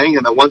with a bang,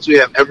 and then once we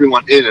have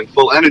everyone in and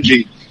full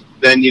energy,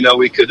 then,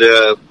 we could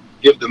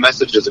give the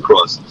messages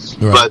across.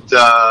 Right.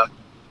 But,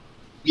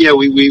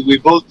 we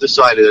both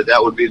decided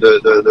that would be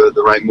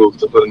the right move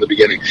to put in the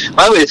beginning.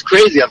 By the way, it's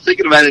crazy. I'm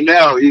thinking about it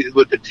now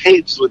with the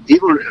tapes.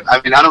 I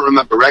don't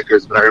remember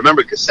records, but I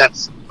remember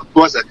cassettes. Of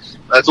course,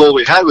 that's all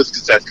we had was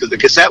cassettes because the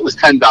cassette was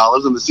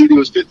 $10 and the CD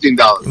was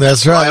 $15.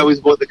 That's right. So I always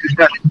bought the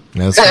cassette.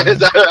 That's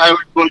I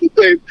was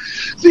saying.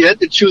 So you had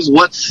to choose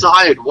what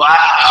side.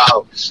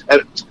 Wow.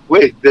 And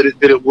wait, did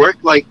it work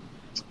like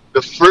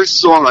the first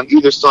song on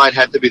either side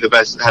had to be the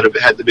best? Had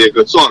to be a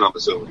good song, I'm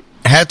assuming.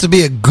 Had to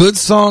be a good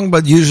song,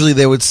 but usually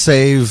they would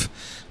save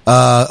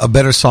a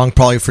better song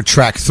probably for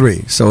track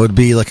 3. So it would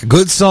be like a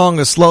good song,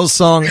 a slow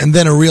song, and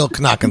then a real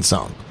knockin'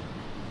 song.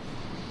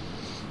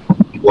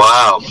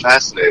 Wow,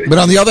 fascinating. But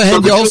on the other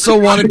hand, you also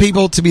wanted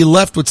people to be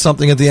left with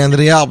something at the end of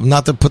the album,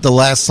 not to put the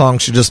last song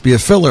should just be a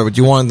filler, but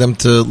you wanted them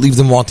to leave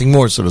them wanting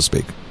more, so to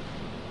speak.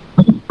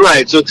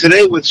 Right, so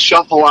today with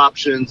shuffle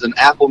options and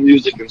Apple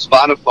Music and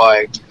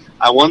Spotify,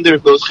 I wonder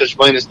if those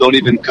cheshbonis don't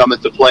even come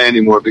into play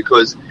anymore,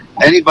 because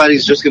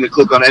anybody's just going to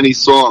click on any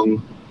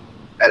song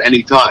at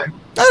any time.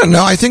 I don't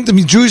know. I think the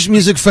Jewish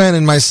music fan,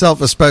 and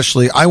myself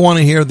especially, I want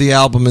to hear the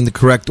album in the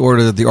correct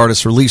order that the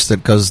artist released it,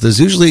 because there's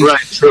usually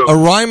a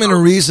rhyme and a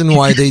reason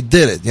why they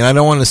did it. You know, I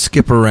don't want to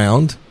skip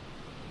around.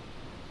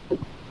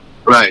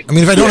 Right. I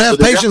mean, if I don't have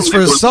patience for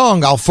a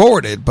song, I'll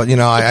forward it, but, you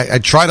know, I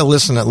try to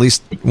listen at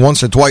least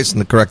once or twice in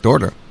the correct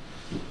order.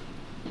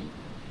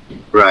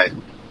 Right.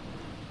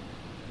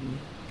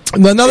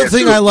 Another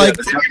thing I liked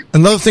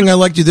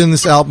you did in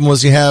this album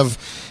was you have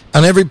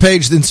on every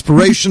page the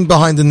inspiration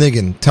behind the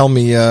niggin. Tell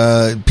me,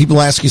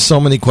 people ask you so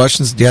many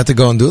questions. Do you have to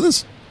go and do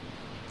this?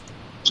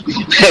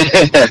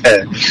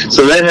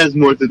 So that has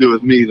more to do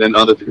with me than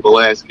other people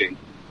asking.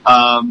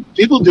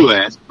 People do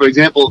ask. For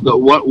example,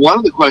 one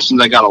of the questions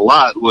I got a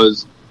lot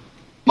was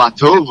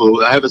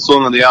Matovu. I have a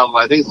song on the album.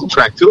 I think it's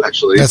track 2,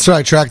 actually. That's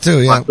right, track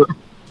 2, yeah.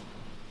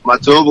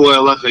 Matovu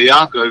Elecha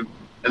Yaakov.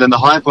 And then the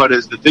high part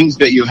is the things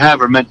that you have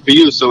are meant for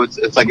you. So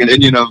it's like an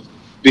Indian of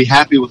be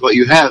happy with what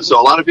you have. So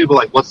a lot of people are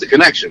like, what's the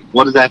connection?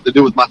 What does that have to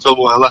do with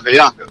Matovu Elecha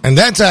Yaakov? And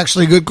that's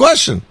actually a good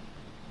question.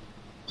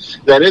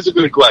 That is a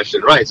good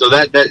question, right? So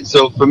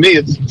so for me,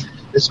 it's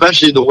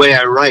especially the way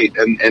I write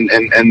and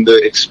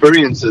the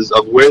experiences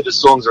of where the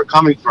songs are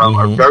coming from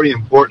are very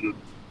important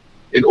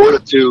in order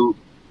to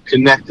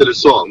connect to the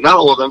song. Not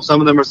all of them;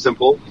 some of them are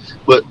simple,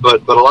 but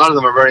a lot of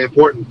them are very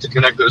important to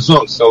connect to the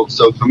song. So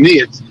for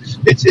me,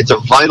 it's a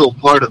vital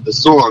part of the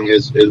song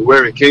is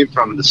where it came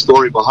from and the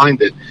story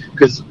behind it.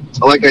 Because,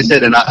 like I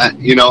said, and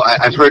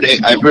I've heard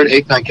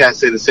Eitan Katz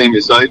say the same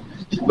aside,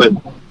 but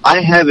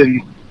I have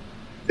him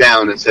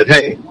down and said,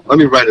 "Hey, let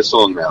me write a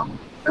song now,"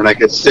 and I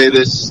could say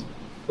this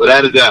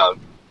without a doubt.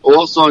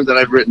 All songs that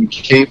I've written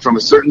came from a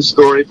certain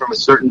story, from a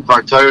certain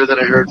partire that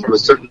I heard, from a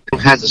certain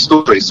has a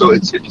story. So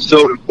it's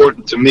so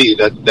important to me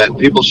that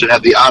people should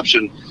have the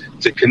option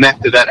to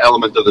connect to that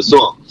element of the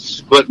song.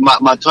 But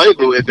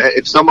Matovu,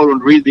 if someone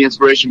would read the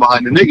inspiration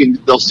behind the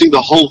niggin, they'll see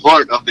the whole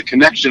heart of the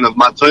connection of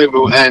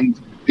Matovu and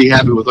be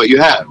happy with what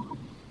you have.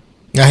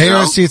 Now here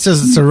I see it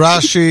says it's a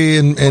Rashi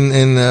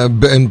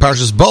in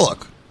Parshas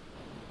Bullock.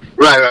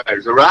 Right.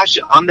 So Rashi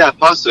on that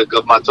pasuk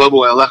of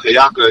Matovu Elecha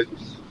Yaakov,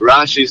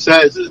 Rashi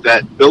says is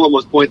that Bilam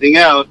was pointing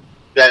out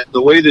that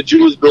the way the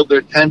Jews built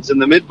their tents in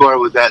the Midbar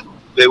was that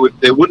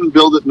they wouldn't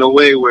build it in a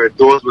way where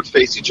doors would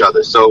face each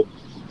other. So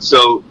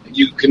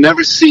you can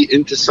never see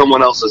into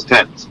someone else's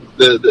tent.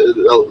 The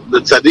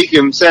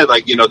tzaddikim said,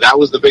 that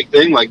was the big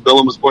thing, like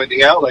Bilam was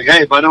pointing out, like,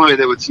 hey, by the way,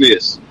 they would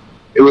sneeze.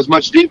 It was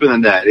much deeper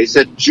than that. He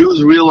said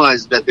Jews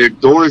realized that their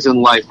doors in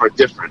life are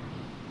different.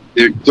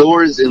 Their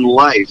doors in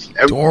life.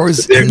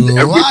 Everything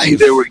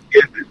they were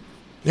given.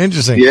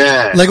 Interesting.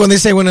 Yeah. Like when they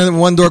say when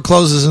one door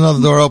closes,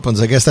 another door opens.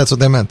 I guess that's what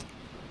they meant.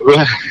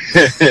 Right.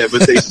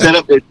 But they set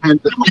up their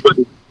tents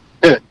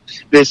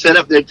they set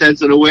up their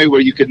tents in a way where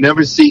you could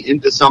never see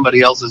into somebody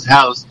else's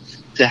house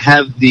to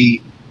have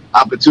the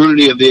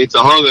opportunity of the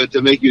Yetzer Hara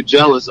to make you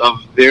jealous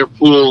of their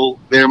pool,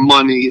 their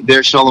money,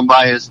 their shalom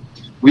bayis.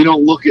 We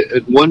don't look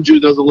at one Jew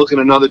doesn't look at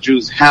another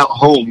Jew's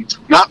home,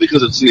 not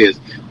because of sneers,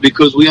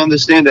 because we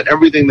understand that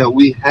everything that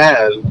we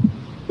have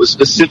was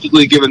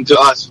specifically given to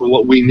us for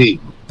what we need.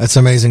 That's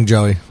amazing,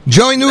 Joey.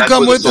 Joey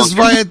Newcomb with us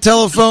via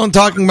telephone,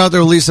 talking about the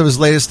release of his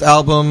latest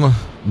album,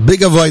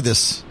 Big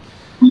Avoidus.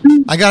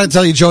 I got to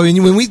tell you, Joey,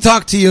 when we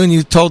talked to you and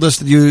you told us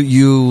that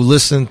you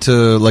listened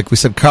to, like we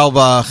said,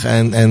 Carlbach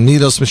and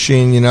Nidos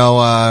Machine,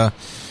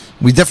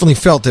 we definitely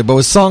felt it. But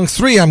with song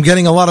 3, I'm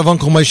getting a lot of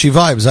Uncle Moshe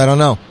vibes. I don't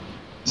know.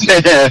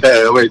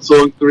 Wait,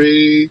 song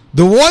 3?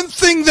 The one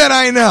thing that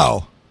I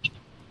know.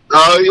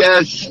 Oh,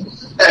 yes.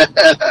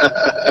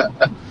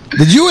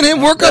 Did you and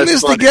him work on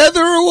this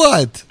together or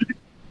what?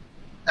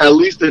 At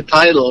least the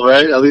title,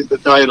 right? At least the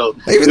title.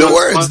 Even the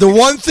words. The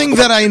one thing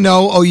that I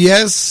know, oh,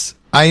 yes,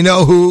 I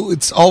know who.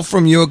 It's all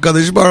from you,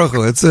 Kadosh Baruch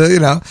Hu. It's,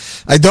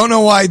 I don't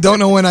know why, I don't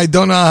know when, I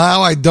don't know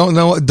how, I don't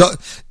know.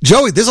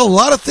 Joey, there's a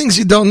lot of things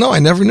you don't know. I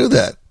never knew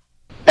that.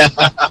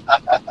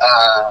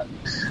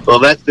 Well,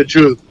 that's the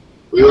truth.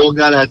 We all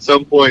got to at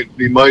some point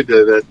be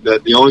moida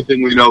that the only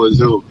thing we know is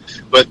who.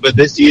 But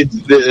this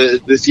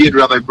Yid,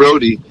 Rabbi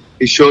Brody,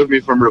 he showed me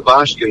from Rav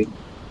Ashkin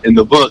in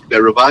the book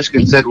that Rav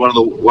Ashkin said one of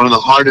the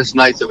hardest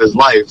nights of his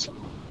life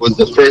was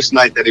the first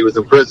night that he was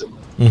in prison.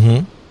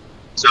 Mm-hmm.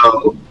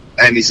 So,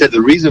 and he said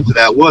the reason for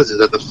that is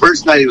that the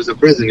first night he was in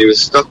prison, he was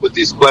stuck with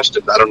these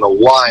questions. I don't know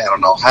why, I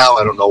don't know how,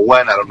 I don't know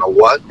when, I don't know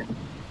what.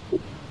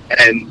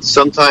 And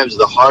sometimes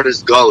the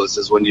hardest gullus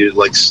is when you're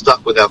like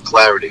stuck without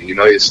clarity. You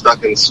know, you're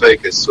stuck in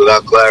Sveikus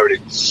without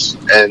clarity.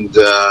 And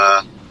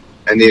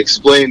he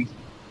explained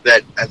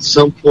that at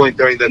some point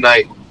during the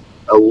night,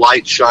 a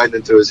light shined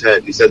into his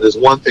head. He said, "There's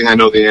one thing I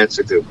know the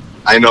answer to.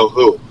 I know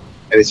who."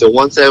 And he said,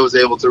 once I was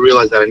able to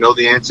realize that I know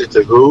the answer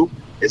to who,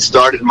 it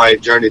started my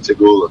journey to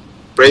Gula.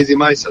 Crazy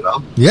Maisa,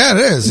 no? Yeah, it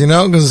is, you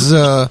know, because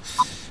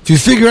if you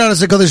figure out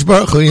it's a Kadosh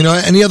Baruch Hu, you know,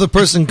 any other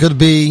person could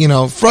be, you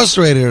know,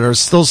 frustrated or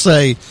still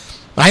say,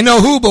 I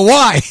know who, but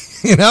why?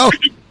 You know?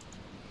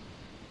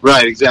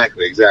 Right,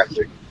 exactly.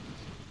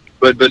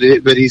 But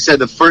he said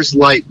the first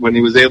light when he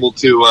was able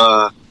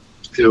to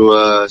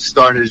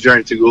start his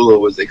journey to Gula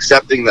was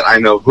accepting that I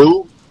know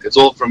who. It's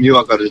all from you,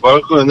 HaKadosh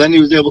Baruch Hu, and then he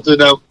was able to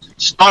now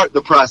start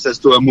the process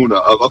to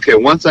Emunah of, okay,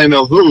 once I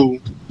know who,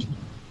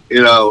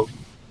 you know,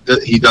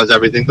 he does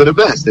everything for the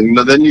best, and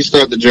then you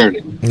start the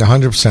journey.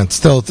 100%.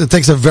 Still, it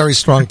takes a very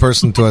strong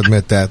person to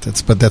admit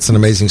that. But that's an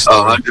amazing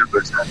story.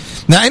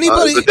 100%. Now,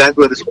 anybody, but that's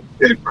where this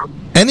came from.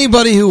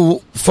 Anybody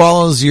who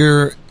follows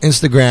your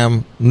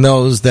Instagram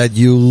knows that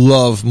you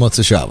love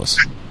Motzei Shabbos.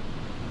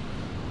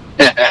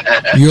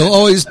 You'll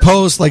always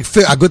post like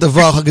a gute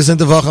Woche,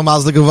 gesinte Woche,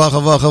 mazdike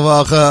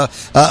Woche,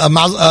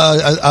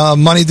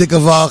 money dicke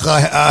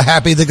Woche,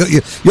 happy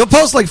dicke. You'll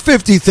post like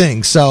 50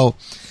 things. So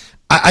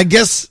I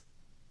guess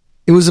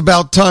it was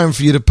about time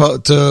for you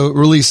to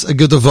release a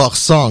gute Woche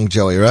song,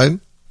 Joey, right?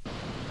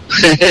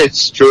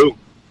 It's true.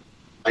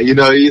 You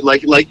know,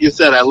 like you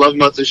said, I love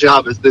Motzei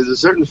Shabbos. There's a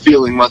certain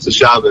feeling Motzei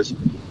Shabbos.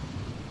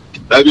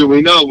 I mean,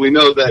 we know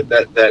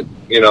that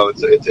you know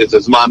it's a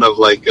zman of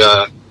like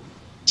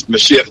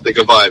Mashiach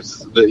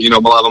vibes. You know,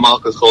 Malav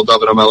Malchus called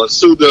David HaMelech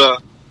Suda.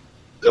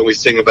 Then we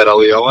sing about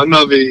Eliyahu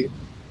HaNavi.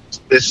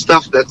 There's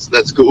stuff that's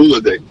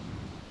Geula Day.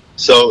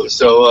 So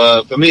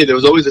for me, there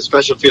was always a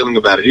special feeling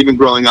about it. Even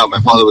growing up,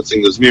 my father would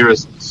sing those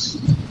mirrors.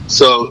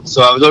 So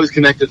I was always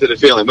connected to the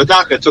feeling. But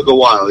Daka took a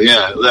while,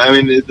 yeah. I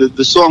mean,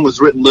 the song was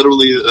written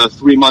literally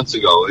 3 months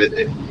ago.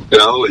 You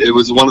know, it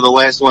was one of the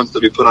last ones to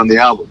be put on the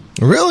album.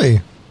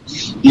 Really?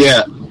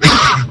 Yeah.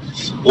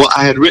 Well,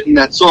 I had written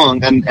that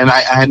song, and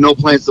I had no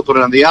plans to put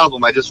it on the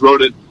album. I just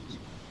wrote it,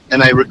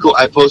 and I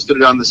posted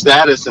it on the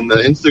status and the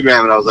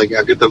Instagram, and I was like,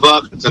 yeah, get the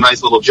Vach. It's a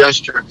nice little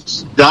gesture.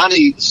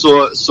 Donnie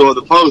saw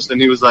the post, and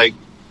he was like,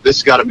 this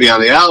has got to be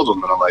on the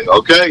album. And I'm like,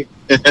 okay.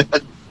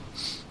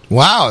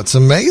 Wow, it's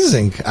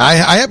amazing.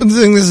 I happen to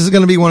think this is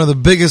going to be one of the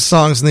biggest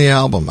songs in the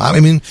album. I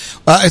mean,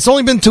 it's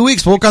only been 2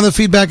 weeks, but what kind of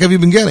feedback have you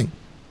been getting?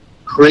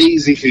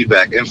 Crazy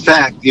feedback. In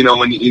fact, you know,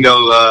 when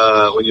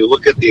you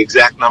look at the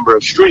exact number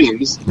of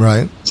streams,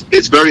 right,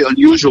 it's very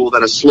unusual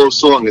that a slow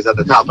song is at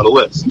the top of the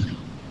list.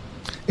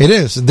 It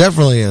is. It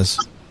definitely is.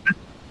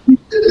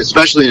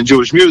 Especially in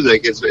Jewish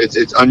music, it's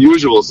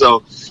unusual. So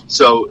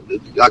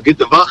Agit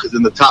Davach is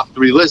in the top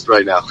 3 list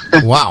right now.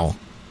 Wow.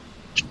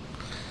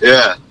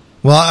 Yeah.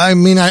 Well, I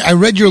mean, I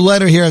read your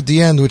letter here at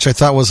the end, which I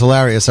thought was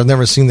hilarious. I've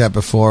never seen that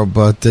before,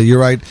 but you're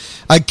right.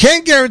 I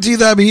can't guarantee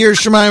that I'll be here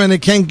Shemaim, and I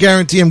can't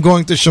guarantee I'm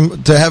going to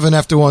heaven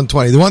after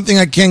 120. The one thing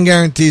I can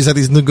guarantee is that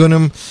these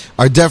Nagunim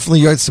are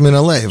definitely Yotzim Min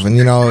Alev. And,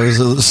 you know, is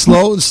a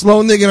slow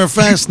niggin or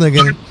fast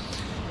niggin,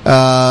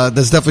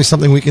 that's definitely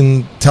something we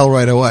can tell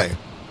right away.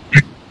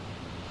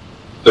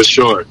 For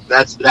sure.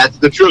 That's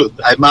the truth.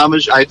 I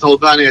told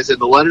Donnie, I said,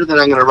 the letter that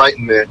I'm going to write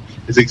in there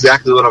is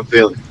exactly what I'm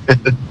feeling.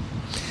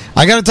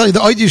 I got to tell you, the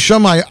Oid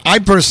Yishomai, I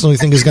personally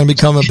think is going to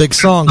become a big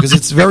song because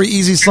it's a very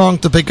easy song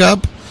to pick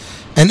up,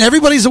 and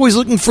everybody's always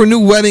looking for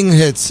new wedding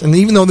hits. And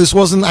even though this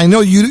wasn't, I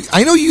know you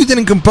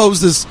didn't compose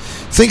this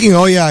thinking,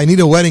 oh yeah, I need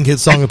a wedding hit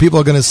song and people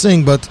are going to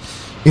sing. But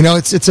you know,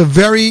 it's a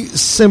very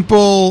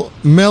simple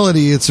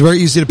melody. It's very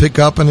easy to pick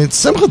up, and it's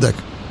simchadik.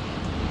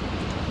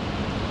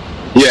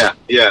 Yeah.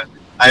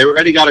 I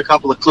already got a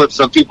couple of clips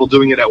of people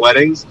doing it at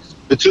weddings.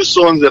 The 2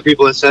 songs that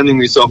people are sending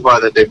me so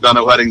far that they've done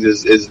at weddings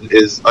is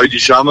Oid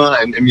Shama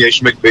and Im Yesh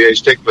Mikveh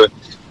Yesh Tikvah.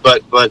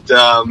 But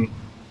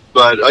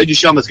Oid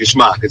Shama is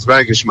Geshmak. It's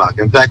very Geshmak.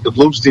 In fact, the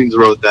Bloomsteins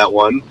wrote that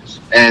one,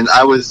 and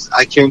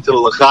I came to the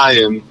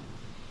L'chaim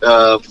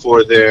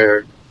for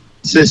their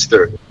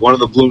sister. One of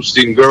the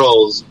Bloomstein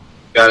girls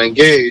got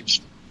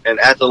engaged, and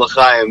at the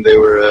L'chaim they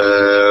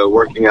were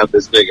working out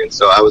this big, and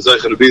so I was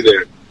going to be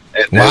there.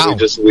 And wow.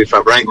 we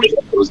fabrang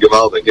it was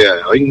Givaldic,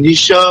 yeah.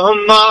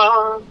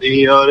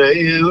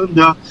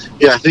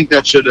 Yeah, I think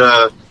that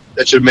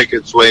should make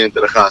its way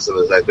into the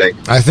Chasanas, I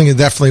think. I think it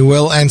definitely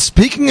will. And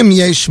speaking of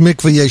Yesh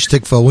Mikveh Yesh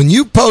Tikvah, when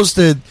you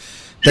posted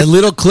that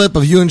little clip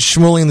of you and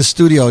Shmuley in the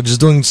studio just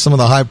doing some of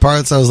the high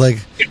parts, I was like,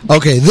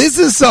 okay, this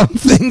is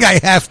something I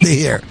have to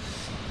hear.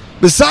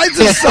 Besides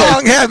the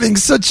song having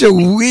such a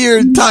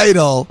weird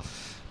title,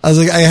 I was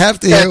like, I have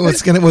to hear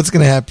what's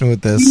gonna happen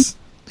with this.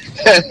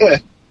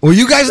 Were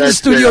you guys in the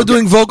studio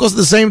doing vocals at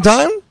the same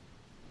time?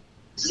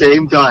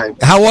 Same time.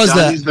 How was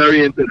Donnie's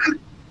very into that.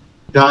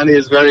 Donnie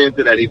is very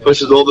into that. He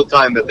pushes all the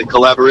time that the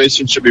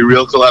collaboration should be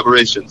real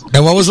collaborations.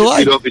 And what was it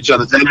like? Feed off each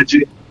other's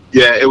energy.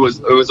 Yeah, it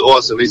was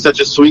awesome. He's such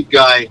a sweet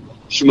guy,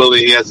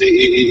 Shmuley.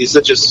 He's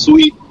such a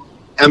sweet,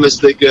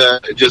 emistic,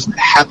 just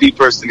happy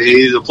person.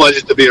 He's a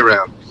pleasure to be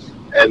around.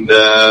 And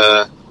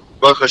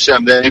Baruch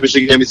Hashem, the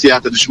Eibishter gave me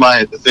siyata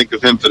d'shmaya to think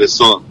of him for this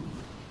song.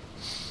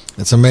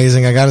 It's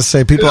amazing. I got to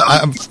say, people,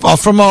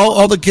 from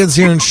all the kids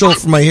here in Shul,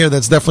 from I hear,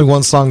 that's definitely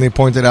one song they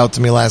pointed out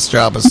to me last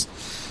Shabbos.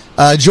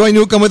 Joy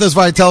Newcomb with us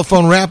via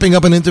telephone, wrapping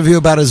up an interview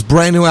about his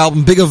brand new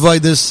album, Big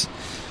Avoidus.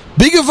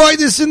 Big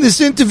Avoidus in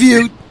this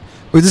interview.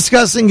 We're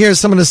discussing here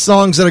some of the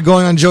songs that are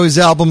going on Joey's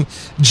album.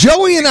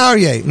 Joey and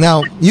Aryeh.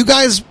 Now, you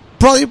guys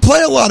probably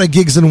play a lot of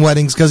gigs and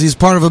weddings because he's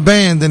part of a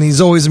band and he's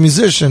always a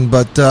musician,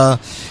 but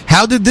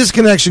how did this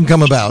connection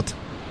come about?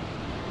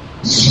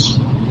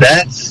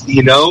 That's,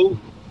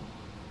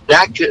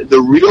 the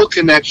real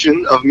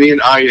connection of me and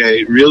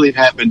Aryeh really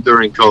happened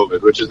during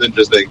COVID, which is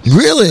interesting.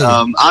 Really?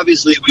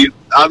 Obviously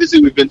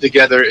we've been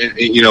together,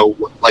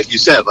 like you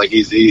said, like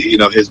he's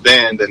his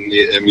band and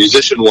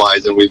musician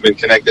wise, and we've been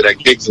connected at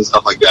gigs and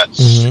stuff like that.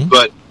 Mm-hmm.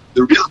 But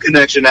the real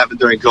connection happened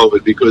during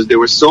COVID because there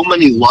were so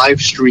many live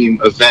stream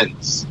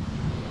events,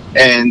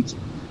 and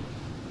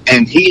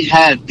he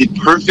had the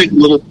perfect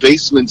little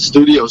basement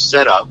studio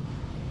setup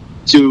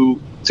to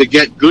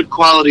get good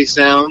quality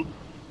sound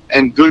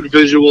and good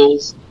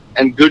visuals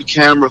and good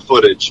camera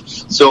footage.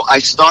 So I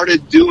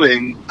started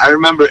I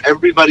remember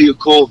everybody who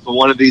called for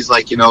one of these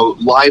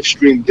live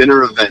stream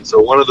dinner events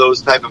or one of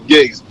those type of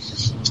gigs,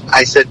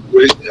 I sent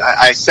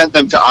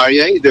them to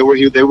Aryeh.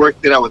 They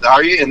worked it out with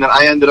Aryeh, and then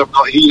I ended up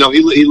he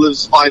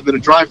lives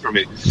 5-minute drive from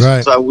me.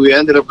 Right. So we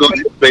ended up going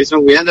to the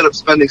basement. We ended up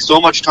spending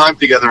so much time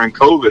together in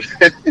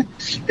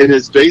COVID in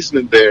his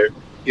basement there,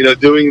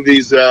 doing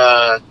these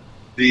live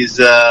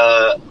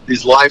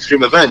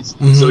stream events.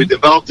 Mm-hmm. So we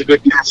developed a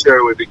good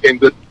chemistry. We became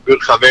good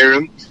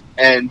chaverim.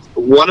 And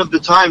one of the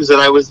times that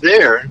I was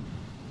there,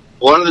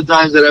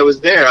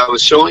 I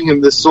was showing him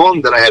this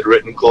song that I had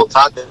written called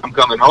 "Tata, I'm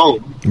Coming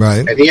Home."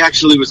 Right. And he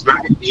actually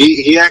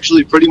he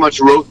actually pretty much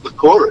wrote the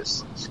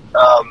chorus.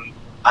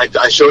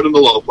 I showed him the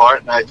low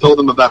part, and I told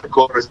him about the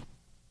chorus.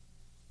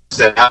 I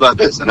said, "How about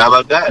this? And how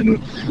about that?"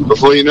 And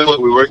before you know it,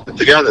 we worked it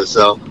together.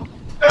 So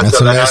that's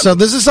amazing. So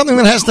this is something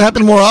that has to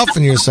happen more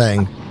often, you're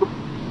saying?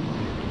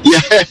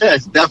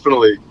 Yes,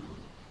 definitely.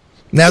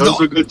 Now, those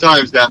were good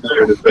times down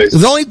there in the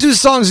basement. The only two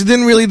songs you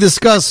didn't really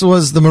discuss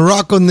was the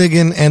Morocco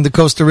Niggin and the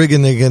Costa Rica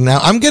Niggin. Now,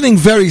 I'm getting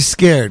very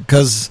scared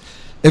because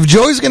if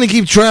Joey's going to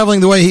keep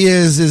traveling the way he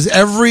is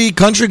every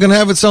country going to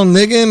have its own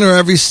Niggin, or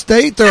every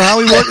state, or how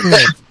are we working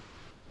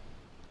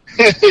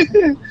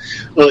it?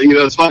 Well,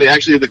 it's funny.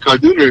 Actually, the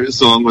Carduner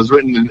song was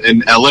written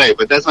in L.A.,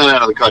 but that's not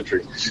out of the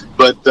country.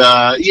 But,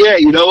 yeah,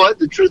 you know what?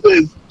 The truth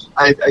is,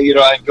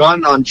 I've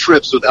gone on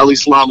trips with Eli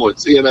Slamo at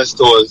CNS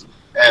stores,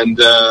 and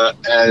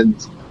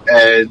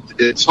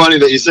it's funny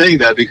that you're saying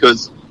that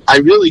because I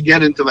really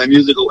get into my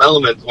musical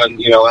element when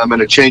I'm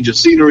in a change of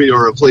scenery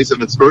or a place of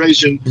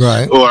inspiration,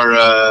 right?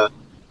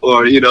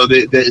 Or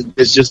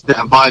there's just that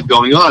vibe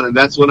going on, and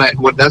that's when I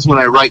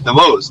write the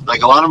most.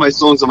 Like a lot of my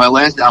songs on my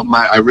last album,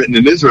 I've written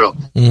in Israel.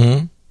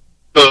 Mm-hmm.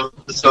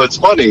 So it's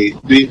funny.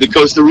 The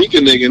Costa Rica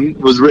Niggin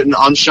was written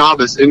on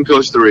Shabbos in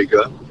Costa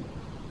Rica.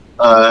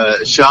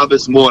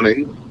 Shabbos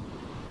morning.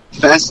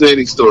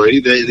 Fascinating story.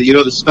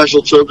 The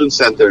Special Children's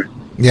Center.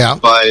 Yeah.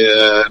 By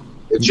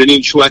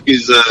Janine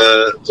Schwecky's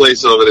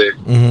place over there.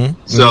 Mm-hmm.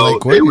 So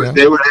they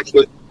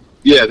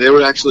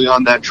were actually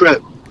on that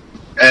trip.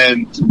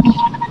 And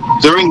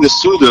during the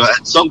Suda,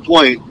 at some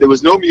point, there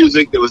was no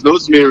music, there was no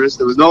Zmiris,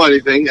 there was no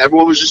anything.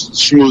 Everyone was just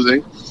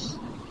schmoozing.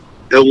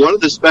 And one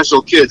of the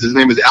special kids, his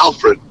name is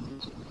Alfred,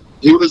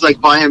 he was like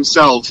by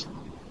himself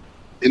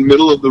in the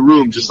middle of the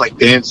room, just like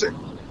dancing.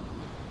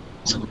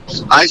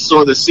 I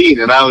saw the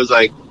scene and I was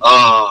like,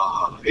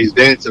 oh, he's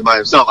dancing by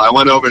himself. I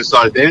went over and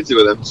started dancing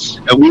with him,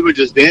 and we were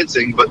just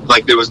dancing, but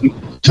like there was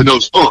to no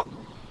song.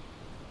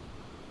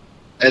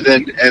 And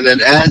then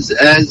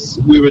as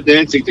we were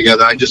dancing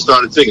together, I just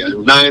started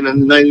singing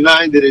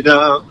 999 did it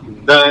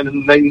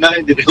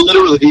 999 did it.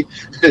 Literally,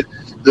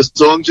 the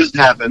song just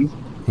happened.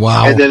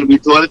 Wow. And then we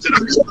taught it to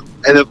them.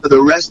 And then for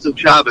the rest of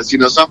Shabbos,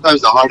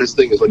 sometimes the hardest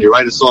thing is when you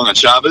write a song on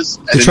Shabbos.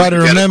 And to try to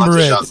remember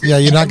it. Yeah,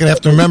 you're not going to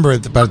have to remember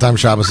it by the time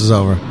Shabbos is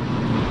over.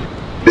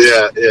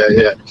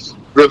 Yeah.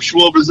 Reb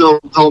Shmuel Brazil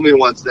told me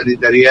once that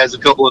he has a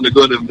couple of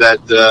Nigunim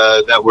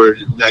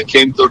that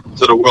came to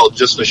the world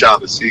just for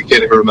Shabbos. He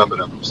can't even remember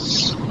them.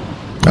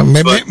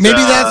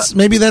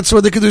 Maybe that's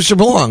where the Kedusha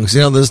belongs.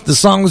 The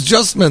song was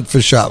just meant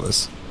for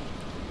Shabbos.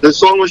 The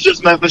song was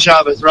just meant for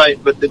Shabbos,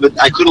 right? But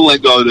I couldn't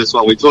let go of this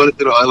one. We taught it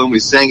to the island. We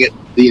sang it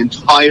the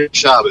entire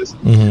Shabbos.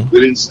 Mm-hmm.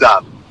 We didn't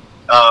stop.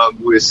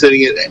 We were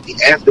sitting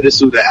it after the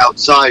Suda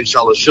outside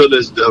Shalosh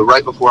Shudas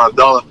right before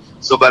Abdallah.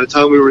 So by the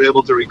time we were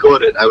able to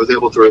record it, I was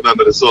able to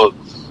remember the song.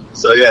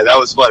 So yeah, that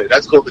was funny.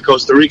 That's called the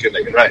Costa Rica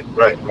Niggin,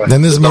 right?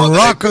 Then there's the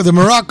Morocco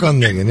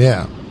Niggin,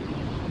 yeah.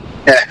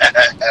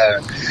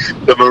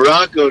 The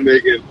Morocco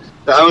Niggin.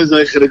 I was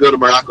actually going to go to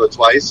Morocco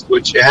twice,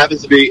 which it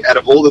happens to be, out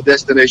of all the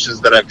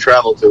destinations that I've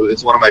traveled to,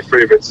 it's one of my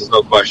favorites, there's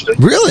no question.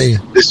 Really?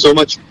 There's so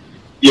much...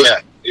 Yeah.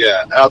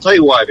 And I'll tell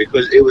you why,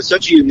 because it was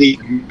such a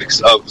unique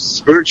mix of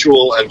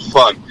spiritual and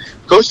fun.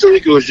 Costa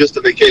Rica was just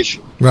a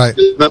vacation. Right.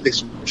 There's nothing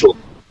spiritual.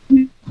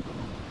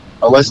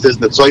 unless there's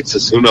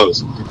Netzoitzes, who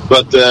knows?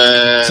 But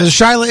So the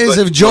Shaila is,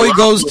 if Joey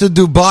goes to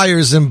Dubai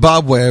or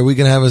Zimbabwe, are we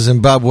going to have a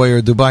Zimbabwe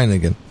or Dubai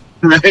again?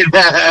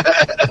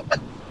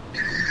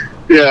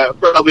 Yeah,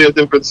 probably a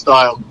different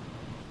style.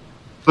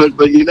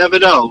 But you never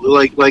know.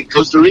 Like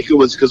Costa Rica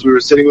was because we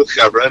were sitting with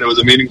Chevra and it was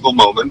a meaningful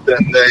moment,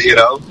 and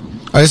All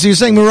right, so you're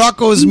saying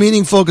Morocco is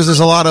meaningful because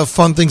there's a lot of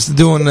fun things to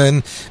do, and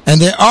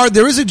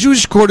there is a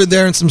Jewish quarter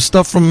there and some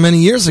stuff from many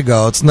years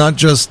ago. It's not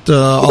just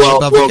all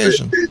about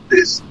vacation.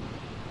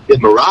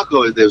 In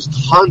Morocco, there's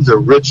tons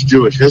of rich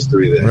Jewish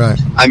history there. Right.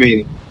 I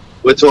mean,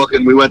 we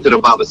went to the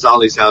Baba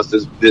Sali's house.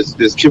 There's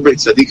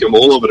Kibbutz Tzadikim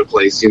all over the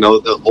place. The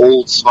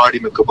old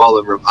Svardim and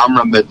Kabbalah, Rav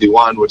Amram Ben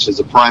Diwan, which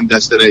is a prime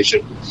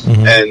destination.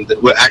 And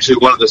actually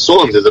one of the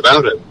songs is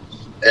about it.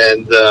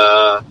 And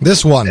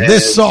this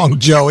song,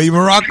 Joey,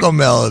 Morocco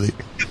Melody.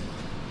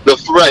 The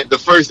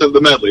first of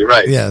the medley,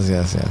 right? Yes.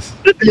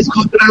 It's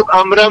called Rav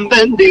Amram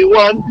Ben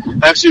Diwan.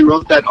 I actually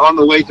wrote that on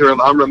the way to Rav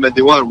Amram Ben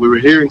Diwan. We were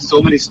hearing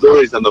so many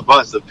stories on the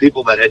bus of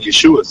people that had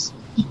Yeshuas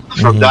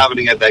from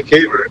davening at that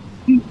caver.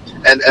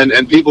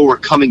 And people were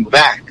coming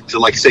back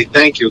to say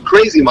thank you.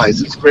 Crazy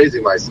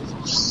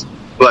mices.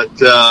 But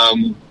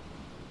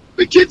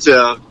the kids,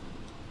 yeah.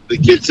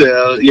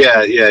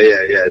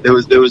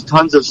 There was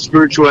tons of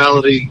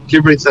spirituality.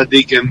 Kibbutz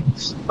Tzadikim,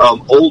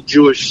 old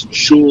Jewish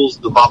shuls,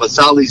 the Baba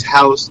Sali's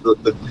house,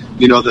 the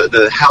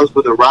house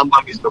where the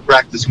Rambam used to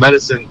practice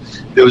medicine.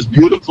 There was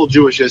beautiful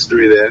Jewish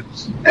history there,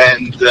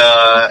 and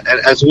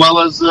as well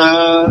as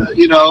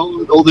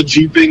all the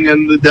jeeping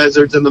and the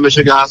deserts and the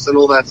Mishigas and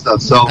all that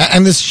stuff. So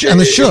and the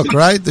shuk,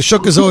 right? The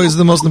shuk is always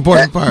the most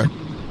important part.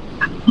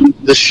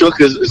 The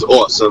shuk is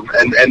awesome,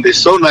 and they're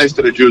so nice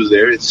to the Jews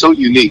there. It's so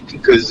unique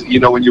because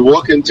when you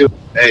walk into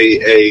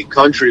a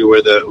country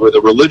where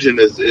the religion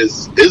is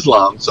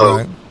Islam,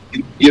 so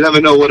you never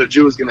know what a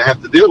Jew is going to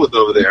have to deal with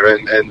over there,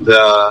 and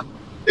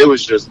it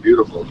was just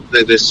beautiful.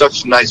 They're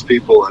such nice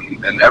people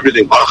and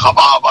everything. Baruch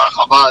haba, Baruch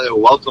haba. They were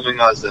welcoming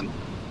us, and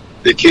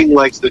the king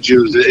likes the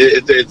Jews.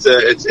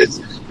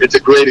 It's a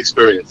great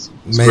experience.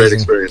 It's a great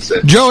experience.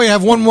 Joey, I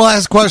have one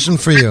last question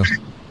for you.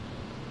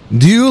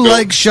 Do you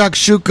like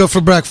shakshuka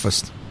for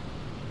breakfast?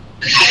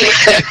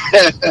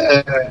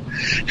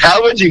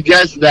 How would you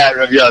guess that,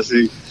 Rav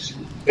Yossi?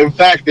 In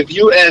fact, if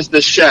you asked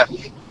the chef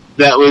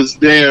that was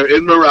there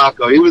in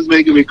Morocco, he was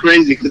making me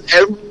crazy because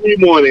every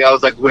morning I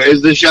was like,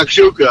 where's the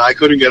shakshuka? I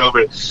couldn't get over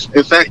it.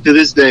 In fact, to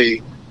this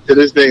day,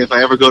 if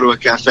I ever go to a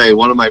cafe,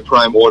 one of my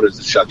prime orders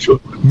is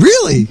shakshuka.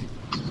 Really?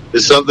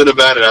 There's something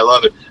about it. I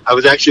love it. I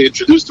was actually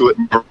introduced to it.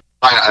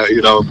 I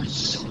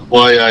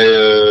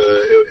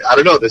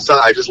don't know.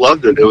 I just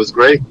loved it. It was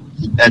great.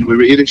 And we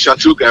were eating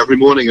shakshuka every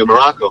morning in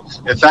Morocco.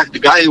 In fact, the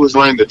guy who was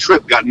running the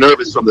trip got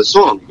nervous from the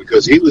song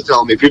because he was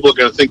telling me people are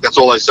going to think that's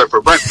all I serve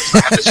for breakfast. I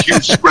have this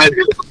huge spread,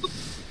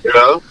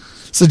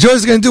 So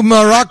Joey's going to do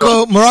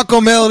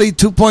Morocco Melody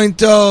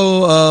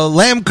 2.0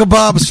 lamb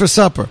kebabs for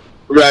supper.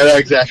 Right,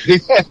 exactly.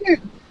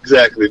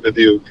 Exactly, the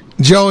Duke.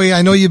 Joey,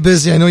 I know you're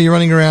busy. I know you're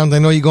running around. I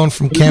know you're going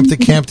from camp to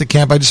camp to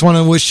camp. I just want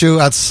to wish you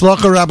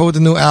Atzlacha Rabba with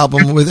the new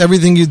album, with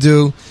everything you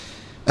do.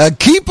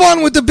 Keep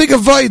on with the big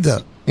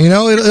Avodah.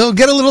 It'll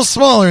get a little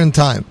smaller in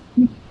time.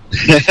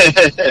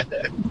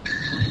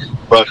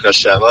 Baruch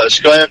Hashem. I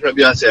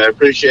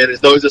appreciate it.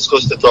 It's always a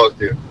chus to talk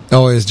to you.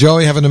 Always.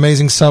 Joey, have an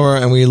amazing summer,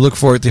 and we look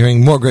forward to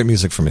hearing more great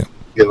music from you.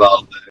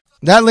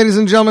 That, ladies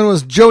and gentlemen,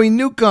 was Joey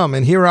Newcomb,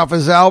 and here off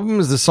his album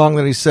is the song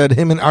that he said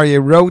him and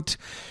Aryeh wrote,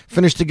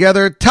 finished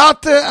together,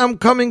 Tate, I'm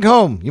Coming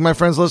Home. You, my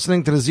friends,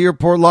 listening to the Z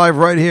Report Live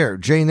right here,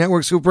 J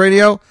Network Scoop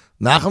Radio,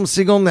 Nachum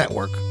Segal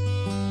Network.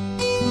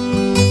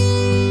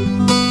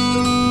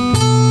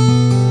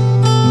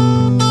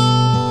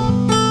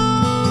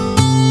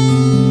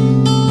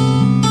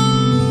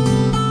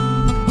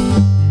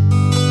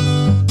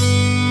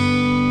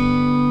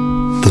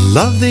 The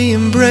love, the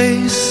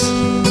embrace,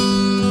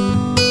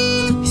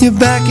 you're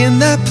back in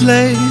that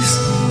place.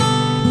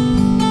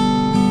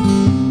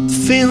 The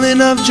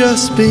feeling of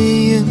just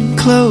being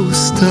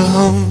close to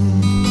home.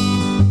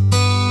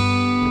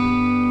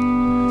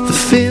 The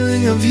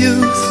feeling of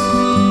youth,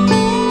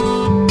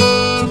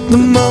 the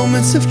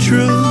moments of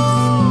truth.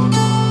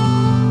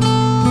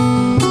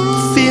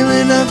 The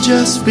feeling of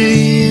just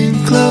being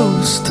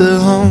close to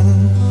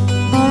home.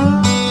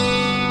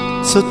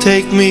 So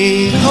take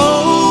me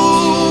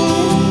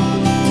home,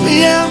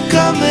 yeah, I'm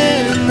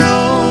coming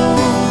home.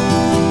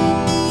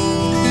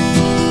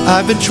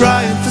 I've been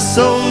trying for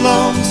so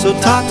long, so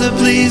Tata,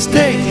 please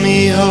take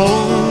me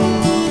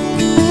home.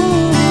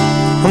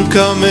 I'm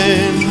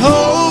coming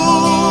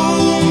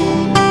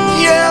home,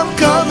 yeah, I'm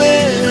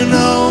coming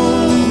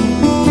home.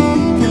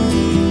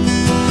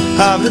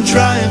 I've been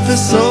trying for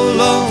so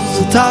long,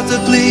 so Tata,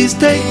 please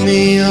take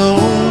me home.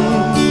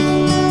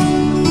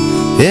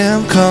 Yeah,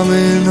 I'm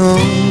coming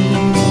home.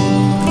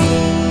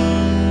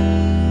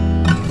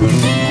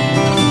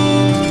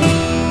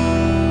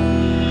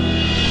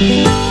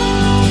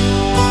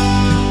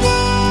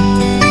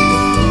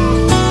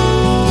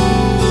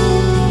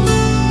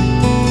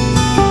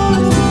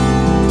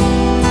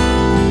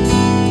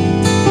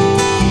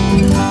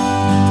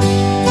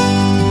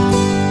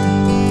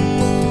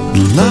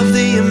 love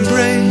the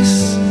embrace.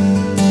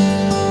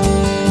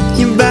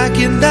 You're back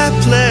in that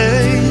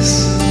place.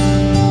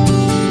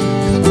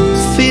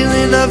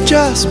 Feeling of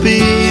just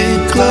being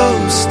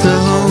close to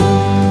home.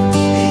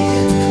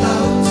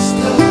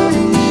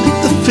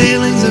 The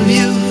feelings of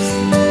youth,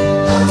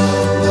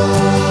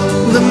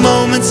 the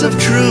moments of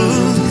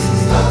truth,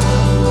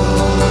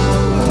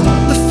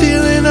 the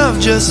feeling of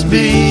just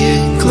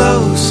being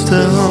close to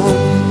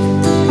home.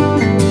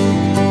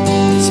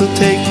 So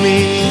take me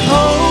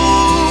home.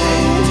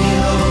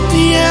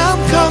 Yeah,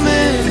 I'm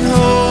coming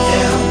home.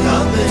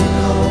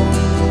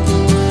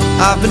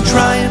 I've been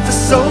trying for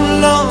so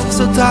long,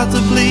 so Tata,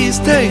 please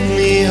take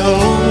me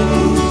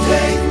home.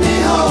 Take me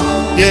home.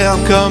 Yeah,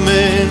 I'm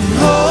coming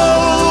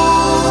home.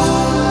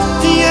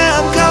 Yeah,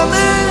 I'm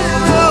coming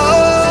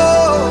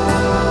home.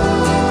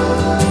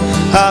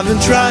 I've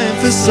been trying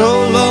for so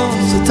long,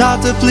 so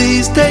Tata,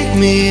 please take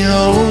me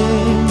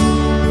home.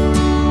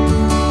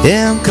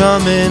 Yeah, I'm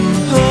coming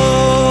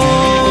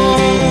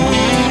home.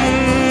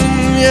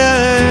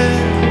 Yeah.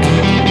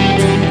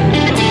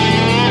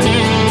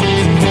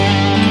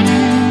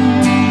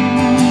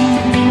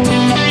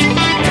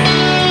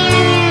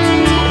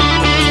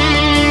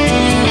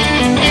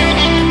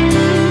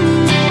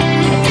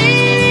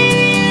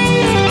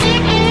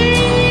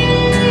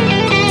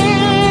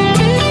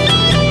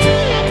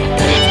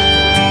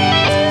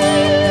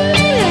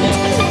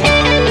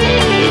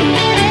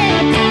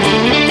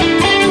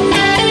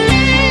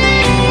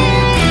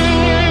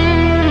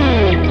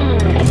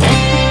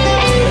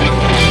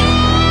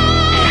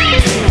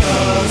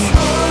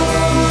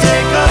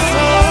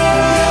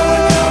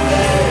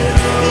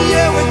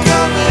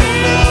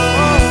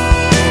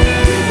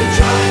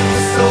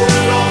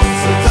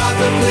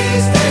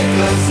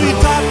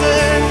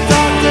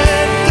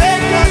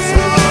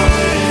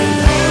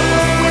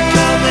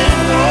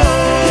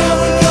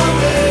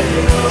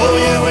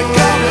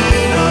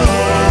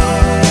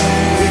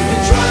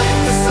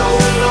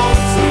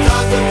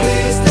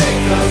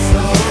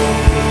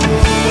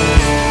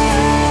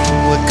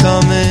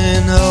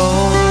 Coming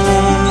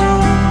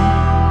home,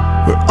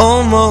 we're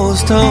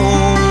almost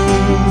home.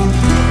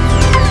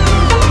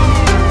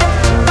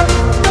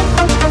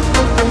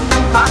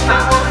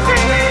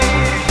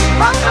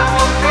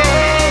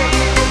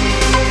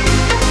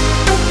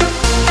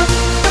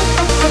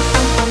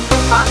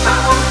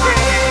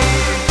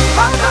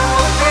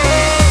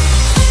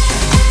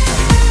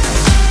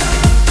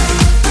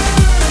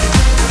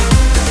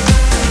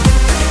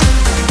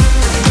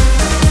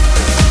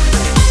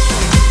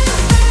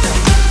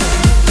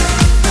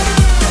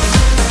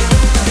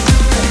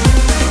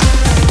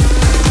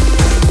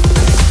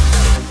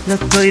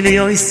 Toy vi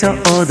oi so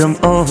odom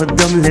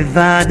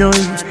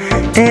levadoy.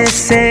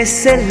 Ese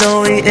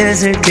seloi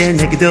ezer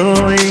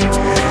kenegdoy.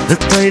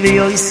 Toy vi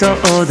oi so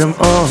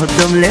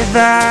odom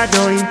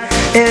levadoy.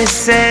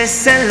 Ese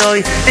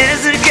seloi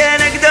ezer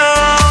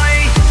kenegdoy.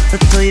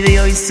 Toy vi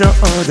oi so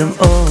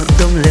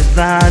odom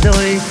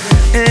levadoy.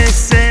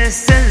 Ese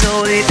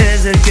seloi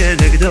ezer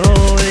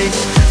kenegdoy.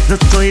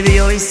 Toy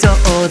vi oi so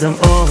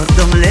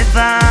odom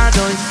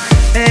levadoy.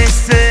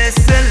 Ese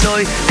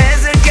seloi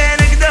ezer kenegdoy.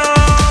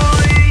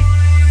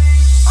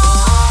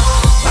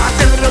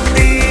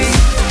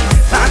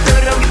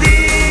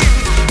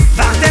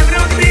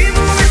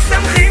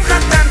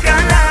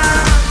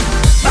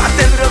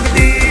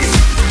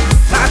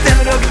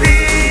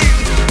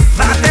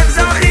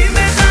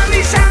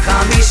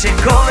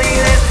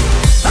 שכוילת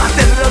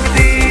ואתם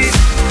רוקדים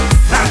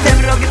ואתם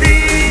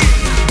רוקדים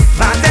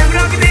ואתם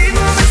רוקדים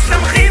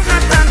ומשמחים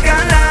חתן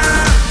כלה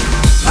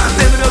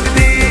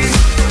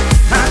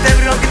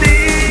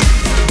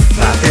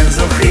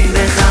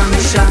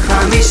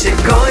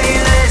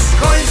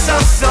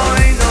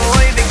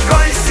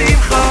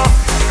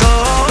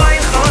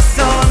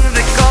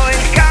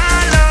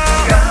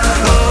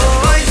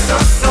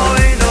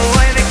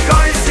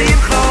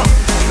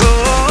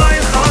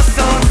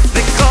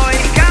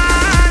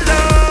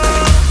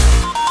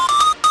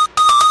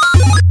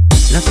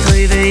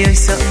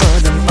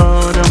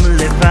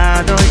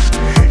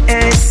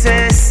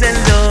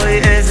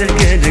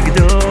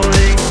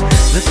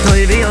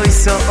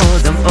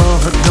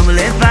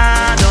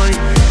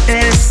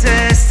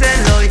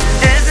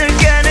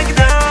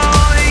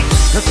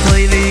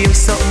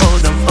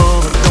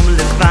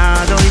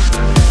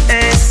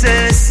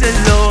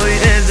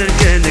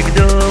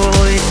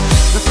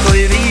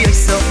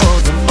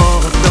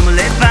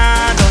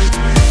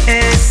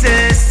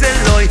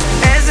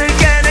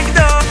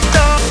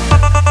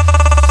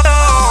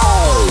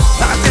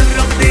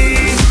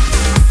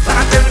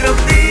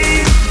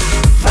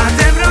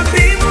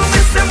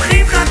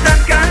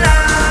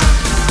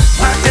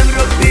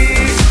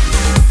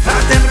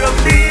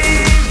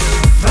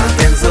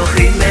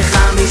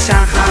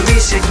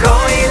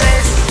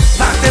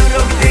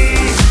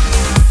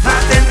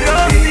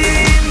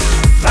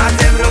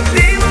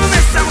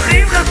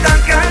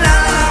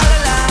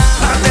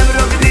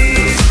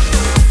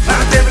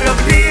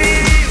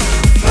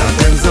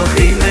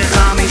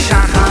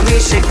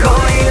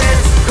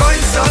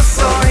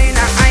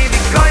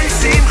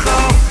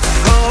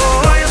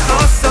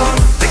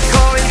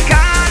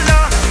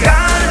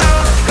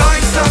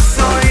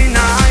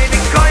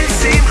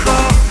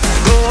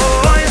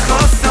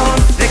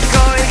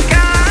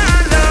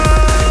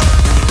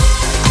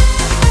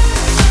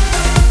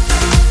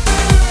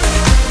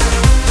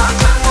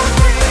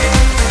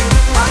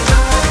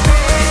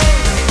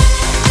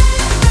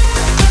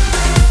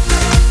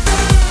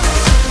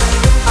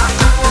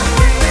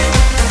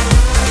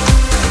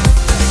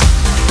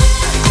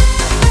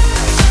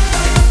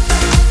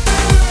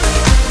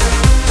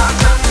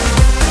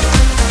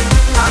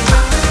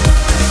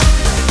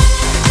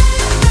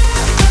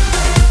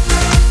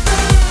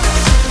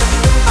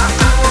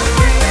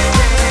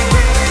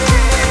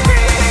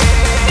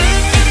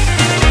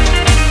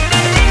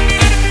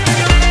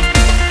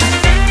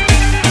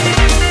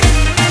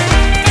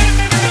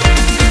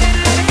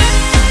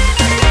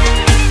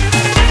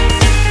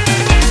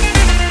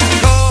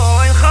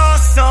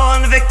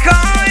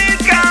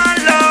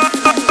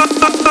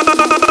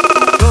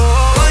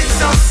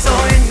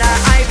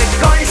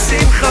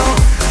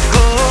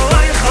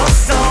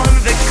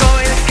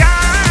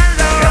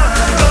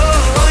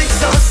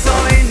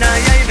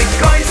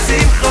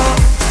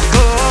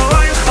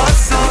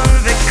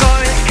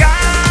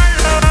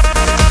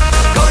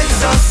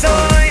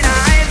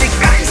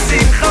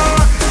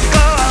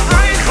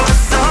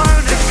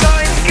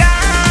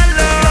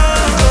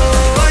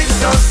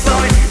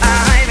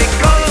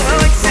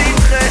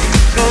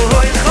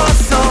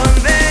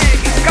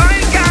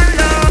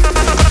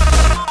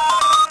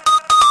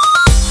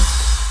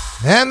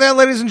And that,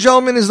 ladies and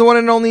gentlemen, is the one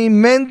and only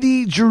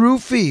Mendy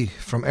Jerufi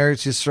from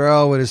Eretz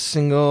Yisrael with his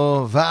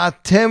single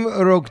Va'atem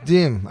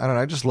Rokdim. I don't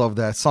know, I just love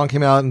that. Song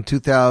came out in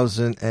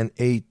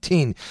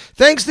 2018.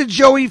 Thanks to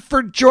Joey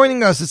for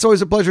joining us. It's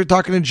always a pleasure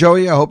talking to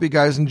Joey. I hope you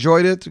guys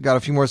enjoyed it. We've got a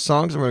few more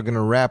songs and we're going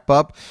to wrap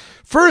up.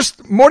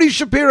 First, Morty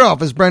Shapiro,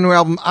 his brand new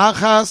album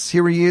Achas.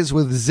 Here he is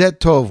with Zed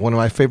Tov, one of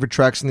my favorite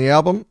tracks in the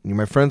album. You,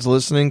 my friends, are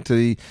listening to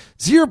the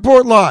Z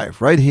Report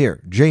Live right here.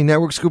 J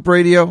Network Scoop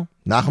Radio,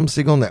 Nachum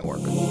Segal Network.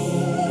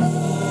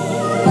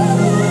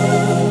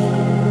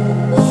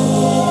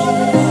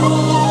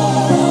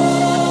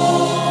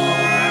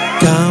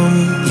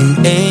 גם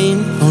אם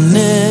אין עונה,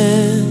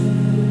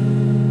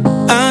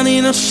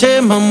 אני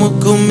נושם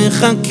עמוק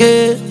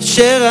ומחכה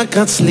שרק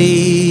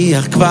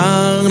אצליח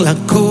כבר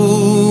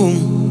לקום,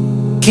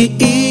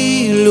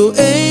 כאילו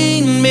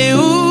אין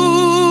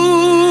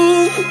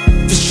מאום,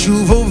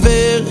 ושוב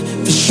עובר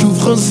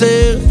ושוב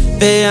חוזר,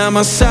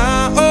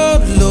 והמסע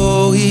עוד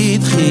לא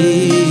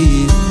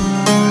התחיל.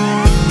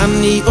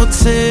 אני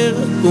עוצר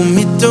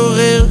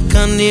ומתעורר,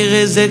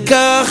 כנראה זה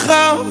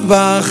ככה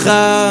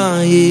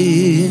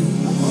בחיים.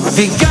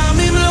 וגם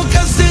אם לא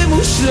כזה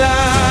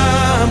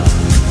מושלם,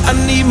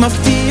 אני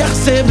מבטיח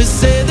זה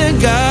בסדר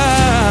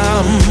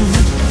גם.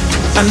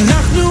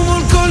 אנחנו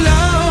מול כל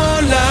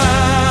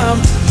העולם,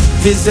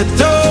 וזה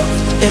טוב,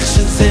 איך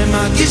שזה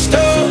מרגיש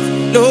טוב,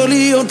 לא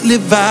להיות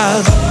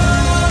לבד.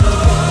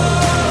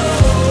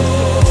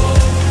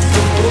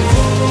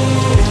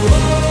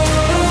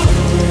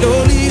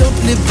 לא להיות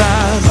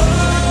לבד.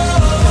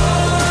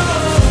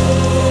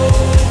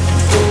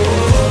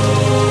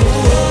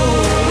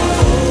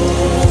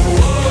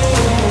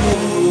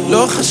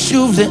 לא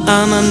חשוב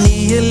לאן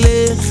אני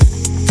אלך,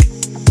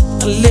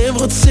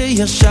 הלב רוצה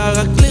ישר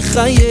רק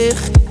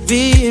לחייך,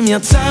 ואם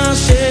יצא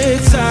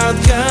שקצת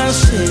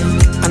קשה,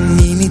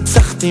 אני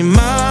ניצחתי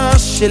מה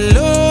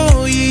שלא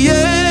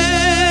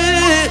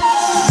יהיה.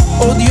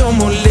 עוד יום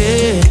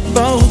עולה,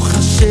 ברוך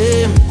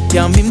השם,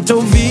 ימים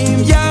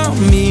טובים,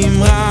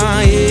 ימים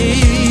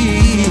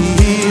רעים.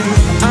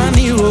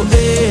 אני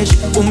רועש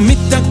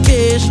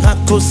ומתעקש, רק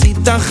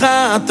כוסית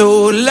אחת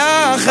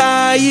עולה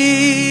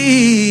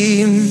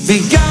חיים.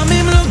 וגם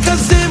אם לא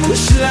כזה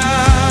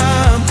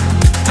מושלם,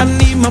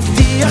 אני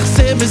מבטיח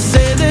זה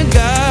בסדר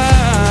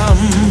גם.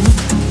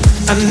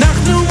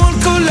 אנחנו מול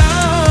כל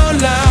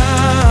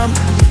העולם,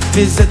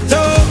 וזה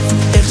טוב,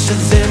 איך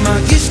שזה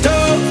מרגיש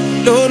טוב,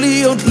 לא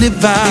להיות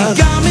לבד.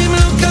 וגם אם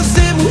לא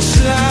כזה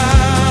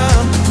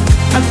מושלם,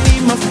 אני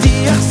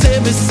מבטיח זה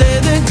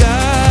בסדר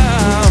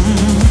גם.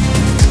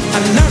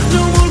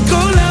 אנחנו מול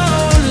כל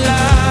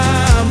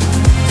העולם,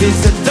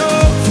 וזה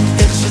טוב,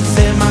 איך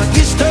שזה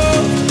מרגיש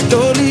טוב,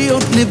 לא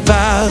להיות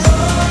לבד.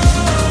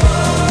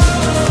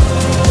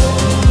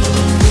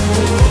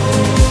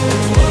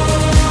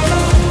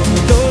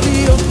 לא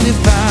להיות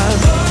לבד.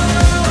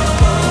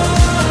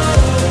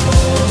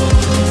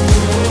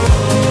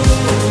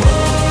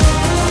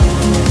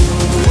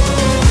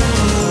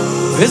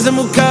 וזה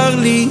מוכר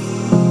לי,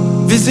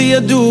 וזה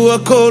ידוע,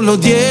 כל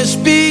עוד יש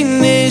בי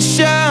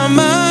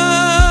נשמה,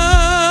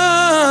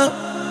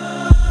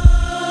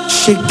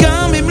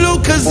 שגם אם לא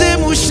כזה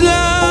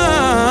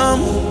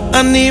מושלם,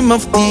 אני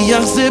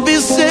מבטיח זה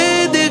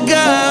בסדר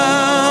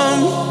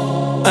גם.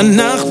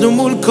 אנחנו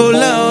מול כל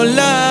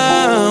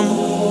העולם,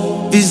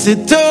 וזה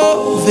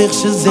טוב, איך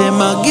שזה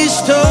מרגיש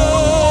טוב.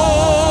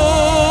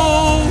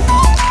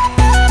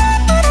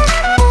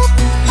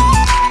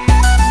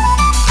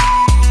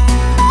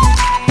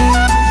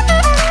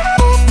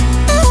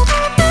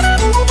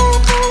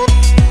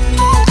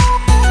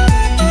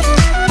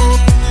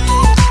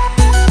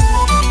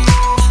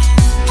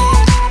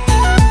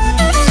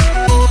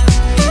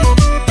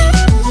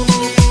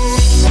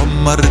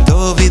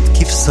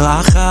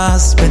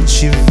 אחס בן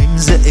 70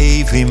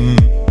 זאבים,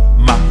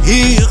 מה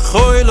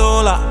יכול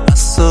לו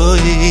לעשות?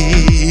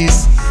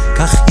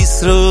 כך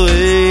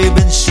ישראל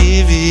בן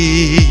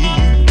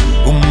 70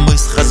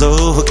 ומויס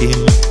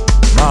חזוקים,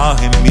 מה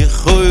הם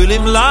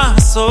יכולים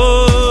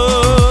לעשות?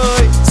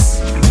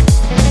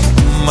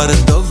 מר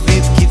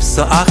דוד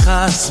כבשו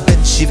אחס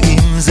בן 70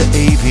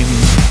 זאבים,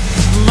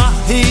 מה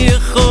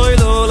יכול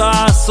לו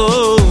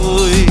לעשות?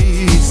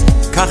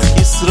 כך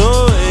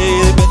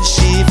ישראל בן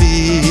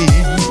 70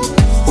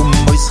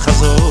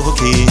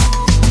 חזוקים,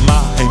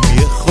 מה הם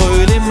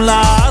יכולים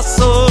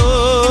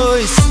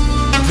לעשות?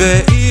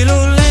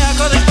 ואילו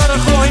להקודש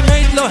ברוך הוא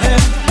עמד להם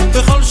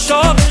בכל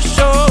שור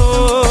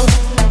ושור,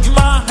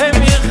 מה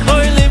הם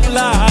יכולים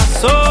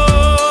לעשות?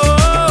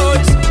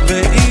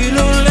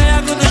 ואילו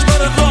להקודש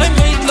ברוך הוא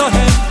עמד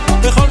להם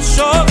בכל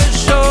שור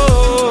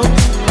ושור,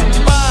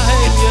 מה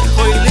הם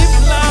יכולים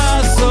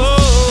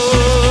לעשות?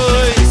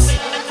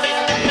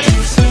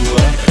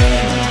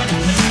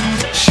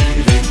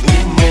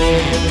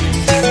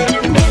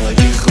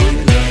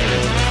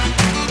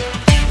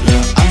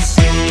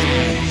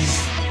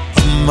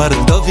 מר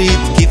דוד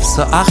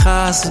כבשו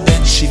אחס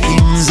בן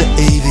 70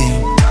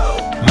 זאבים,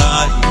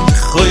 מה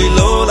יכול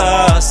לו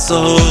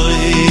לעשות?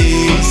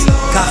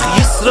 כך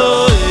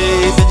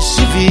ישראל בן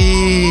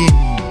 70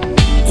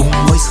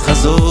 ומויס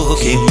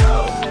חזוקים,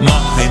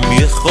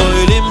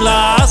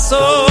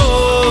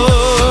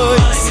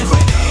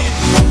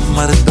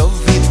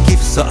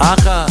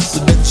 אחס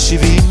בן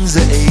 70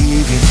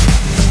 זאבים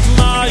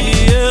מה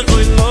יהיה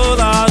רוי לא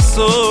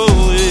לעשות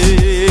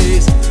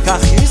כך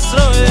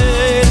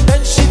ישראל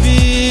בן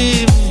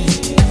 70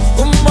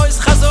 ומויס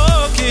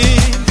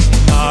חזוקים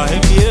מה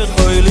הם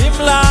יכולים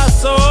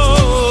לעשות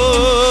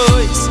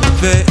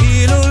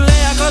ואילו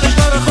הקדוש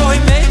ברוך הוא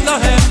עמד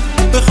להם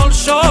בכל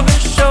שוב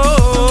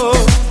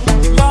ושוב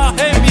מה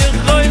הם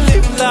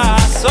יכולים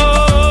לעשות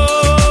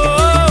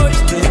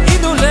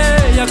ואילו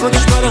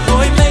הקדוש ברוך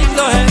הוא עמד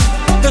להם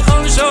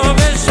בכל שוב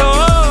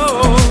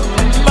ושוב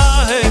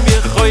מה הם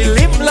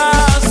יכולים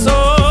לעשות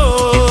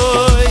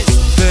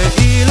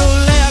ואילו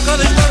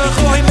הקדוש ברוך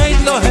הוא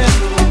עמד להם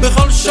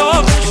בכל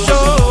שוב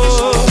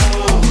ושוב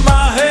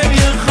מה הם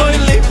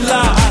יכולים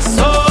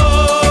לעשות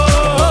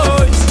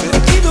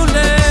ואילו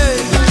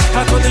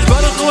הקדוש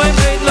ברוך הוא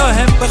עמד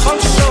להם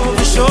בכל שוב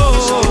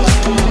ושוב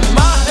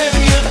מה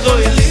הם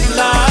יכולים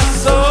לעשות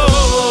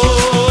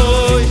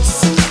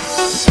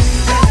הקדוש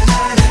ברוך הוא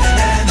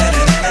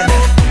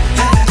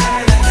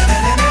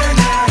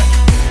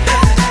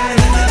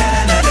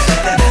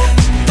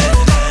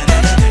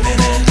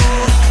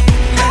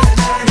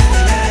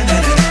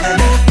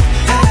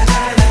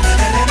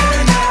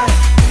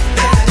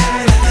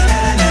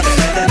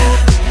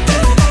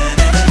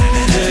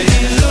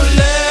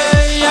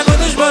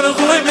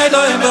עמד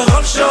להם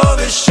בכל שוב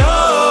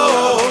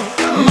ושוב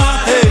מה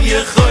הם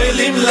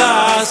יכולים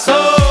לעשות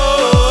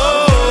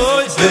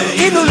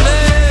ואילולא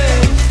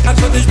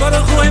הקדוש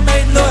ברוך הוא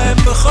עמד להם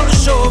בכל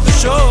שוב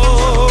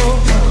ושוב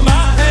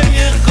מה הם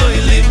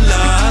יכולים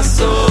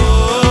לעשות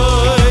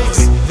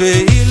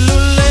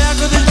ואילולא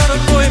הקדוש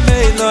ברוך הוא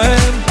עמד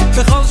להם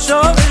בכל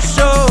שוב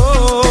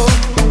ושוב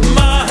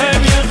מה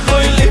הם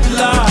יכולים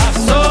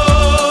לעשות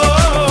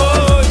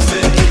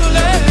ואילולא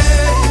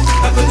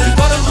הקדוש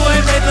ברוך הוא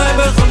עמד להם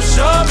בכל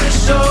שוב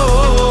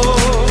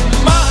ושוב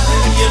מה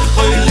הם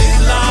יכולים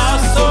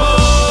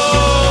לעשות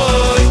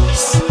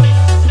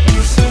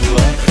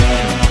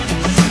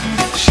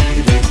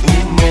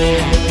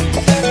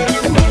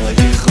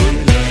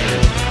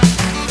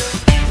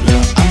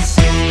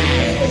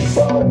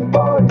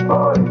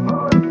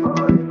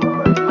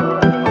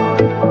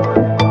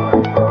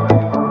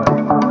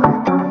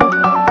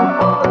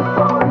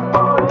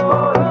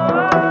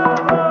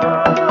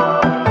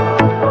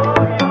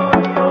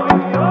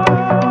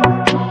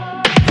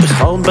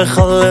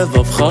בכל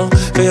לבבך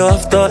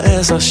ואהבת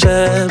את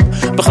השם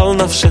בכל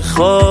נפשך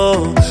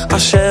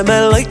השם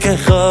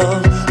אלוהיך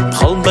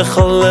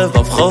בכל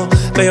לבבך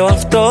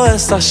ואהבת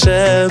את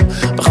השם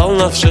בכל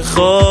נפשך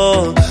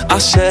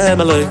השם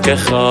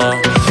אלוהיך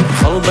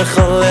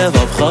בכל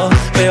לבבך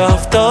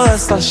ואהבת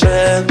את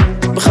השם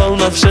בכל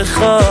נפשך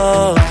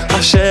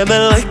השם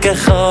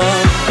אלוהיך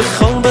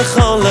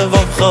בכל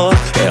לבבך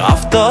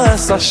ואהבת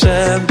את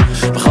השם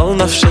בכל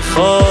נפשך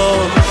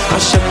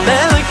השם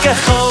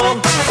אלוהיך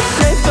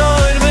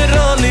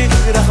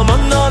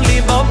Rahman Ali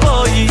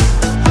Babai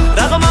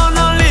Rahman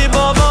Ali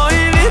Babai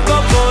Li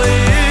Babai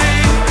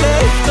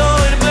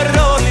Leftoir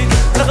Meroli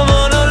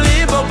Rahman Ali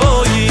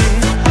Babai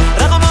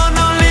Rahman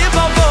Ali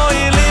Babai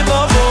Li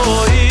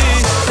Babai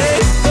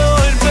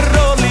Leftoir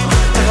Meroli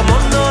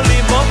Rahman Ali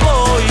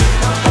Babai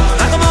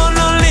Rahman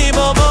Ali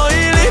Babai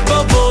Li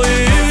Babai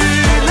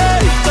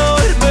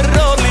Leftoir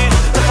Meroli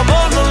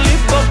Rahman Ali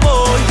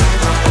Babai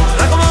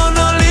Rahman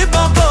Ali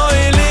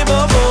Babai Li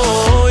Babai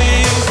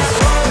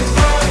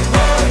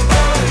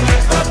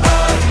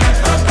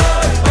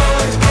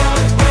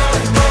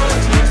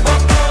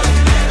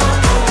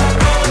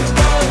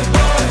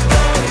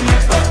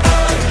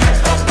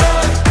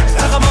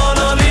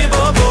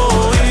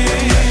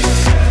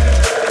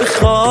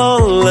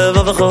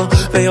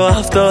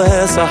ואהבת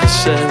את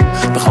השם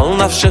בכל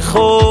נפשך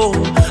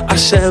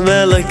השם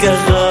אלוהיך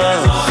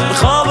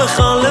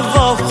בכל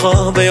לבבך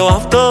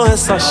ואהבת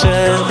את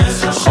השם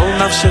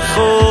בכל נפשך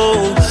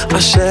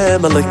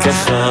השם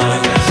אלוהיך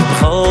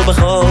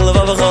בכל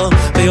לבבך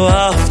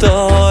ואהבת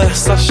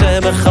את השם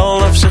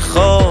בכל נפשך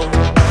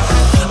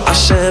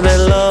השם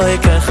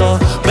אלוהיך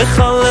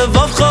בכל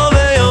לבבך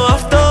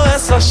ואהבת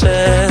את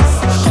השם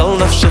בכל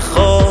נפשך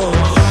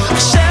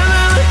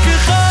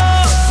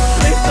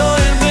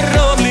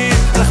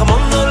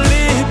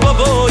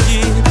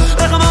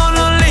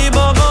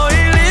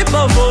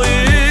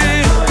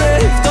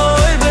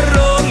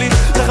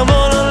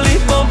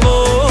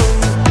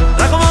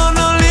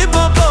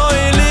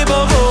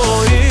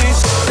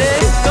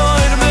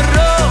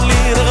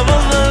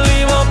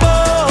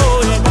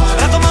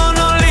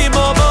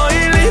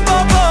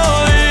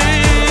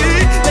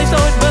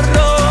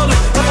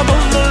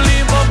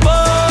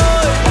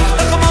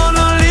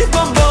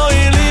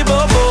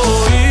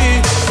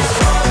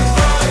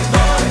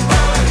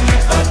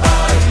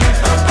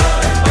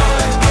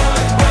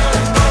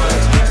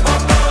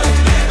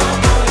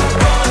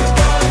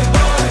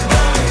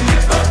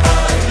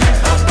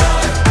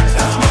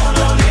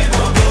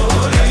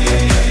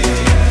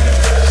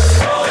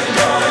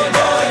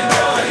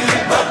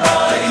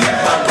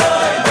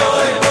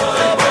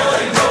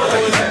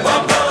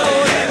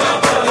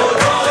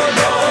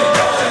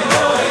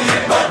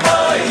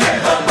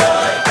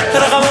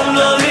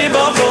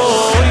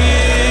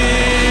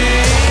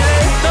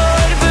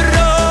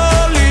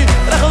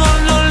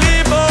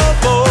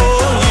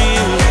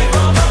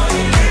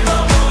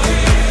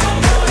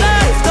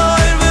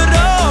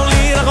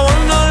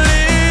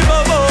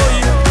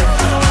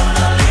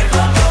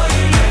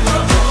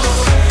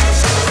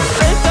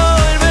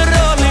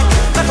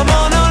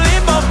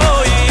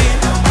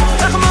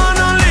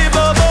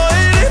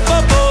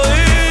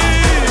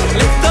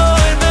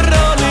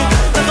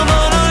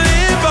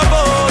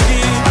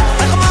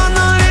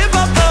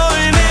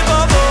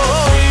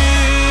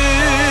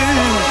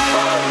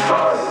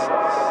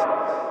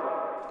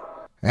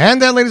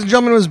And that, ladies and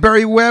gentlemen, was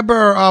Barry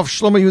Weber of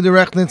Shlomo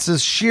Yehuda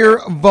Rechnitz's Shir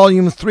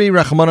Volume 3,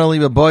 Rechmana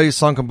Liba Boy,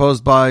 song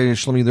composed by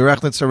Shlomo Yehuda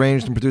Rechnitz,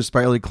 arranged and produced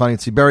by Eli Klein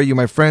and Barry. You,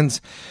 my friends,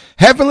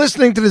 have been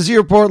listening to the Z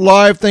Report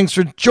Live. Thanks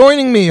for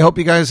joining me. Hope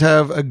you guys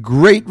have a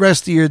great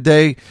rest of your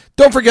day.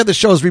 Don't forget the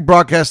show is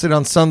rebroadcasted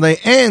on Sunday,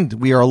 and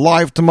we are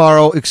live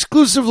tomorrow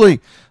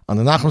exclusively on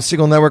the Nachum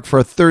Segal Network for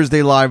a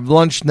Thursday live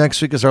lunch. Next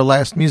week is our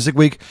last music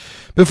week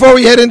before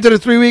we head into the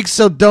 3 weeks,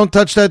 so don't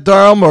touch that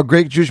dial. More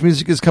great Jewish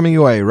music is coming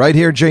your way right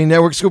here, J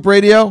Network Scoop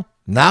Radio,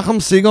 Nachum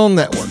Segal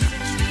Network.